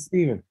to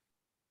Stephen.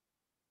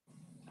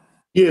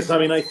 Yes, I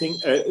mean, I think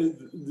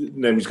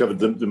Naomi's covered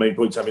the main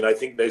points. I mean, I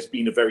think there's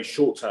been a very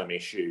short-term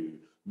issue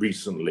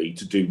recently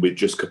to do with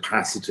just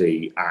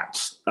capacity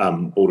at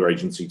border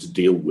agency to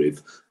deal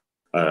with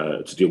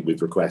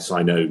requests.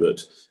 I know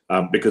that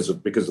because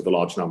of the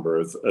large number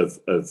of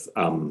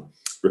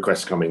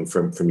requests coming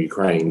from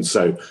Ukraine.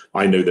 So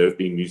I know there have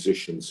been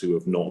musicians who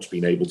have not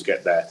been able to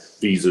get their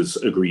visas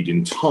agreed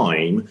in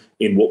time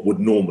in what would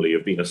normally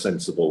have been a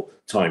sensible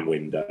time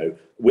window.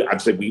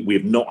 I'd say we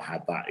have not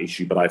had that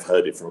issue, but I've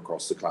heard it from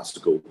across the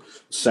classical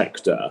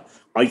sector.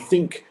 I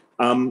think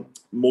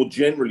more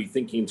generally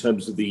thinking in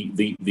terms of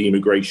the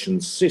immigration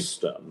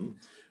system,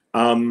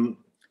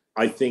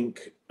 I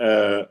think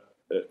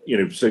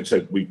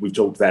so we've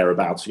talked there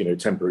about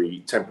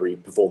temporary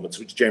performance,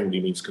 which generally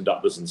means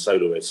conductors and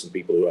soloists and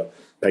people who are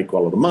paid quite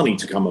a lot of money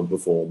to come and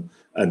perform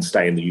and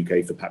stay in the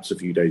UK for perhaps a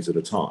few days at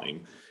a time.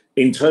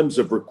 In terms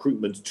of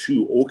recruitment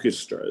to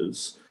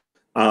orchestras,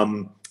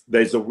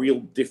 there's a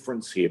real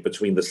difference here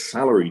between the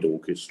salaried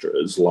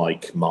orchestras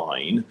like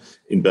mine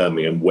in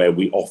Birmingham, where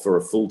we offer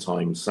a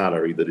full-time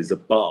salary that is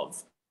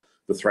above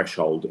the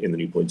threshold in the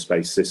New Point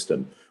Space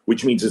system,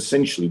 which means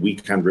essentially we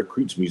can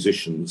recruit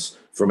musicians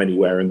from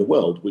anywhere in the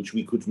world, which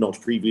we could not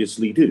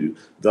previously do,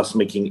 thus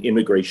making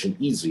immigration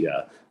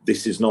easier.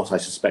 This is not, I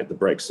suspect, the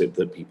Brexit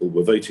that people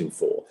were voting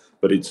for,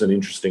 but it's an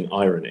interesting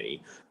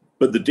irony.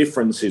 But the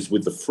difference is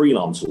with the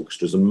freelance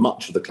orchestras, and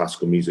much of the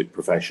classical music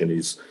profession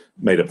is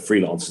made up of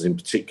freelancers, in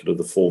particular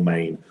the 4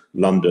 main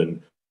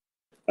London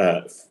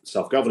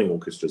self-governing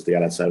orchestras, the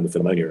LSO, the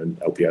Philharmonia, and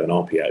LPO and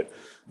RPO.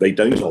 They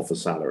don't offer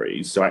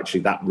salaries, so actually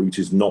that route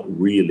is not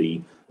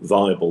really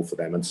viable for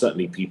them. And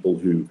certainly people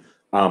who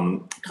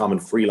come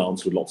and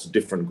freelance with lots of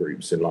different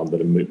groups in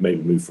London and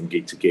maybe move from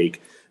gig to gig,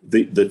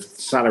 the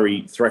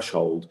salary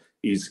threshold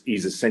is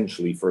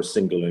essentially for a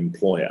single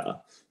employer.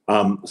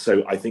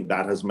 So I think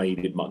that has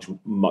made it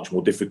much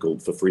more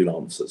difficult for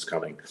freelancers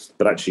coming.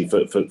 But actually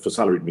for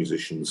salaried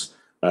musicians,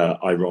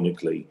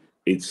 ironically,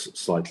 it's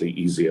slightly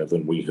easier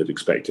than we had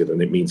expected.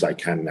 And it means I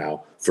can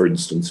now, for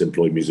instance,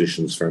 employ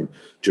musicians from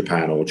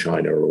Japan or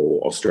China or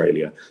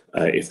Australia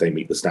if they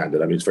meet the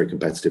standard. I mean, it's very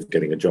competitive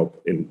getting a job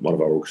in one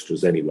of our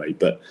orchestras anyway,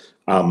 but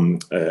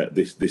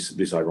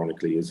this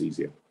ironically is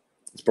easier.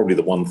 It's probably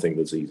the one thing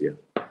that's easier.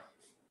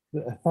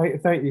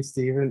 Thank you,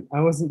 Stephen.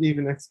 I wasn't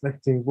even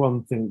expecting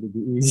one thing to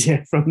be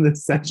easier from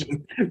this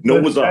session.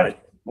 Nor was I.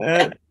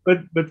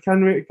 But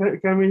can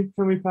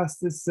we pass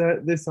this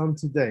on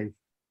to Dave?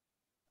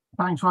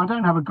 Thanks. Well, I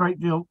don't have a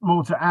great deal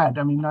more to add.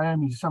 I mean,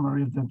 Naomi's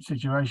summary of the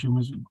situation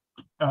was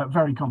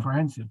very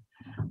comprehensive.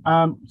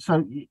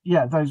 So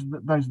yeah, those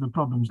are the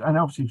problems. And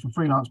obviously for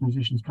freelance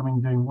musicians coming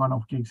and doing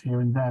one-off gigs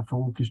here and there for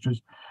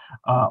orchestras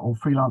or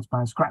freelance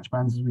bands, scratch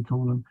bands as we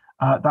call them,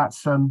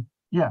 that's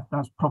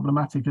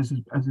problematic as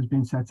has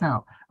been set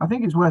out. I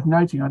think it's worth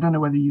noting, I don't know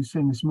whether you've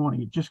seen this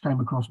morning, it just came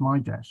across my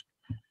desk,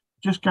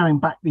 just going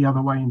back the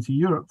other way into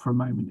Europe for a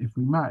moment, if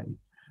we may.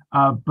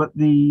 But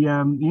the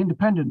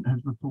Independent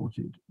has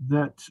reported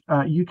that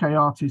UK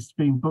artists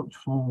being booked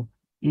for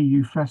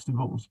EU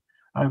festivals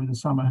over the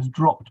summer has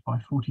dropped by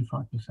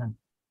 45%.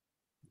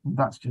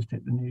 That's just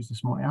hit the news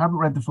this morning. I haven't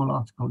read the full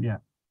article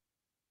yet.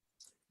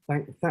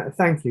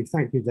 Thank you,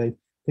 Dave.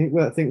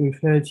 I think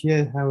we've heard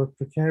here how a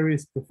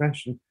precarious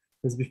profession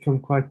has become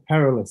quite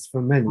perilous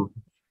for many.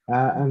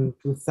 And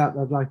with that,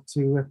 I'd like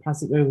to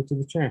pass it over to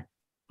the chair.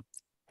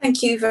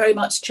 Thank you very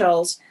much,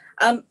 Charles.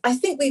 I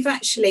think we've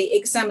actually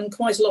examined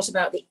quite a lot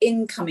about the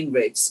incoming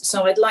routes.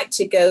 So I'd like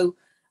to go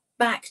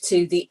back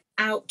to the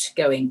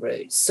outgoing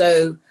routes.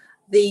 So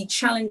the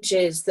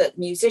challenges that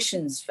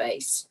musicians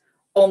face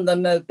on the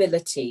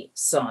mobility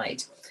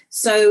side.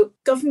 So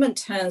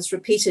government has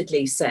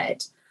repeatedly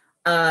said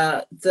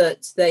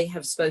that they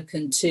have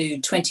spoken to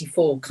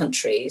 24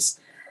 countries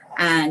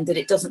and that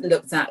it doesn't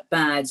look that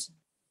bad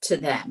to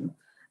them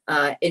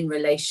in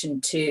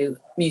relation to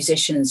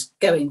musicians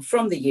going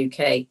from the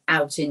UK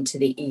out into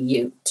the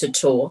EU to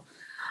tour.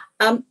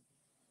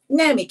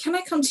 Naomi, can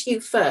I come to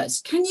you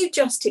first? Can you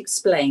just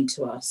explain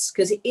to us,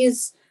 because it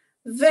is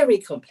very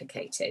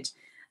complicated,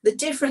 the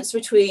difference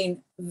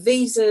between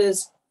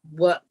visas,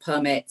 work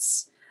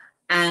permits,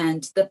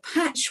 and the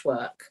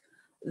patchwork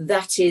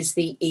that is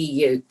the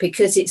EU,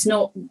 because it's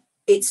not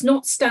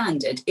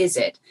standard, is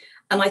it?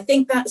 And I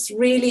think that's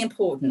really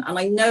important. And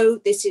I know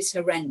this is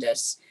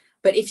horrendous,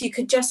 but if you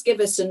could just give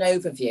us an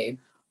overview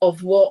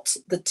of what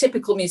the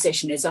typical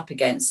musician is up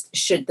against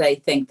should they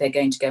think they're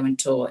going to go and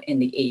tour in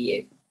the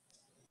EU.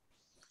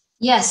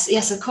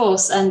 Yes, of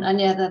course,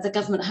 and yeah, the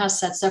government has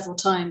said several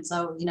times,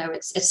 oh, you know,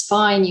 it's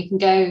fine, you can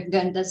go,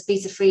 and there's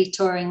visa-free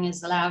touring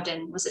is allowed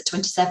in, was it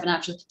 22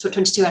 out of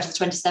the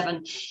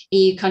 27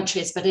 EU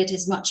countries, but it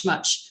is much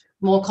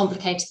more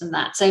complicated than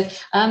that. So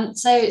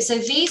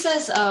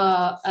visas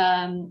are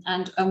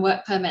and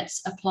work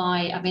permits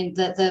apply. I mean,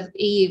 the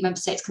EU member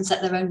states can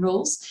set their own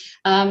rules.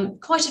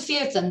 Quite a few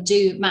of them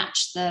do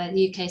match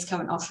the UK's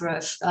current offer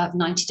of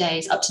 90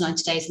 days, up to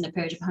 90 days in a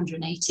period of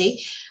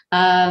 180.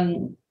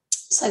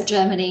 So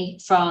Germany,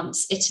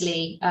 France,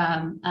 Italy,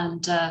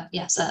 and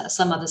yes,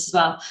 some others as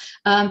well.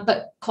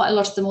 But quite a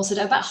lot of them also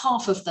don't. About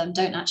half of them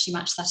don't actually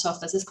match that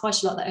offer. There's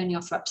quite a lot that only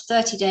offer up to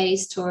 30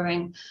 days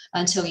touring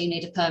until you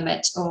need a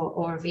permit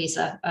or a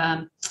visa.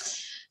 And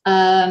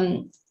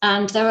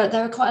there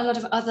are quite a lot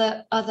of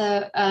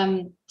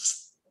other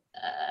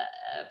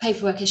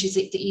paperwork issues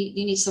that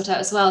you need to sort out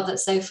as well. That,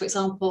 so for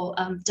example,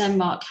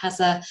 Denmark has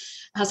a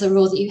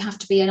rule that you have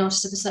to be an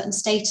artist of a certain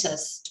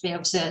status to be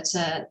able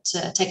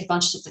to take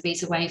advantage of the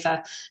visa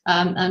waiver.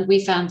 And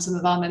we found some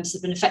of our members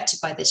have been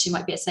affected by this. You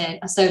might be, say,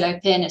 a solo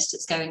pianist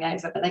that's going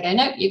over, but they go,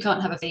 no, you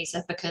can't have a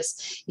visa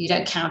because you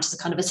don't count as a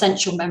kind of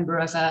essential member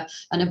of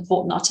an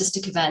important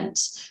artistic event.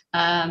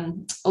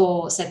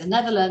 Or say the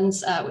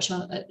Netherlands, which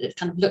it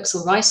kind of looks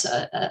all right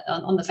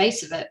on the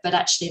face of it, but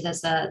actually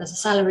there's a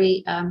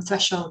salary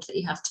threshold that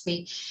you have to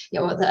be,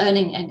 or the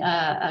earning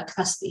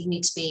capacity you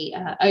need to be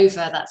over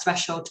that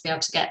threshold to be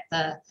able to get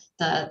the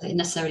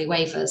necessary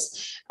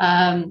waivers.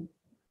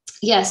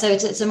 Yeah, so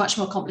it's a much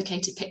more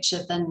complicated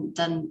picture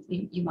than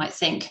you might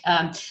think.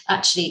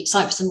 Actually,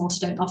 Cyprus and Malta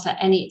don't offer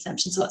any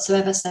exemptions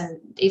whatsoever. So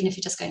even if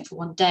you're just going for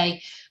one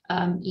day,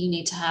 you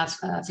need to have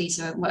a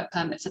visa and work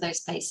permit for those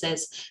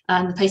places.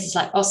 And the places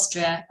like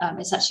Austria,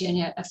 it's actually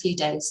only a few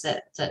days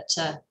that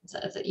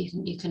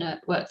you can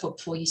work for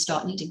before you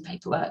start needing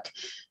paperwork.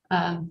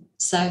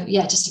 So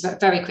yeah, just a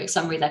very quick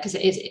summary there, because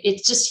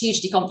it's just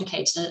hugely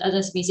complicated, and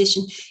as a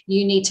musician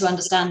you need to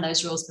understand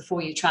those rules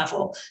before you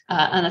travel,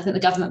 and I think the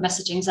government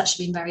messaging has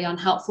actually been very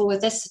unhelpful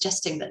with this,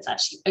 suggesting that it's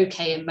actually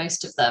okay in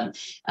most of them,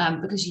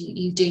 because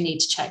you do need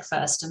to check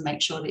first and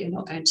make sure that you're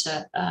not going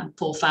to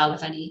fall foul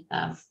of any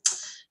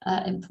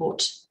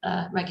import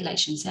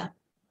regulations. Yeah.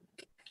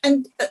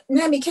 And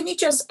Naomi, can you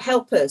just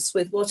help us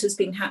with what has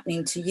been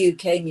happening to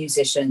UK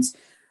musicians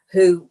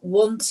who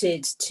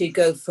wanted to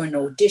go for an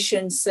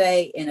audition,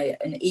 say, in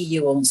an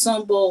EU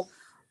ensemble,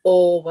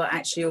 or were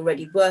actually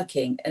already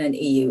working in an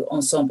EU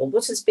ensemble?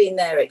 What has been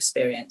their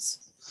experience?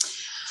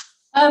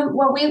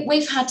 Well,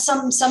 we've had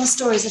some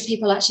stories of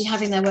people actually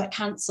having their work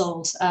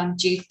cancelled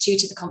due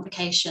to the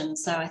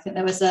complications. So I think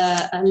there was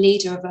a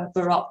leader of a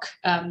Baroque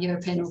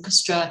European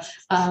orchestra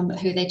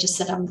who they just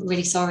said, I'm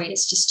really sorry,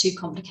 it's just too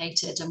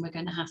complicated and we're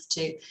going to have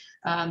to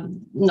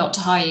not to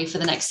hire you for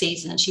the next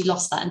season. And she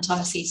lost that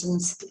entire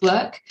season's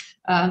work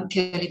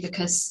purely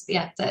because,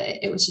 yeah,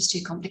 it was just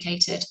too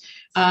complicated.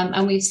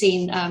 And we've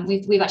seen,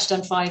 we've actually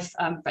done 5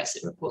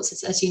 Brexit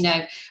reports, as you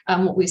know.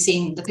 What we've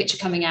seen, the picture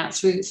coming out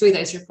through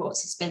those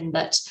reports has been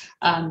that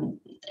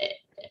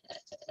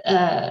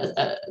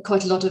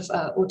quite a lot of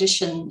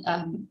audition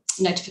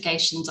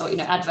notifications, or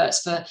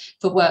adverts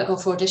for work or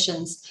for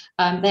auditions,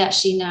 they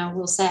actually now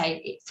will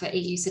say for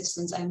EU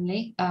citizens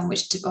only,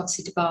 which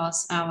obviously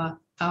debars our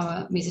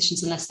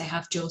musicians unless they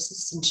have dual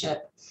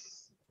citizenship.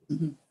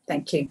 Mm-hmm.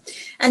 Thank you.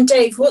 And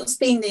Dave, what's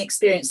been the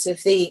experience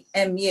of the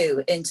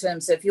MU in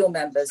terms of your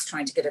members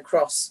trying to get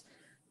across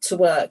to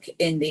work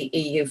in the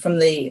EU from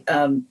the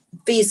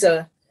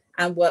visa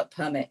and work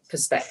permit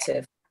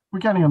perspective? We're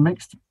getting a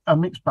mixed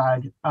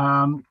bag.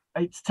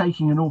 It's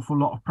taking an awful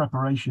lot of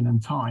preparation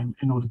and time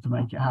in order to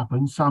make it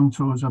happen. Some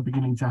tours are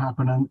beginning to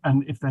happen,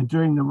 and if they're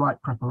doing the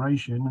right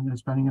preparation and they're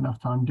spending enough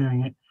time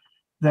doing it,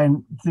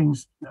 then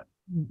things,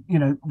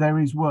 there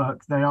is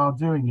work, they are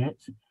doing it.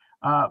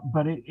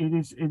 But it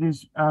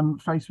is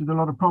faced with a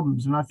lot of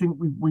problems, and I think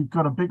we've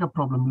got a bigger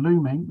problem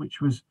looming,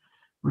 which was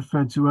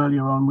referred to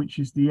earlier on, which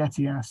is the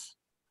ETIAS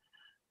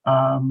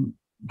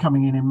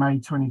coming in May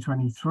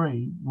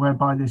 2023,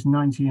 whereby this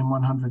 90 and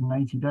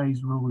 180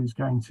 days rule is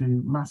going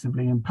to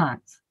massively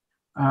impact.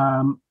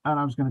 And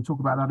I was going to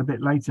talk about that a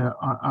bit later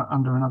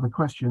under another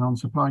question on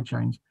supply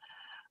chains.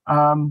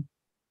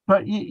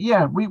 But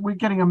yeah, we're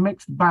getting a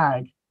mixed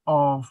bag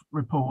of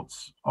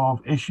reports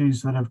of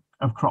issues that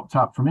have cropped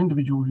up from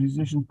individual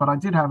musicians, but I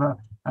did have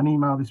an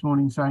email this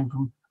morning saying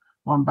from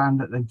one band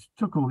that they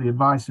took all the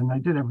advice and they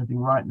did everything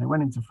right, and they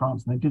went into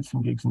France and they did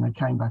some gigs and they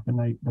came back and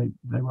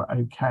they were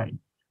okay.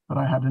 But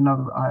I had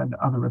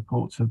other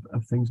reports of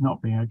things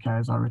not being okay,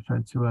 as I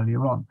referred to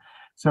earlier on.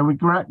 So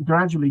we're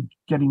gradually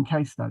getting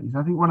case studies.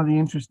 I think one of the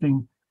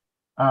interesting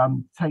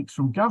takes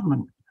from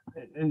government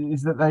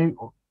is that they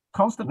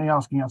constantly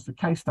asking us for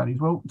case studies.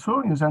 Well,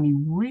 touring has only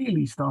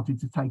really started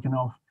to take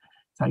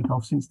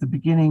off since the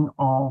beginning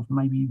of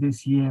maybe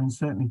this year, and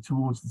certainly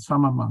towards the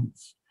summer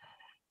months.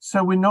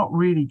 So we're not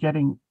really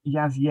getting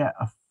as yet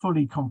a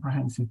fully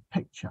comprehensive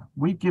picture.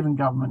 We've given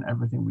government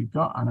everything we've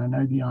got, and I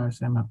know the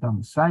ISM have done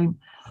the same.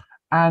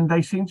 And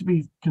they seem to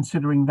be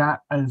considering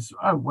that as,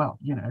 oh, well,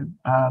 you know,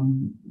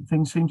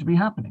 things seem to be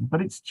happening,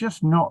 but it's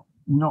just not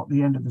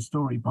the end of the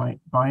story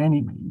by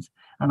any means.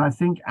 And I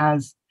think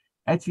as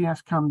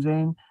ETIAS comes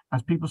in,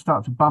 as people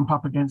start to bump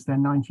up against their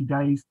 90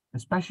 days,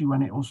 especially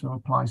when it also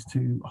applies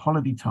to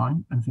holiday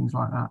time and things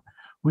like that,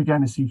 we're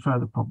going to see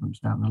further problems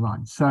down the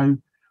line. So,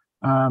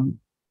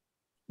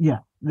 yeah,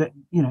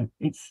 you know,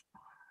 it's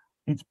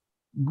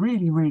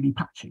really, really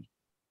patchy.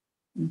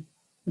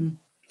 Mm-hmm.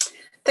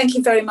 Thank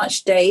you very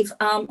much, Dave.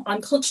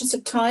 I'm conscious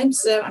of time,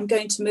 so I'm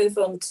going to move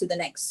on to the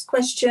next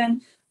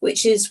question,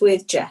 which is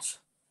with Jeff.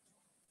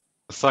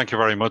 Thank you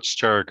very much,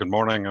 Chair. Good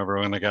morning,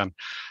 everyone, again.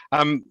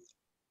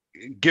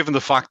 Given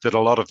the fact that a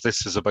lot of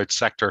this is about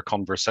sector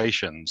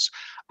conversations,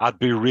 I'd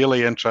be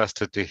really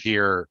interested to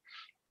hear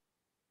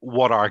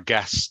what our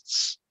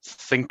guests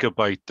think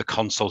about the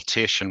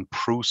consultation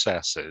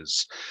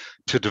processes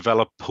to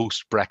develop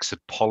post-Brexit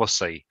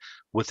policy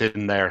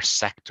within their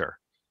sector.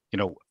 You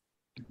know,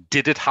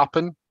 did it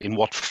happen? In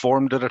what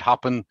form did it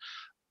happen?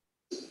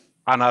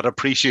 And I'd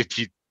appreciate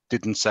you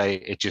didn't say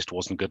it just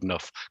wasn't good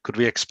enough. Could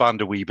we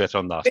expand a wee bit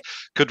on that?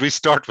 Could we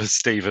start with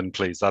Stephen,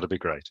 please? That'd be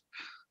great.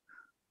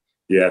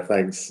 Yeah,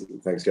 thanks,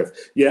 Jeff.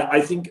 Yeah,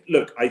 I think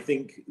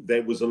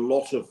there was a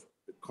lot of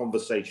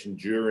conversation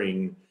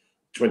during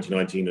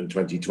 2019 and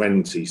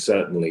 2020,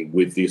 certainly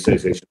with the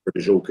Association of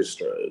British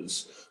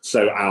Orchestras.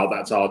 So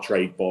that's our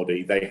trade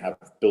body. They have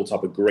built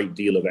up a great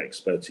deal of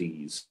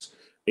expertise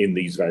in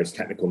these various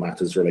technical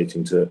matters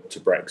relating to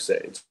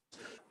Brexit.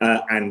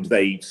 And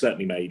they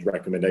certainly made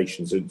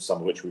recommendations, some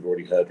of which we've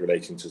already heard,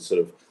 relating to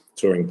sort of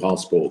touring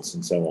passports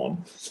and so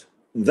on.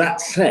 That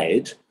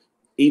said,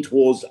 it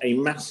was a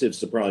massive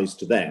surprise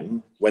to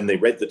them when they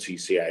read the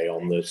TCA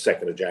on the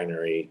 2nd of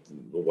January,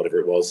 or whatever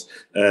it was,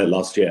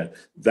 last year,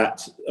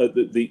 that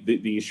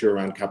the issue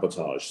around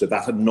cabotage. So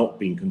that had not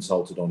been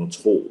consulted on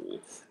at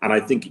all. And I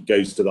think it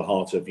goes to the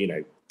heart of, you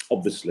know,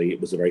 obviously it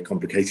was a very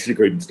complicated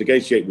agreement to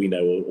negotiate. We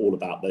know all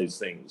about those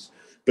things,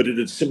 but it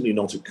had simply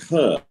not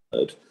occurred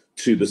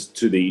to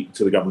the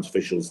government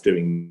officials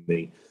doing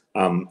the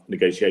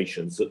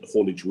negotiations that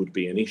haulage would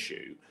be an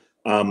issue.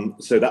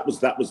 So that was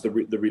the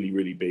really,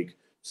 really big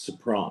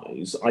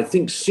surprise. I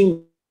think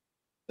since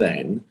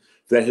then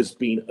there has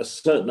been a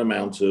certain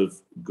amount of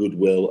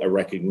goodwill, a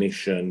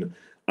recognition,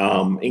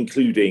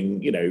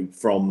 including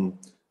from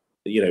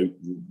the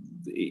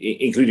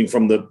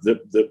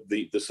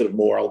sort of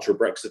more ultra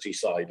Brexity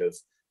side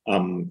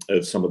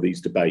of some of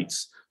these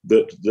debates,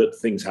 that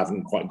things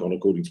haven't quite gone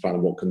according to plan,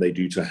 and what can they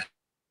do to help?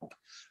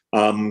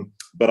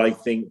 But I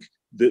think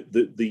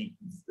that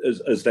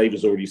as Dave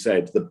has already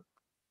said, the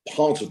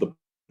part of the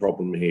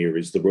problem here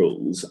is the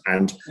rules,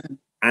 and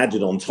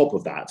added on top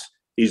of that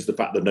is the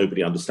fact that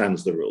nobody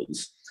understands the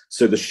rules.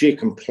 So the sheer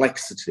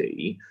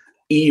complexity,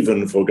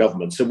 even for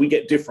government. So we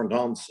get different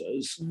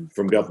answers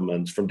from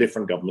government, from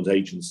different government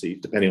agencies,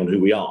 depending on who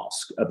we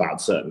ask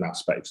about certain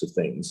aspects of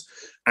things.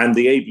 And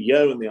the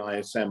ABO and the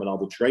ISM and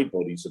other trade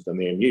bodies of the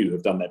AMU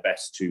have done their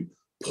best to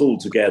pull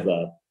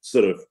together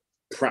sort of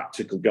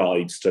practical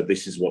guides to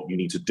this is what you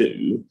need to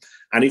do.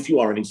 And if you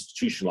are an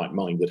institution like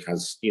mine that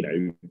has,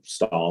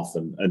 staff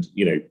and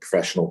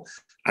professional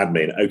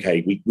admin,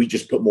 okay, we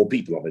just put more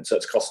people on it. So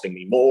it's costing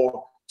me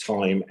more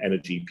time,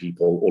 energy,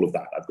 people, all of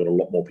that. I've got a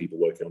lot more people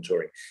working on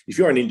touring. If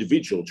you're an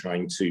individual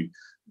trying to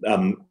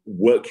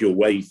work your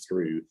way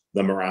through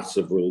the morass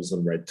of rules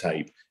and red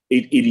tape,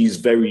 it is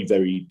very,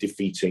 very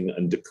defeating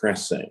and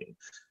depressing.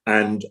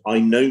 And I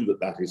know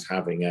that is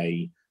having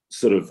a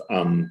sort of,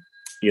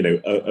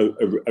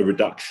 a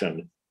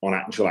reduction on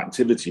actual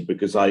activity,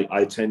 because I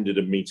attended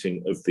a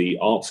meeting of the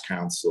Arts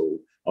Council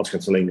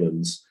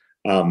England's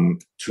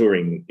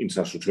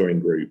international touring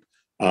group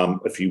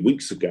a few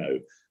weeks ago.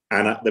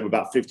 And there were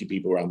about 50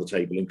 people around the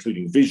table,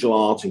 including visual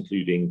art,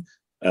 including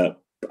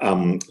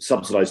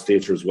subsidised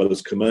theatre, as well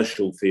as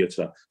commercial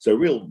theatre. So a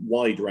real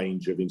wide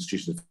range of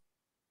institutions.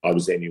 I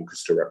was there in the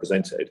orchestra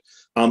represented.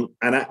 And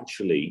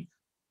actually,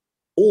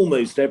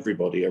 almost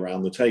everybody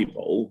around the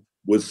table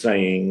was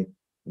saying,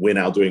 we're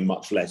now doing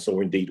much less,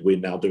 or indeed we're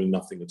now doing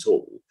nothing at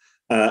all.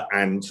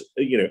 And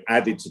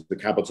added to the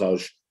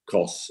cabotage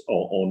costs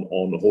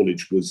on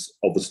haulage was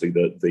obviously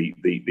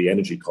the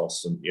energy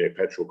costs and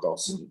petrol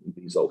costs and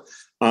diesel.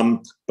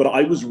 But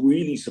I was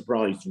really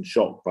surprised and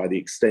shocked by the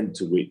extent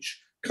to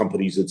which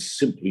companies had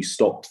simply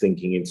stopped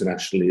thinking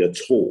internationally at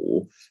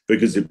all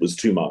because it was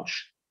too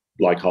much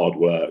like hard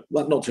work.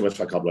 Well, not too much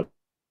like hard work.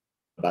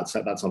 That's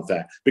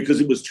unfair, because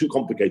it was too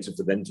complicated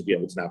for them to be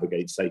able to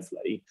navigate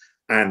safely,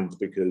 and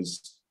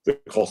because the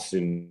costs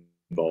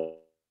involved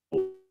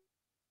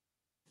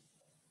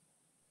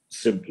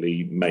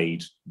simply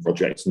made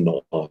projects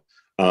not.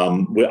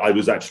 I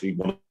was actually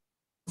one of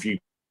the few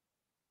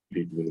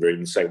people in the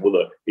room saying, well,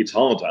 look, it's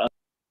harder.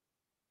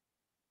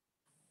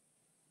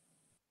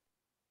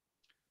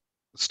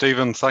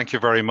 Stephen, thank you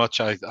very much.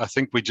 I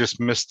think we just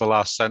missed the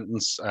last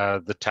sentence.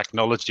 The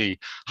technology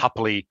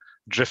happily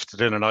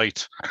drifted in and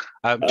out.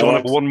 Do you want to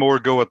have one more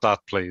go at that,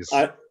 please?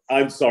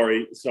 I'm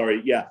sorry.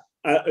 Yeah.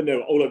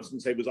 No, all I was going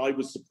to say was I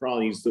was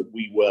surprised that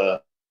we were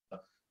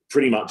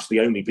pretty much the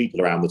only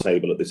people around the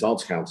table at this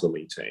Arts Council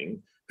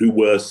meeting who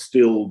were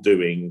still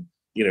doing,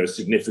 a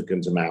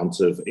significant amount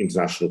of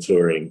international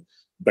touring,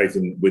 both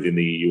within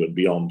the EU and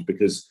beyond,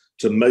 because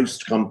to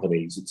most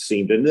companies, it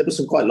seemed, and there were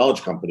some quite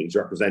large companies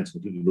representing,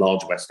 including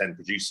large West End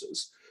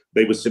producers,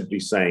 they were simply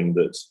saying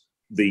that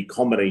the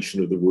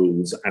combination of the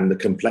rules and the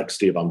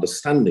complexity of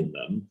understanding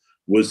them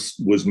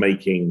was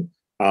making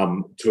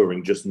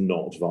touring just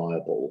not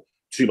viable.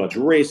 Too much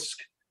risk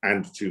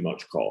and too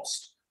much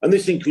cost. And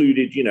this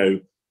included,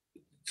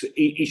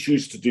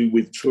 issues to do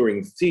with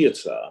touring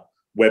theatre,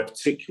 where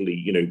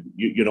particularly,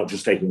 you're not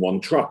just taking one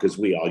truck as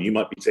we are, you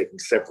might be taking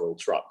several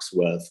trucks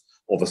worth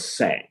of a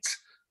set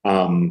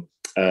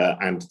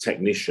and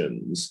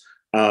technicians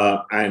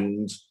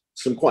and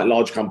some quite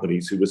large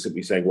companies who were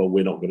simply saying, well,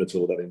 we're not going to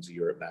tour that into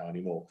Europe now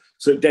anymore.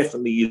 So it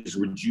definitely is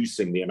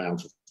reducing the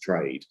amount of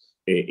trade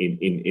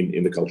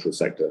in the cultural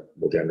sector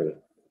more generally.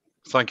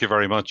 Thank you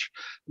very much.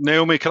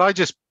 Naomi, can I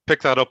just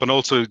pick that up and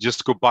also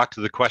just go back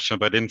to the question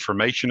about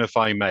information, if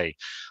I may?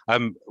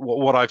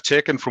 What I've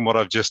taken from what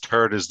I've just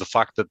heard is the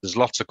fact that there's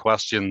lots of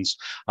questions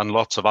and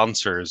lots of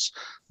answers,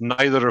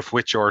 neither of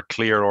which are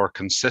clear or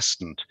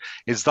consistent.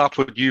 Is that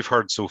what you've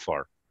heard so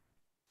far?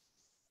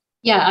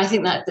 Yeah, I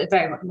think that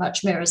very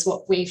much mirrors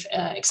what we've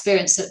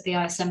experienced at the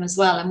ISM as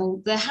well.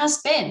 And there has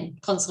been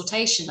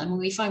consultation. I mean,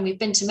 we find we've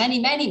been to many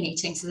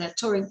meetings. There's a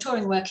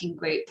touring working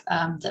group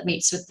that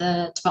meets with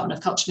the Department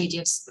of Culture,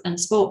 Media and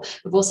Sport.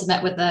 We've also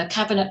met with the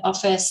Cabinet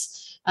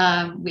Office.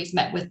 We've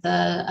met with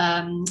the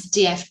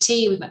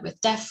DFT. We've met with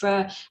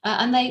DEFRA,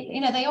 and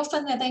they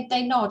often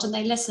nod and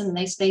they listen.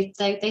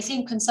 They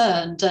seem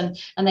concerned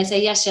and they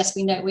say yes,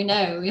 we know,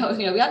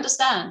 we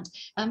understand,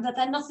 but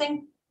then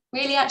nothing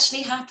really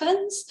actually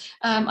happens.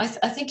 I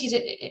think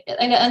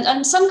and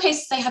in some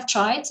cases they have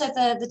tried. So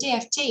the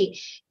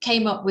DFT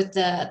came up with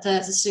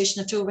the solution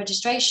of dual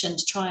registration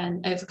to try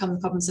and overcome the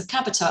problems of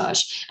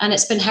cabotage, and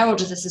it's been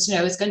heralded as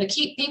it's going to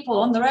keep people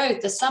on the road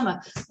this summer.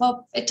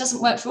 Well, it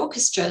doesn't work for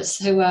orchestras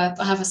who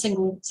have a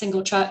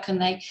single track, and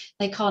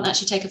they can't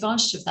actually take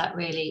advantage of that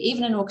really.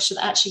 Even an orchestra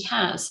that actually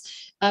has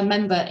a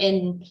member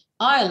in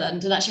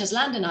Ireland and actually has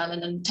land in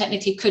Ireland and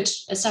technically could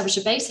establish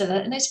a base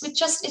there, and it's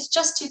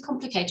just too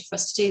complicated for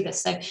us to do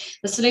this. So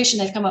the solution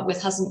they've come up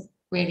with hasn't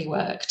really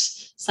worked,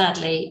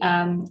 sadly,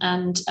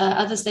 and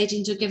others they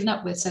seem to have given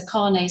up with. So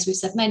Carnes, we've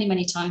said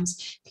many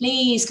times,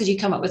 please could you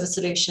come up with a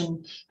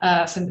solution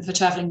for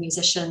traveling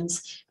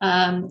musicians,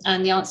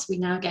 and the answer we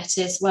now get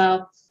is,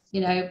 well,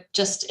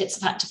 just it's a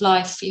fact of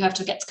life. You have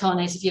to get to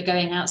Carnes if you're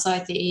going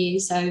outside the EU,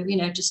 so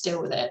just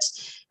deal with it.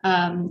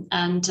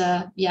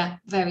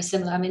 Very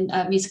similar. I mean,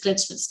 musical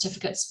instrument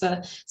certificates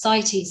for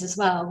CITES as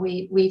well.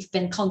 We've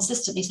been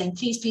consistently saying,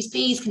 please,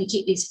 can you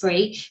keep these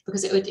free?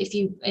 Because if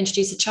you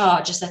introduce a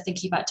charge, as they're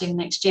thinking about doing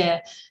next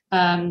year,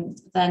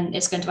 then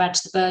it's going to add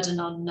to the burden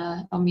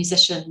on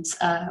musicians,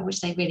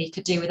 which they really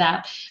could do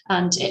without.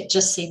 And it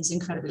just seems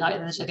incredibly likely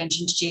that they're going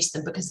to introduce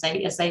them because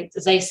as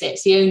they say,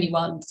 it's the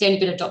only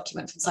bit of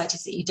document from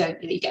CITES that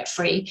you get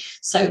free.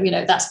 So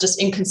that's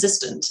just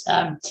inconsistent.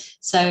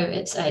 So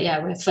it's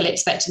we're fully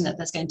expecting that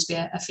there's going to be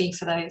a fee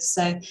for those.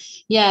 So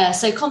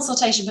so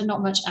consultation, but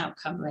not much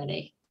outcome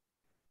really.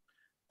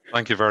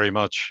 Thank you very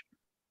much.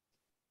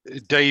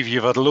 Dave,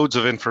 you've had loads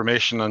of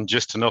information and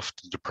just enough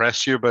to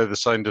depress you by the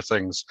sound of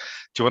things.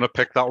 Do you want to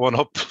pick that one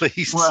up,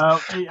 please?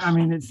 Well, I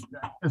mean, it's,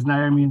 as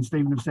Naomi and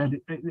Stephen have said,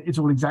 it's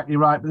all exactly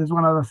right. But there's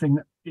one other thing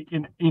that,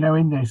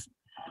 in this,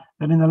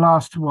 that in the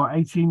last,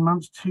 18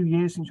 months, 2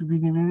 years since we've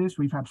been doing this,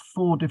 we've had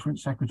 4 different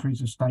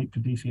secretaries of state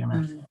for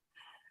DCMS. Mm-hmm.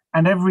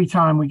 And every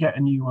time we get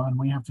a new one,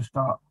 we have to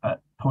start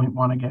at point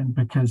 1 again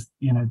because,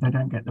 they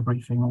don't get the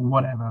briefing or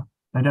whatever.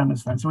 They don't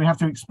understand. So we have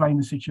to explain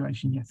the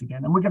situation yet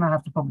again. And we're going to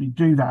have to probably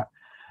do that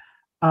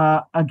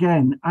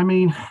again. I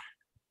mean,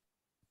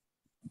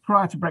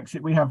 prior to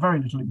Brexit, we have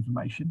very little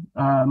information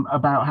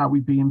about how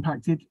we'd be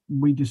impacted.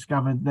 We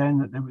discovered then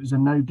that there was a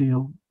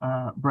no-deal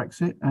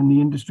Brexit, and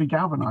the industry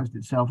galvanised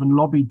itself and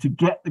lobbied to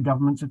get the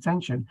government's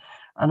attention.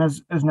 And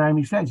as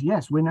Naomi says,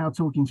 yes, we're now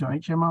talking to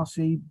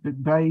HMRC,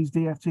 BEIS,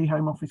 DFT,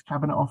 Home Office,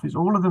 Cabinet Office.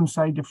 All of them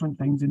say different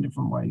things in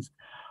different ways.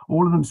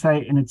 All of them say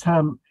it in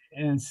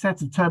a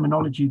set of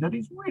terminology that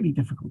is really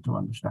difficult to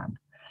understand.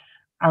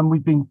 And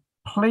we've been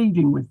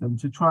pleading with them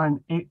to try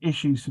and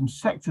issue some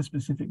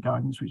sector-specific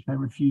guidance, which they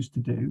refused to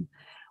do.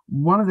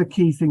 One of the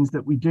key things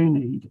that we do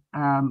need,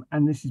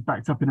 and this is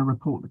backed up in a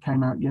report that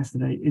came out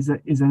yesterday, is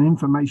an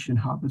information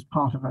hub as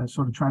part of a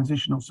sort of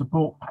transitional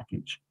support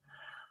package,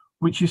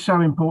 which is so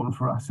important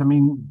for us. I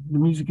mean, the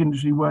music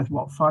industry worth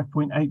what,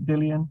 5.8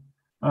 billion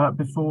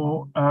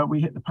before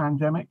we hit the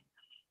pandemic.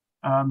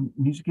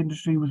 Music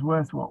industry was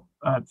worth what?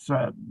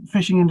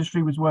 Fishing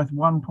industry was worth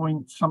 1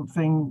 point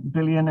something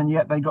billion, and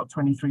yet they got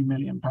 23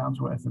 million pounds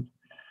worth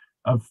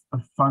of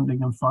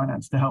funding and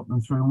finance to help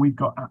them through, and we've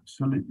got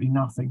absolutely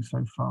nothing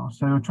so far.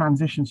 So a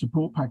transition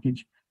support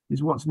package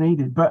is what's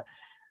needed. But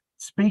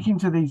speaking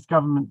to these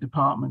government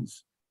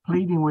departments,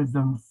 pleading with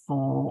them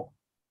for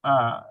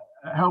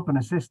help and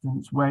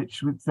assistance,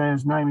 which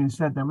as Naomi has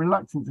said, they're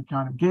reluctant to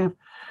kind of give.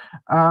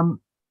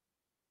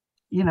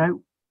 You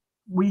know,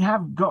 we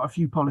have got a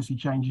few policy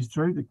changes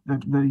through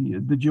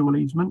the dual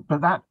easement,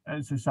 but that,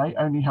 as I say,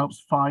 only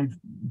helps 5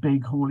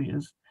 big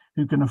hauliers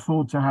who can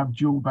afford to have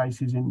dual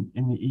bases in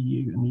the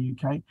EU and the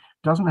UK.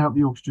 Doesn't help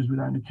the orchestras with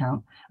own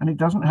account, and it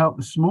doesn't help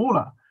the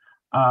smaller,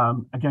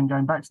 again,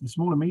 going back to the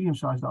smaller,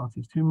 medium-sized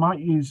artists who might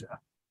use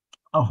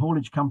a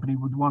haulage company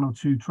with 1 or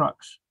 2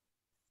 trucks.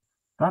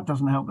 That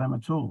doesn't help them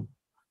at all.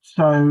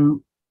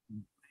 So,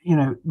 you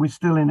know, we're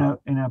still in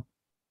a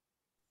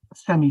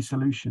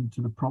semi-solution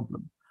to the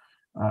problem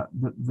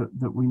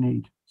that we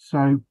need.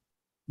 So,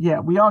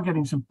 yeah, we are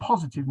getting some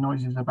positive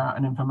noises about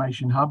an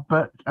information hub,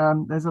 but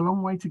there's a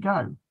long way to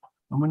go,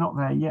 and we're not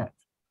there yet.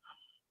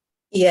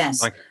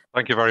 Yes.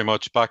 Thank you very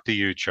much. Back to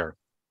you, Chair.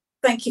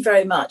 Thank you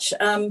very much.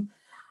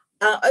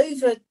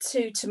 Over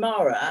to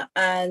Tamara,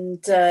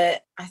 and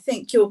I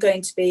think you're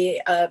going to be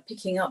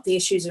picking up the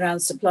issues around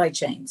supply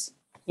chains.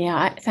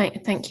 Yeah,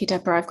 thank you,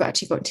 Deborah. I've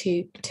actually got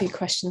two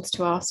questions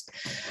to ask.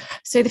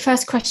 So the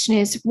first question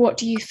is, what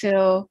do you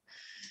feel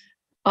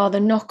are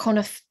the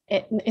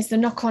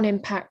knock-on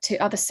impact to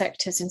other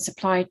sectors in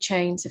supply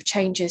chains of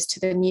changes to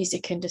the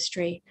music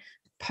industry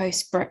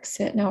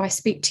post-Brexit? Now, I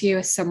speak to you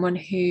as someone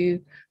who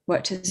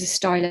worked as a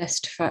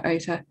stylist for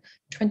over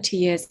 20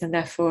 years and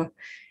therefore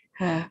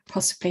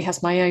possibly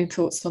has my own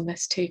thoughts on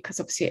this too, because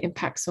obviously it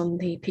impacts on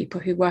the people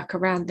who work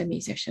around the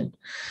musician.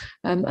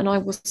 And I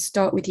will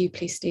start with you,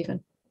 please,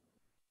 Stephen.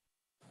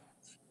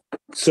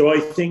 So I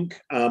think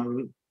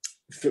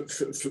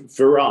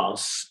for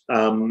us,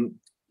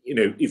 you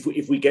know,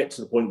 if we get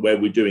to the point where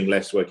we're doing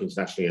less work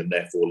internationally and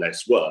therefore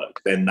less work,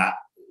 then that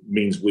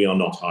means we are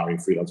not hiring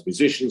freelance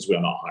musicians, we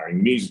are not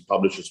hiring music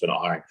publishers, we're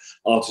not hiring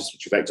artists,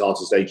 which affects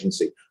artist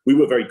agency. We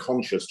were very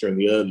conscious during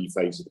the early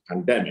phase of the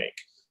pandemic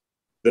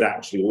that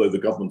actually, although the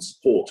government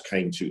support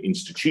came to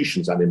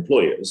institutions and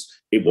employers,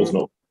 it was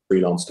not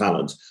freelance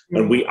talent.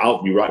 And we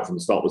argue right from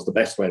the start was the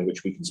best way in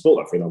which we can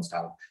support that freelance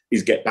talent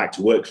is get back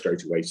to work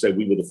straight away. So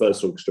we were the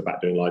first orchestra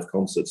back doing live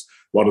concerts,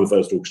 one of the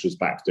first orchestras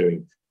back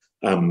doing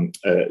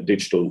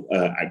digital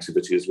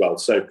activity as well.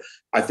 So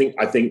I think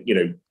you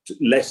know,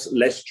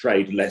 less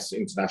trade, less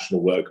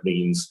international work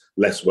means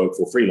less work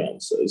for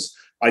freelancers.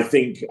 I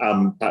think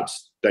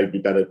perhaps Dave would be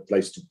better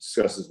placed to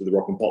discuss this with the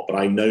Rock and Pop, but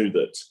I know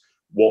that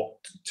what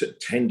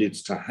tended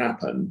to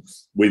happen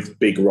with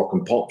big rock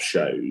and pop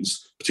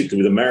shows,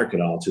 particularly with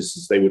American artists,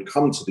 is they would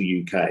come to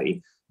the UK,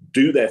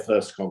 do their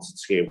first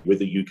concerts here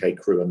with a UK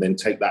crew, and then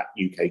take that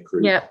UK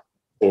crew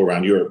all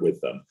around Europe with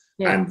them.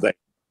 And they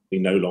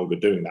no longer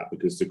doing that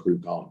because the crew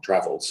can't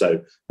travel. So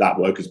that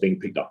work is being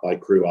picked up by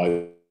crew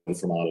either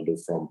from Ireland or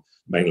from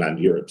mainland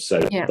Europe.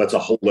 So that's a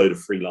whole load of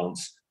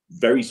freelance,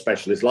 very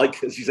specialist,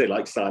 like, as you say,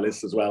 like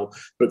stylists as well,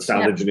 but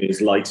sound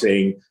engineers,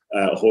 lighting,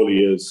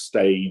 hauliers,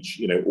 stage,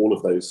 you know, all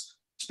of those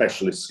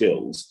specialist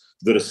skills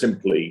that are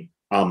simply,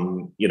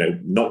 you know,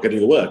 not getting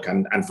the work.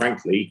 And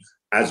frankly,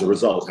 as a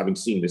result, having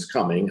seen this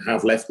coming,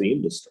 have left the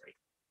industry.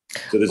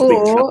 So there's a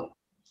big challenge.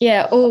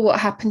 Yeah, or what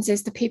happens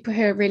is the people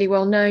who are really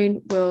well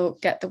known will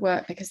get the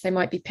work because they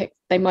might be picked,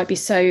 they might be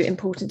so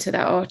important to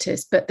that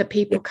artist, but the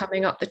people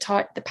coming up the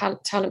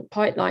talent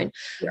pipeline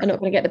are not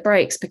going to get the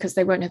breaks because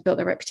they won't have built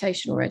their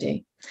reputation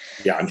already.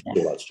 Yeah, I'm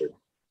sure that's true.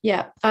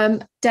 Yeah.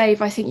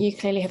 Dave, I think you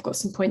clearly have got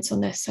some points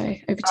on this, so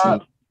over to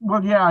you.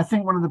 Well, yeah, I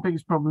think one of the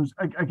biggest problems,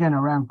 again,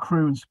 around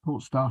crew and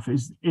support staff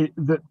is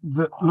that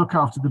look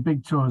after the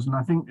big tours. And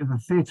I think the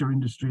theatre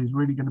industry is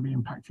really going to be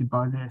impacted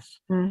by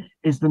this,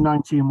 is the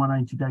 90 and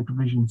 180-day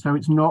provision. So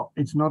it's not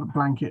a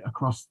blanket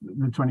across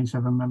the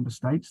 27 member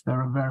states.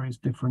 There are various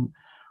different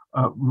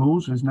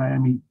rules, as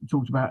Naomi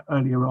talked about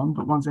earlier on.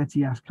 But once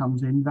ETIAS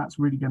comes in, that's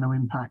really going to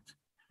impact.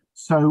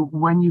 So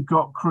when you've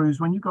got crews,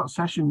 when you've got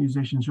session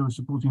musicians who are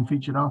supporting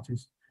featured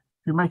artists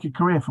who make a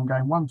career from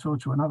going one tour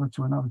to another,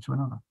 to another, to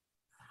another,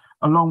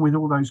 along with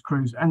all those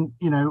crews. And,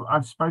 you know,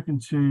 I've spoken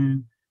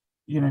to,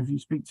 you know, if you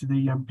speak to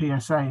the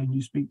PSA and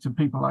you speak to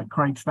people like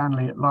Craig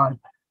Stanley at Live,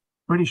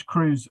 British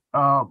crews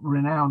are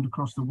renowned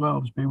across the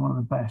world as being one of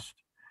the best.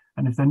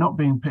 And if they're not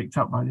being picked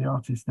up by the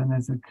artist, then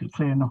there's a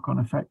clear knock-on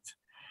effect.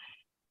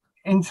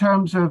 In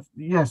terms of,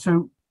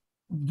 so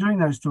doing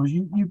those tours,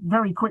 you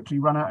very quickly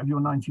run out of your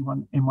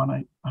 91 in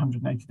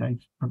 180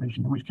 days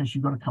provision, in which case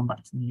you've got to come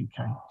back to the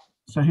UK.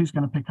 So who's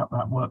going to pick up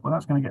that work? Well,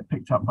 that's going to get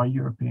picked up by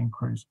European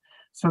crews.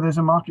 So there's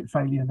a market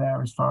failure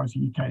there as far as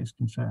the UK is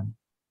concerned.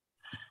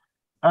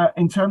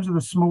 in terms of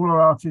the smaller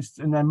artists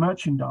and their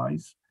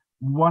merchandise,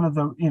 one of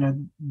the,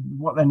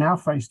 what they're now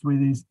faced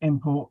with is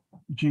import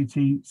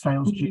duty,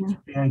 sales duty,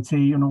 VAT,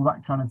 and all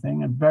that kind of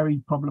thing, and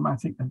very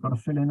problematic. They've got to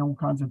fill in all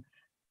kinds of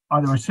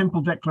either a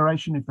simple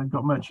declaration if they've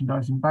got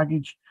merchandise and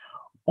baggage,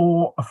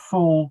 or a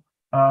full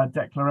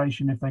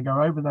declaration if they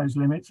go over those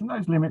limits. And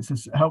those limits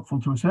are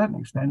helpful to a certain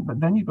extent, but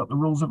then you've got the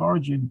rules of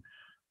origin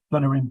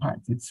that are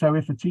impacted. So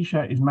if a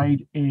t-shirt is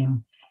made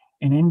in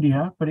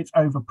India, but it's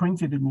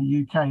overprinted in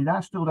the UK,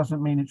 that still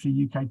doesn't mean it's a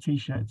UK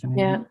t-shirt, it's an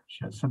Indian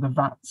t-shirt. So the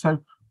VAT.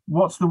 So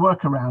what's the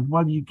workaround?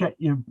 Well, you get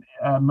your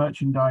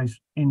merchandise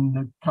in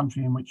the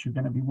country in which you're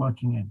going to be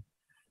working in.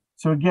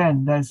 So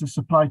again, there's a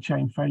supply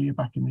chain failure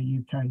back in the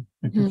UK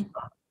because of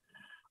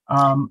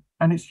that.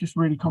 And it's just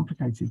really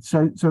complicated.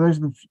 So those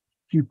are the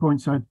few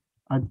points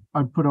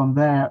I'd put on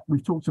there.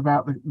 We've talked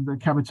about the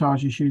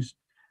cabotage issues.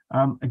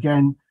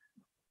 Again,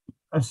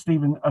 as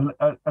Stephen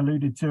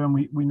alluded to, and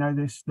we know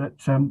this, that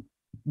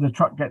the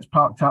truck gets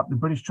parked up, the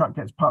British truck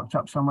gets parked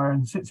up somewhere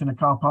and sits in a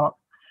car park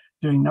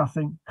doing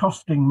nothing,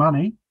 costing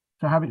money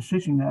to have it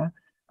sitting there,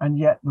 and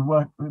yet the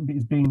work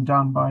is being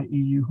done by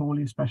EU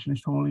hauliers,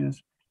 specialist hauliers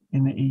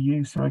in the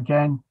EU. So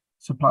again,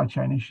 supply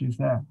chain issues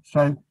there.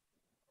 So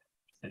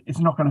it's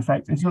not going to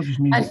affect, it's not just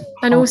music,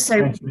 and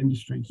also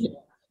industries.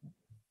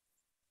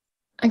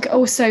 And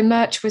also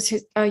merch was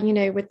his,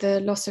 with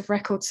the loss of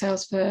record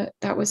sales,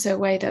 that was a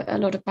way that a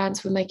lot of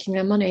bands were making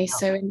their money.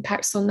 So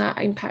impacts on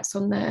that, impacts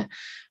on their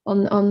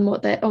on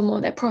what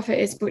their profit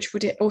is, which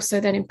would also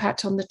then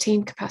impact on the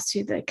team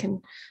capacity they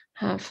can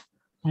have.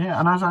 Yeah,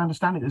 and as I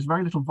understand it, there's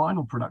very little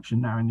vinyl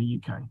production now in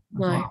the UK.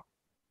 Well.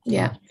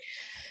 Yeah,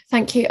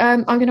 thank you.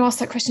 I'm going to ask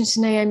that question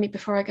to Naomi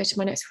before I go to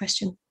my next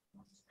question.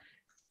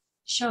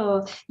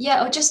 Sure.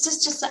 Yeah, or just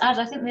to add,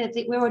 I think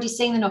that we're already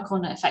seeing the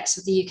knock-on effects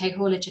of the UK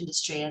haulage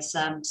industry, as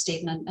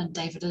Stephen and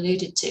David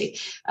alluded to.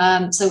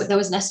 So there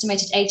was an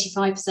estimated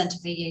 85%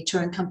 of EU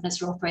touring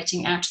companies were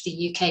operating out of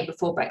the UK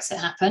before Brexit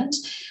happened.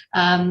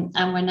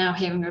 And we're now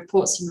hearing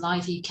reports from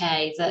Live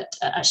UK that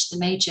actually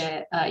the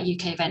major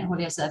UK event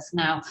hauliers have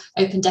now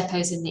opened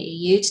depots in the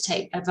EU to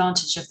take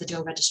advantage of the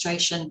dual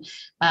registration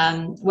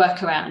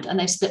workaround, and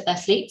they've split their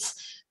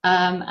fleets.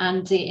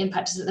 And the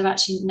impact is that there are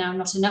actually now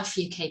not enough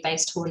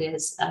UK-based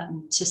hauliers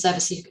to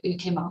service the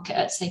UK market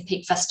at, say,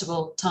 peak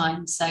festival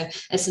times. So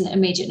it's an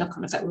immediate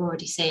knock-on effect we're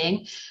already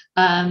seeing.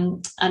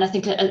 And I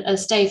think,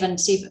 as Stephen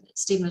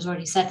has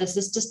already said, there's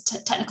this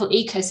just technical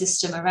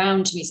ecosystem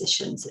around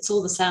musicians. It's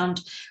all the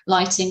sound,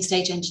 lighting,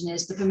 stage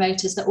engineers, the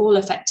promoters, they're all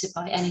affected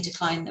by any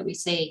decline that we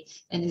see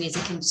in the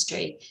music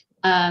industry.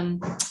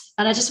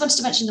 And I just wanted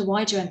to mention the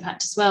wider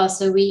impact as well.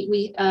 So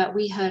we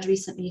heard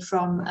recently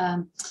from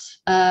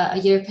a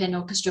European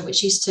orchestra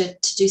which used to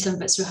do some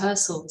of its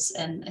rehearsals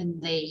in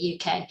the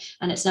UK,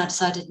 and it's now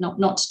decided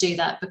not to do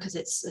that because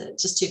it's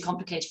just too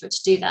complicated for it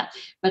to do that.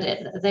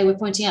 But they were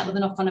pointing out that the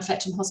knock-on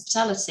effect on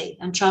hospitality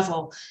and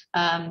travel,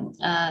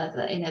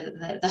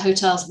 the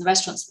hotels and the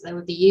restaurants that they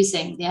would be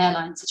using, the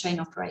airlines, the train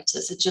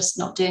operators are just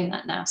not doing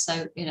that now.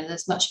 So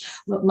there's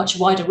much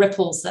wider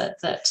ripples that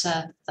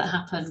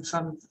happen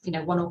from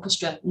one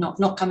orchestra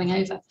not coming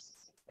over.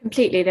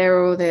 Completely,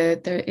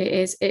 it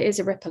is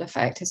a ripple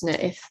effect, isn't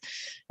it?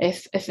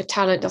 If a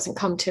talent doesn't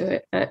come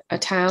to a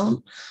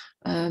town,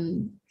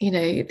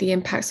 the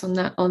impacts on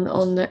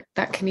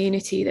that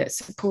community that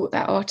support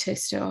that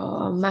artist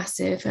are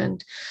massive,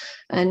 and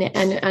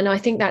I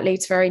think that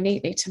leads very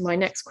neatly to my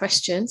next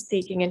question,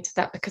 digging into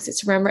that because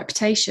it's around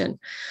reputation.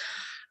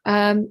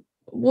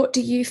 What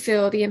do you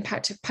feel the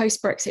impact of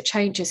post-Brexit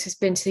changes has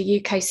been to the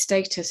UK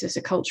status as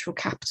a cultural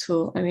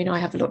capital? I mean, I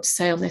have a lot to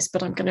say on this,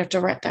 but I'm going to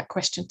direct that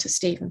question to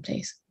Stephen,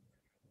 please.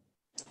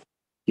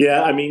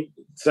 Yeah, I mean,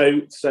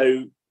 so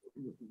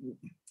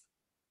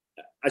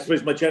I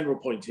suppose my general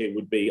point here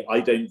would be, I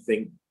don't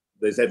think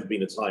there's ever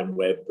been a time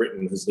where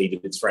Britain has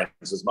needed its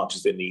friends as much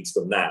as it needs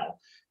them now.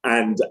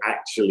 And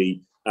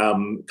actually,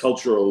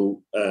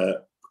 cultural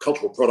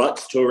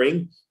products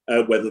touring,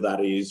 whether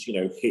that is,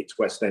 hit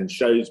West End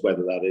shows,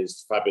 whether that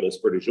is fabulous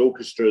British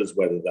orchestras,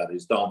 whether that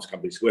is dance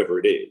companies, whoever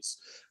it is,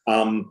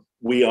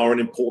 we are an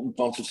important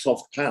part of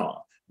soft power.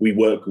 We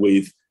work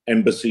with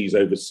embassies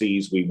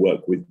overseas, we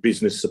work with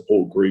business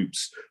support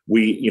groups.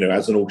 We,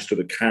 as an orchestra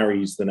that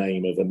carries the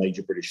name of a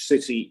major British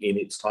city in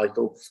its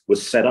title,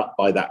 was set up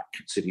by that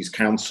city's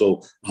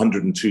council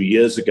 102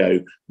 years ago.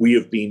 We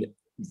have been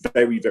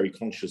very, very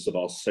conscious of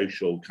our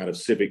social kind of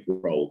civic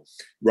role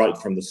right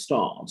from the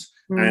start.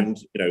 And,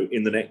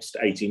 in the next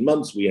 18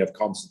 months, we have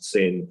concerts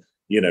in,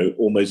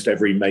 almost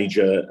every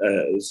major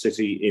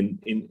city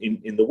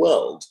in the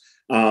world,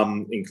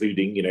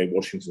 including,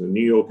 Washington and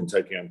New York and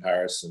Tokyo and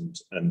Paris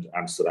and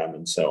Amsterdam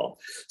and so on.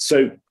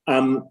 So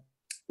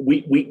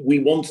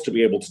we want to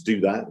be able to do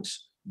that.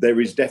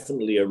 There is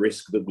definitely a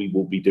risk that we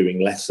will be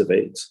doing less of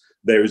it.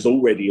 There is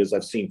already, as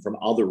I've seen from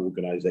other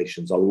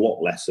organizations, a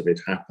lot less of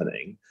it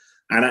happening.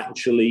 And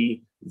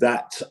actually,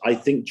 that I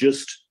think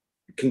just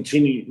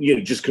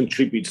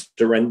contributes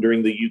to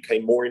rendering the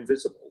UK more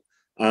invisible.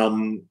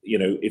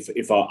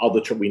 If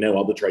our we know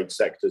other trade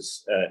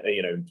sectors,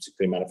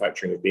 particularly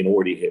manufacturing, have been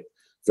already hit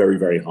very,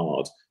 very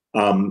hard.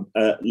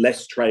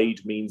 Less trade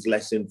means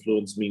less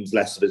influence, means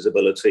less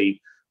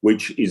visibility,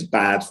 which is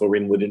bad for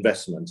inward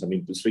investment. I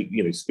mean,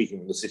 speaking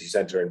from the city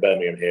centre in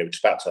Birmingham here, which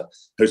is about to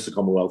host the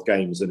Commonwealth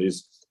Games and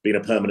is been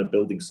a permanent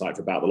building site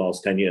for about the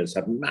last 10 years,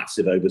 have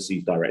massive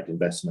overseas direct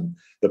investment.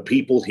 The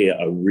people here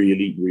are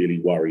really, really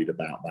worried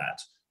about that,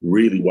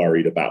 really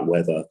worried about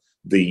whether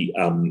the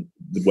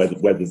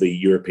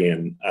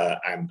European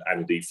and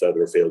indeed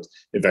further afield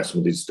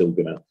investment is still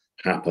going to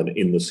happen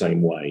in the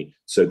same way.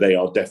 So they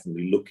are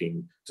definitely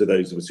looking to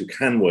those of us who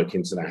can work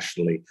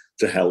internationally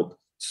to help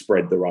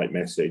spread the right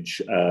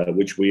message,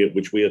 which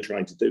we are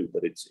trying to do.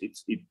 But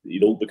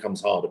it all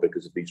becomes harder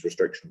because of these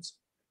restrictions.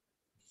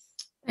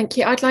 Thank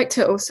you. I'd like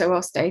to also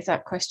ask Dave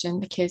that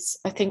question because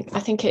I think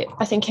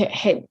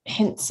it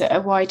hints at a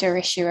wider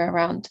issue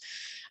around.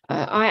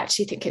 I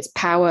actually think it's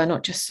power,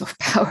 not just soft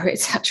power.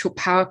 It's actual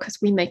power because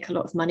we make a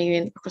lot of money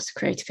across the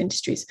creative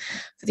industries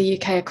for the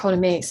UK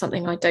economy. It's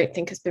something I don't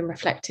think has been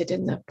reflected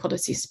in the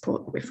policy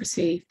support that we've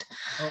received.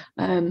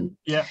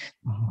 Yeah,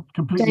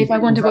 completely. Dave, I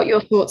wonder what your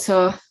thoughts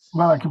are.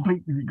 Well, I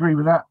completely agree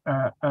with that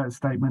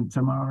statement,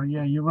 Tamara.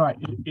 Yeah, you're right.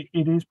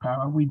 It is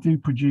power. We do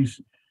produce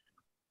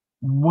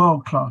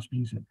world-class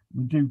music.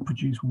 We do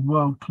produce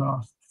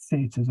world-class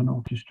theatres and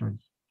orchestras.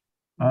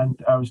 And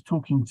I was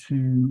talking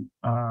to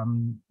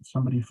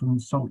somebody from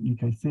Salt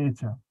UK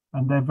Theatre,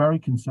 and they're very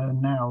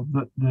concerned now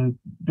that the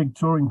big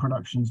touring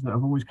productions that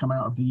have always come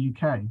out of the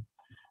UK,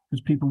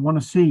 because people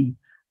want to see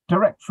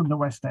direct from the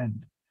West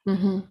End,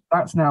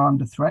 that's now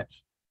under threat.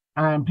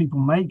 And people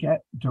may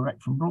get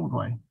direct from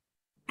Broadway,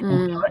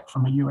 or direct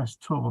from a US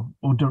tour,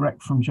 or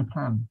direct from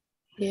Japan.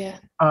 Yeah.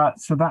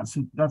 So that's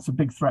a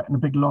big threat and a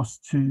big loss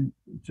to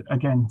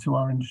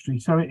our industry.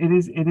 So it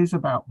is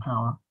about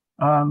power.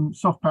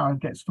 Soft power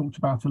gets talked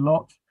about a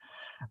lot.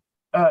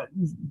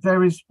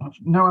 There is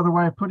no other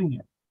way of putting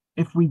it.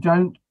 If we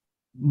don't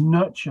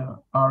nurture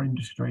our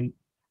industry,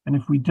 and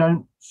if we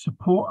don't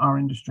support our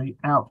industry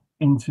out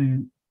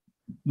into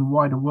the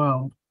wider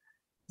world,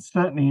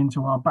 certainly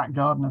into our back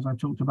garden, as I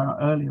talked about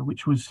earlier,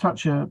 which was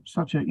such a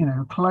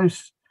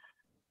close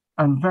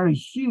and very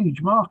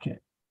huge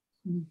market.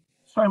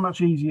 So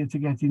much easier to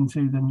get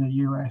into than the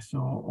US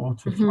or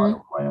to fly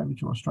all the way over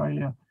to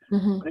Australia.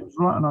 But it was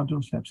right on our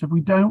doorstep. So if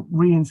we don't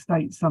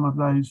reinstate some of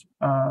those,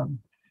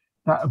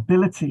 that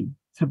ability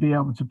to be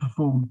able to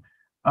perform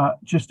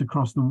just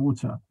across the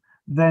water,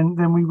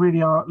 then we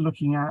really are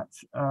looking at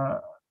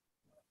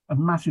a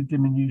massive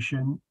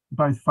diminution,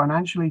 both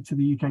financially to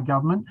the UK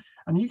government,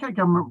 and the UK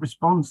government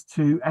responds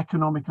to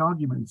economic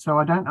arguments. So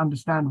I don't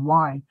understand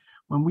why,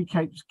 when we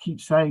keep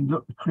saying,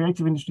 look, the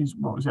creative industries,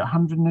 what was it,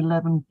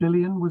 111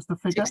 billion was the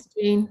figure?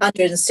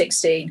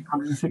 116.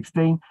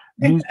 116.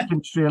 Music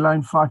industry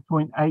alone,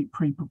 5.8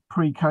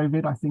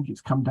 pre-COVID. I think it's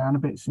come down a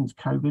bit since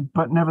COVID,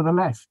 but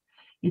nevertheless,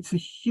 it's a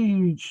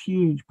huge,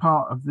 huge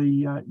part of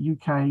the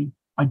UK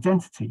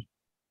identity.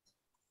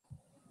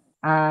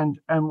 And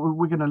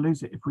we're going to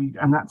lose it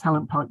and that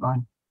talent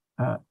pipeline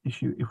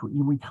issue, if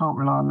we can't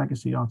rely on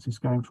legacy artists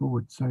going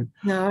forward. So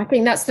no, I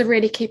think that's the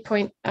really key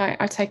point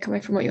I take away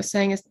from what you're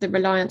saying, is the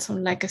reliance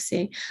on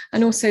legacy,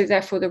 and also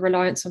therefore the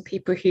reliance on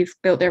people who've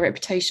built their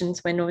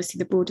reputations when obviously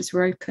the borders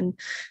were open,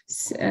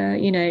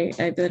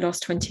 over the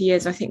last 20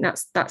 years. I think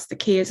that's the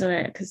key, isn't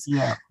it? Because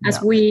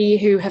we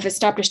who have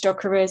established our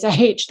careers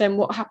age, then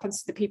what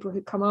happens to the people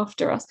who come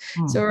after us?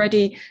 It's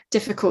already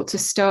difficult to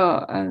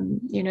start,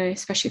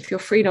 especially if you're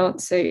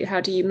freelance. So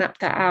how do you map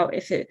that out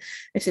if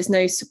there's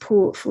no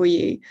support for you?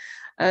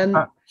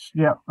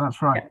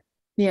 That's right.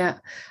 Yeah,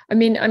 I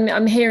mean,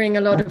 I'm hearing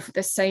a lot of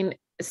the same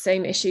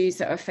issues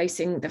that are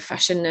facing the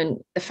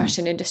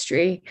fashion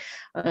industry.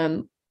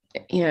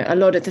 A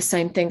lot of the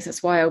same things.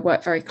 That's why I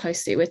work very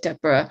closely with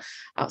Deborah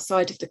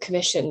outside of the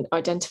commission,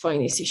 identifying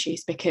these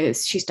issues,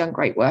 because she's done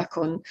great work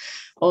on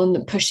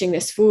pushing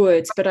this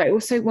forward. But I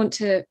also want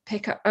to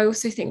pick up, I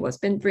also think what's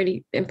been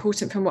really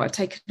important from what I've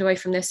taken away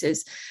from this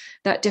is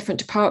that different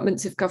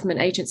departments of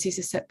government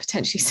agencies are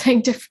potentially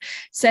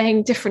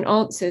saying different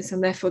answers,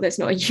 and therefore there's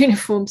not a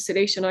uniform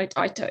solution. I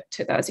took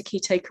that as a key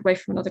takeaway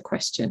from another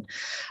question.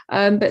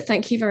 But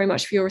thank you very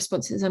much for your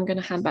responses. I'm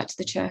going to hand back to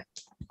the chair.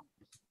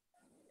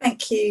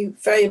 Thank you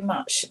very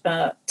much,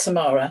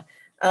 Tamara.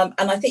 And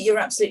I think you're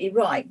absolutely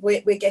right.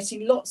 We're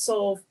getting lots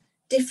of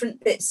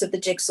different bits of the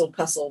jigsaw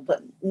puzzle,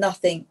 but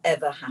nothing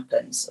ever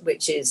happens,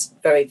 which is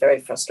very,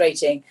 very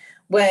frustrating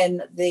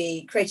when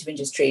the creative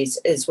industries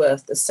is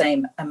worth the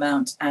same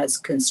amount as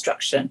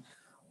construction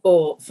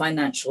or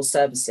financial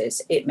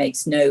services. It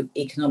makes no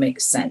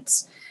economic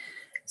sense.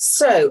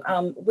 So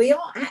we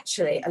are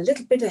actually a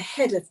little bit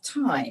ahead of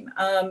time.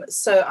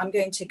 So I'm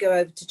going to go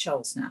over to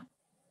Charles now.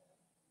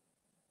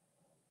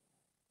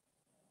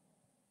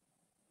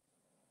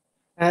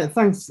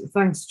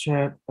 Thanks,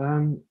 Chair.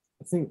 I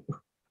think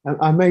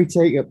I may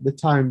take up the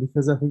time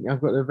because I think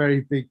I've got a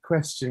very big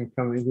question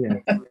coming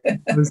here.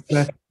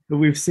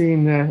 We've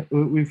seen,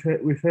 we've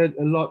heard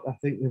a lot, I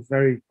think, of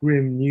very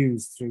grim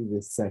news through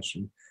this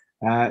session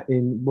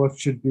in what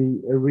should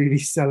be a really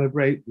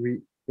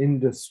celebratory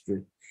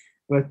industry.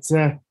 But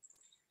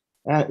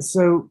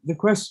So the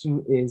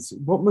question is,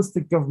 what must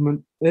the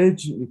government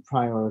urgently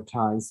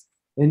prioritise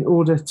in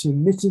order to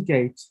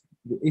mitigate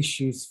the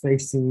issues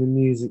facing the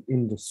music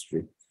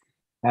industry?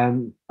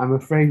 I'm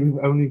afraid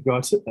we've only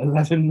got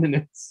 11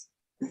 minutes,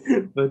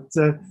 but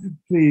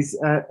please,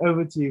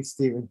 over to you,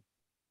 Stephen.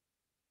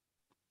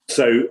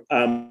 So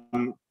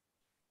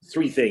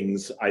three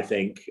things, I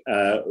think,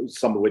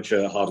 some of which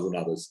are harder than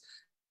others.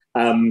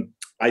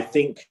 I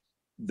think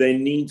there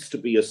needs to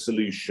be a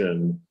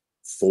solution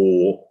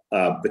for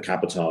the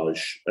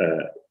cabotage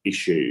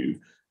issue.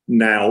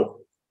 Now,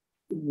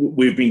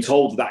 we've been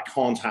told that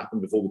can't happen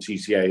before the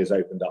TCA has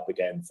opened up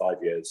again 5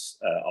 years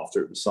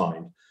after it was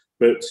signed.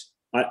 But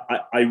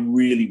I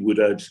really would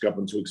urge the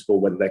government to explore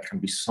whether there can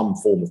be some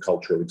form of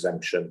cultural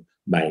exemption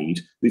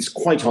made. It's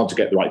quite hard to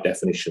get the right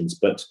definitions,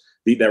 but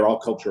there are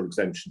cultural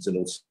exemptions in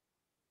all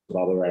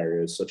other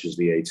areas, such as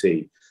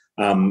VAT.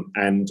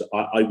 And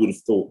I would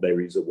have thought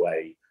there is a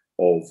way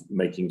of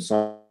making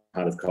some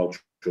kind of cultural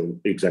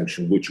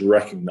exemption which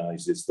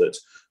recognises that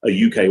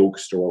a UK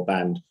orchestra or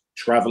band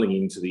travelling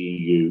into the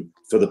EU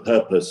for the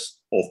purpose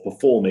of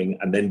performing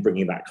and then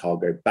bringing that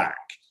cargo back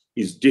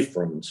is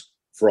different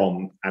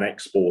from an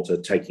exporter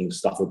taking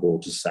stuff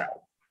abroad to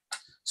sell.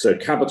 So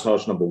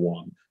cabotage, number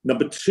one.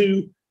 Number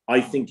two,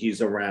 I think,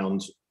 is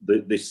around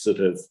this sort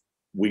of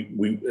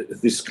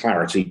this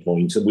clarity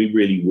point, and we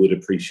really would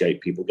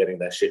appreciate people getting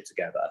their shit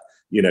together.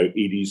 You know,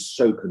 it is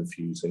so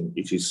confusing,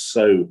 it is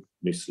so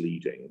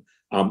misleading.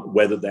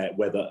 Whether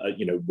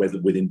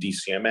within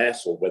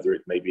DCMS or whether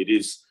maybe it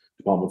is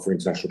Department for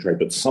International Trade,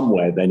 but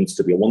somewhere there needs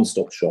to be a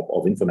one-stop shop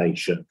of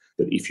information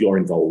that if you're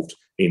involved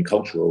in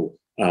cultural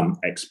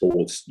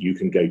exports, you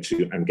can go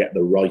to and get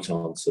the right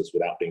answers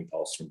without being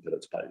passed from pillar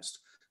to post.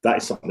 That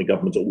is something the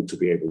government ought to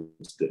be able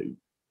to do.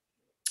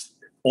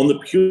 On the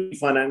purely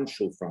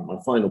financial front, my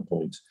final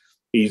point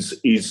is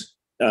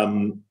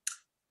the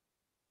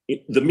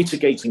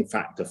mitigating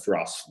factor for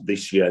us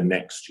this year,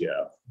 next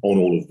year on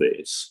all of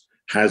this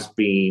has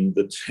been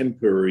the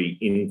temporary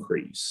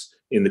increase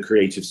in the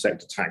creative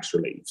sector tax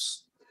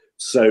reliefs.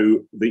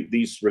 So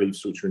these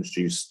reliefs, which were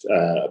introduced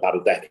about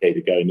a decade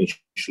ago,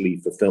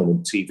 initially for film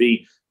and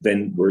TV,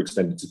 then were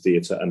extended to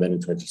theatre, and then in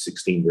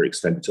 2016 were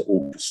extended to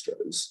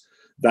orchestras.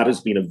 That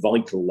has been a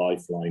vital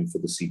lifeline for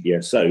the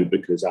CBSO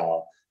because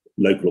our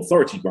local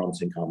authority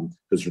grant income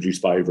has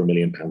reduced by over £1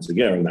 million a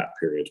year in that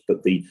period.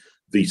 But the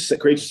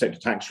creative sector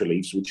tax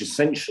reliefs, which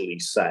essentially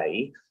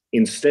say,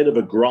 instead of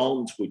a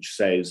grant which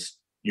says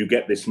you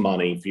get this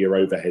money for your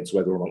overheads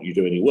whether or not you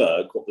do any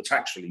work, what the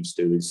tax reliefs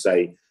do is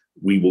say,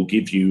 we will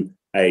give you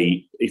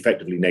a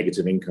effectively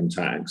negative income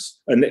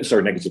tax,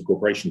 negative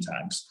corporation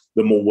tax,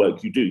 the more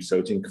work you do. So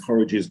it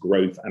encourages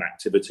growth and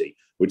activity,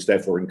 which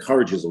therefore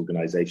encourages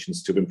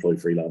organizations to employ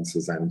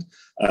freelancers and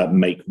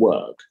make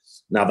work.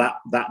 Now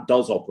that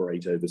does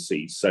operate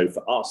overseas. So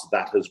for us,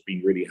 that has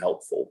been really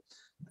helpful.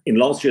 In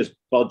last year's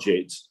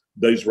budget,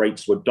 those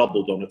rates were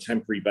doubled on a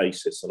temporary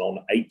basis. And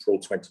on April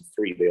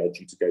 23, they are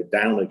due to go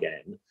down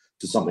again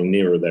to something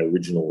nearer their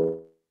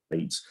original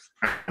rate.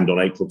 And on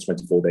April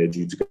 24, they are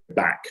due to go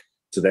back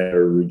to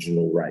their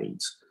original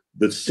rate.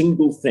 The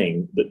single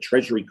thing that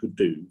Treasury could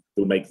do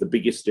that will make the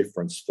biggest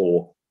difference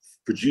for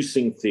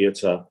producing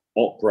theatre,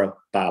 opera,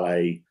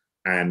 ballet,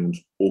 and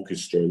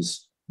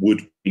orchestras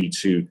would be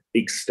to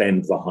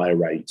extend the higher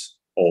rate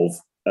of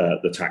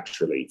the tax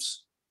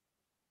reliefs.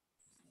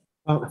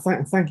 Oh,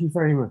 thank you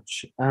very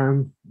much.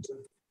 Can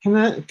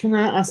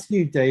I ask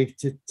you, Dave,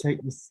 to take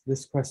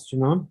this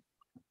question on?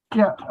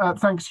 Yeah,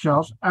 thanks,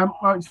 Charles.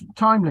 Well, it's a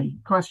timely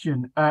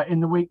question in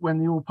the week when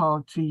the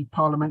All-Party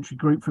Parliamentary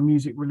Group for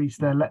Music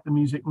released their Let the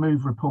Music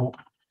Move report,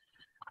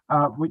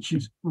 which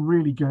is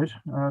really good.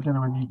 I don't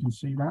know whether you can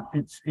see that.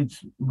 It's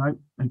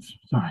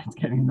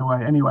getting in the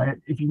way. Anyway,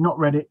 if you've not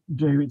read it,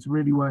 do. It's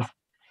really worth.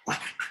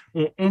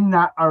 In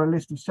that are a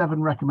list of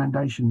 7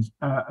 recommendations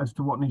as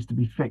to what needs to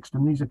be fixed,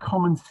 and these are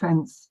common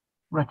sense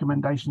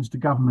recommendations to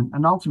government.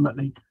 And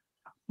ultimately,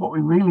 what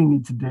we really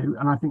need to do,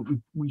 and I think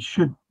we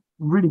should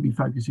really be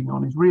focusing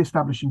on, is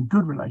re-establishing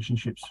good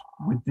relationships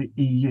with the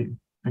EU,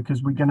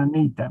 because we're going to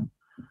need them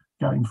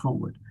going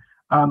forward.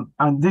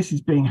 And this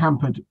is being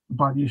hampered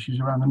by the issues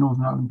around the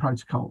Northern Ireland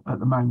Protocol at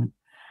the moment.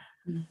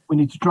 We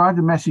need to drive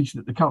the message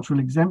that the cultural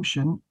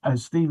exemption,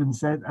 as Stephen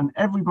said, and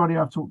everybody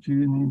I've talked to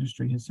in the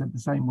industry has said the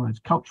same words,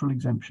 cultural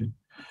exemption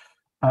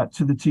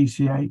to the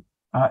TCA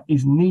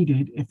is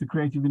needed if the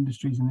creative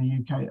industries in the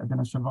UK are going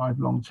to survive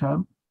long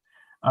term.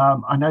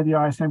 I know the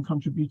ISM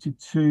contributed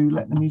to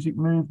Let the Music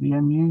Move, the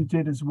MU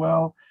did as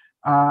well,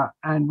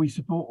 and we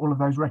support all of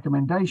those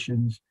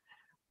recommendations,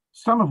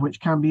 some of which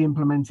can be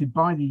implemented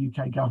by the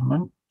UK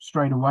government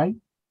straight away.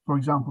 For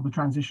example, the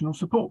transitional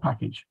support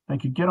package. They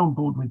could get on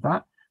board with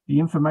that. The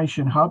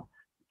information hub,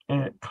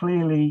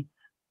 clearly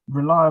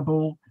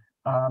reliable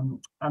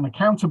and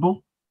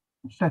accountable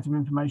set of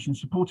information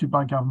supported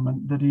by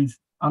government that is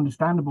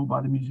understandable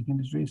by the music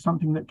industry, is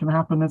something that can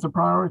happen as a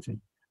priority.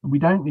 And we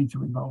don't need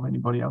to involve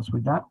anybody else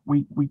with that.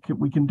 We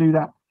can do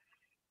that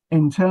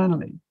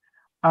internally.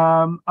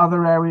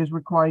 Other areas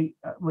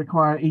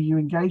require EU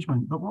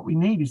engagement, but what we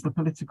need is the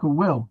political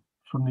will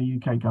from the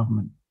UK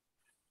government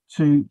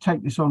to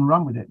take this on,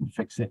 run with it and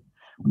fix it.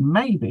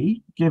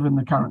 Maybe, given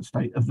the current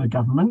state of the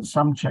government,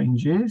 some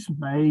changes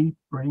may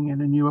bring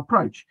in a new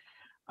approach.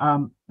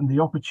 And the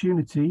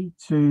opportunity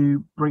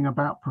to bring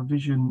about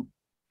provision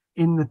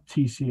in the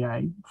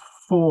TCA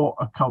for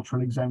a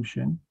cultural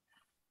exemption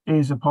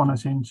is upon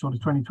us in sort of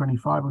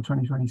 2025 or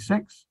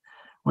 2026,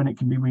 when it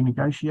can be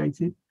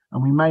renegotiated,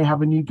 and we may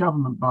have a new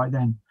government by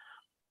then.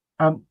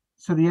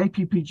 So the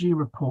APPG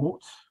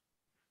report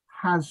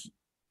has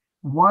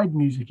wide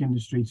music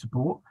industry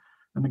support,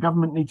 and the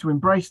government need to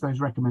embrace those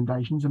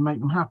recommendations and make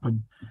them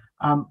happen.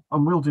 And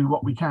we'll do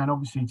what we can,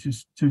 obviously,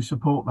 to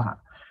support that.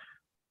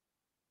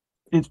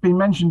 It's been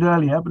mentioned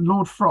earlier, but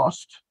Lord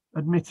Frost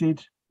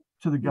admitted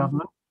to the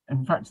government,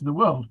 in fact to the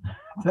world,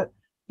 that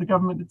the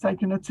government had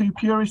taken a too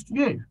purist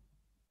view.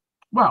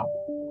 Well,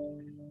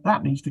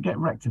 that needs to get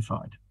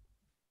rectified.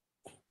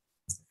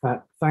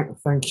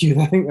 Thank you.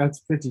 I think that's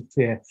pretty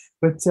clear.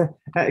 But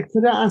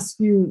could I ask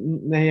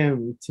you,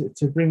 Naomi,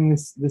 to bring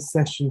this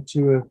session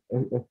to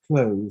a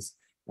close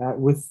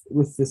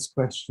with this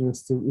question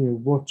as to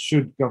what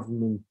should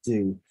government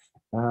do?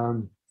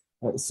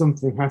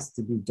 Something has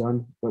to be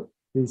done, but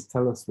please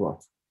tell us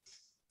what.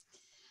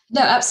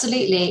 No,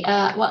 absolutely.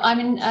 Well, I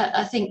mean,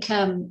 I think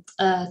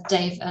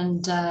Dave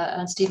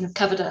and Stephen have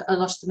covered a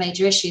lot of the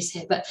major issues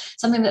here, but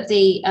something that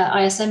the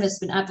ISM has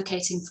been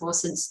advocating for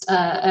since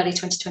early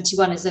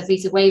 2021 is a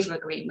visa waiver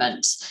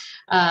agreement.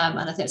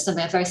 And I think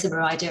a very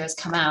similar idea has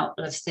come out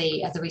of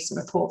the recent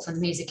report from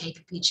the Music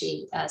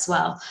APPG as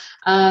well.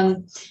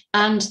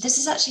 And this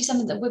is actually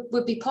something that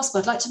would be possible.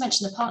 I'd like to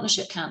mention the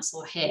Partnership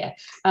Council here.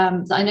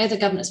 I know the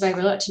government is very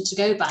reluctant to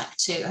go back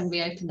to and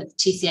reopen the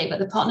TCA, but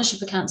the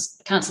Partnership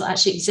Council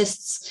actually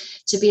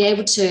exists to be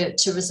able to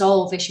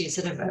resolve issues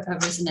that have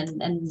arisen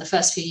in the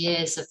first few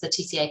years of the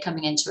TCA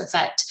coming into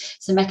effect.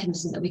 It's a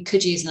mechanism that we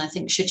could use and I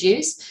think should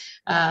use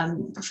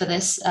for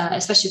this,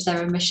 especially if there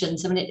are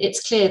omissions. I mean,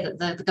 it's clear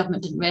that the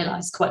government didn't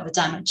realise quite the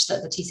damage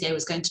that the TCA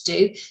was going to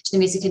do to the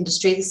music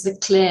industry. This is a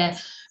clear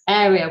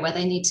area where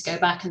they need to go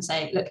back and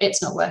say, look,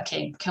 it's not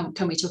working.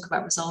 Can we talk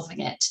about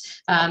resolving it?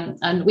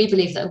 And we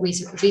believe that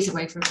a visa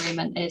waiver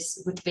agreement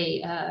would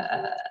be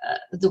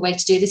the way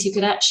to do this. You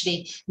could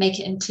actually make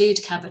it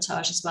include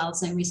cabotage as well.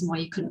 There's no reason why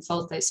you couldn't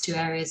fold those two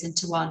areas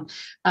into one.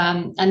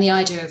 And the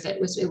idea of it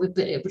was it would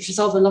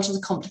resolve a lot of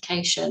the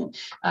complication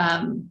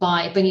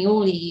by bringing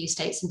all EU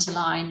states into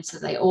line, so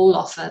they all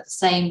offer the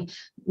same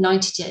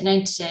 90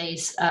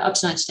 days, up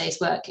to 90 days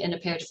work in a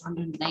period of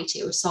 180.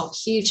 It would solve a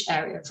huge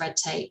area of red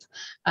tape.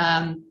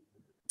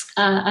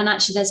 And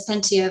actually, there's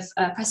plenty of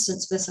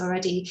precedence for this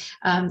already.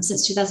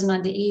 Since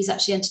 2009, the EU's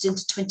actually entered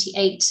into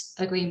 28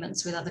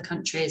 agreements with other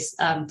countries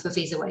for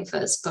visa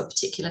waivers for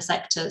particular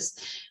sectors.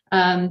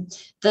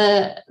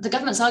 The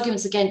government's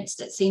arguments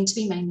against it seem to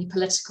be mainly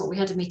political. We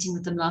had a meeting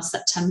with them last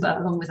September,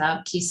 along with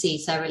our QC,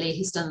 Sarah Lee,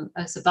 who's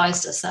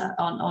advised us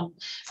on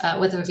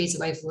whether a visa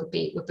waiver would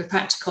be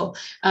practical.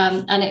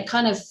 And it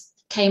kind of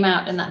came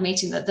out in that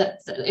meeting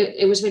that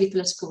it was really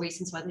political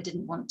reasons why they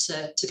didn't want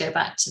to go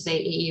back to the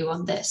EU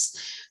on this.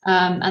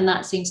 And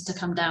that seems to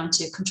come down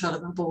to control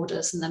of our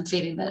borders and them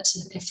feeling that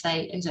if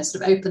they sort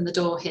of open the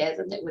door here,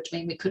 then it would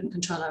mean we couldn't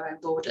control our own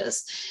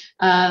borders.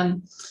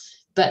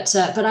 But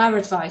our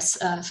advice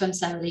from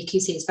Sarah Lee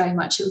QC is very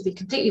much it would be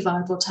completely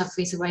viable to have a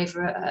visa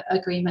waiver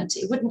agreement.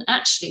 It wouldn't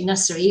actually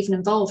necessarily even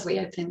involve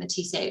reopening the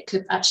TCA. It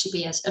could actually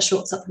be a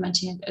short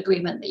supplementing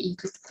agreement that you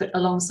could put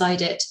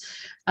alongside it.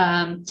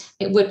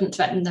 It wouldn't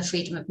threaten the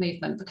freedom of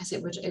movement because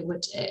it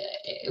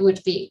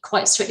would be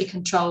quite strictly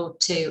controlled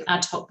to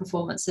ad hoc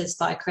performances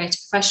by creative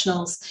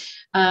professionals.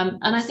 And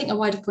I think a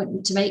wider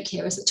point to make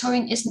here is that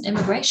touring isn't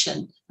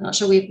immigration. I'm not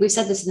sure we've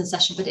said this in the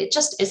session, but it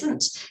just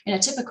isn't. In a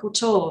typical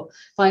tour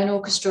by an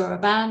orchestra or a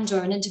band or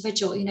an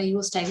individual, you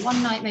will stay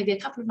one night, maybe a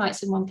couple of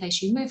nights in one place,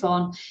 you move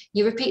on,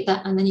 you repeat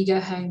that, and then you go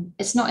home.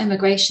 It's not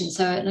immigration.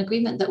 So an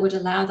agreement that would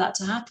allow that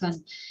to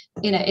happen,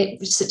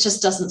 it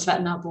just doesn't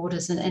threaten our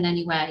borders in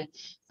any way.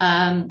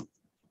 And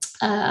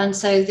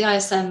so the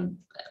ISM,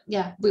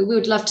 we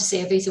would love to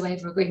see a visa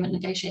waiver agreement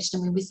negotiated. I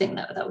mean, we think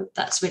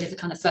that's really the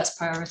kind of first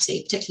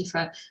priority, particularly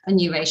for a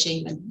new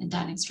regime in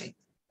Downing Street.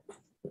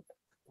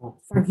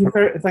 Thank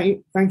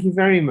you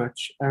very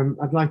much.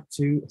 I'd like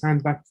to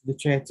hand back to the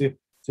chair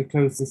to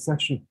close the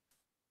session.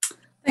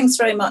 Thanks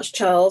very much,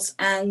 Charles,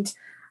 and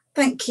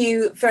thank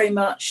you very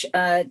much,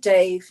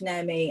 Dave,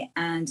 Naomi,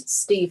 and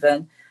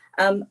Stephen.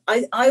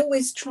 I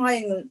always try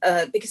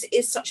and, because it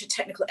is such a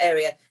technical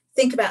area,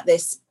 think about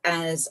this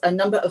as a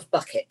number of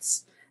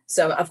buckets.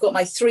 So I've got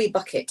my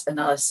 3-bucket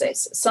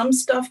analysis. Some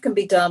stuff can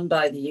be done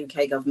by the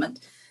UK government.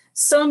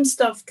 Some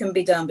stuff can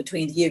be done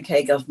between the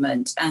UK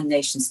government and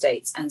nation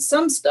states. And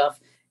some stuff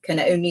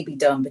can only be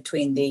done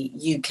between the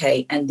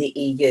UK and the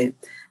EU.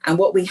 And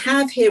what we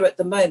have here at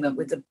the moment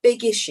with the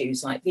big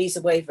issues like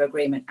visa waiver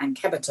agreement and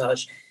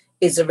cabotage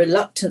is a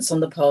reluctance on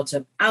the part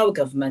of our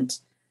government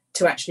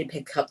to actually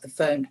pick up the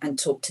phone and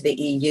talk to the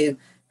EU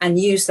and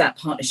use that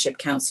Partnership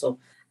Council.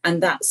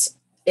 And that's,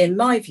 in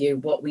my view,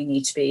 what we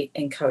need to be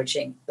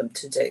encouraging them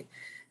to do.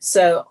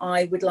 So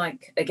I would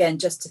like, again,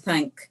 just to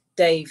thank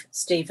Dave,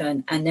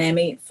 Stephen and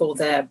Naomi for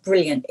their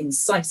brilliant,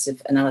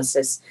 incisive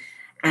analysis,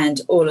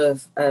 and all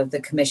of the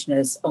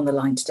commissioners on the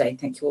line today.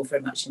 Thank you all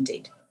very much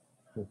indeed.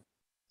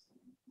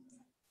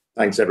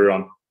 Thanks,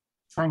 everyone.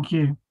 Thank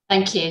you.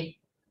 Thank you.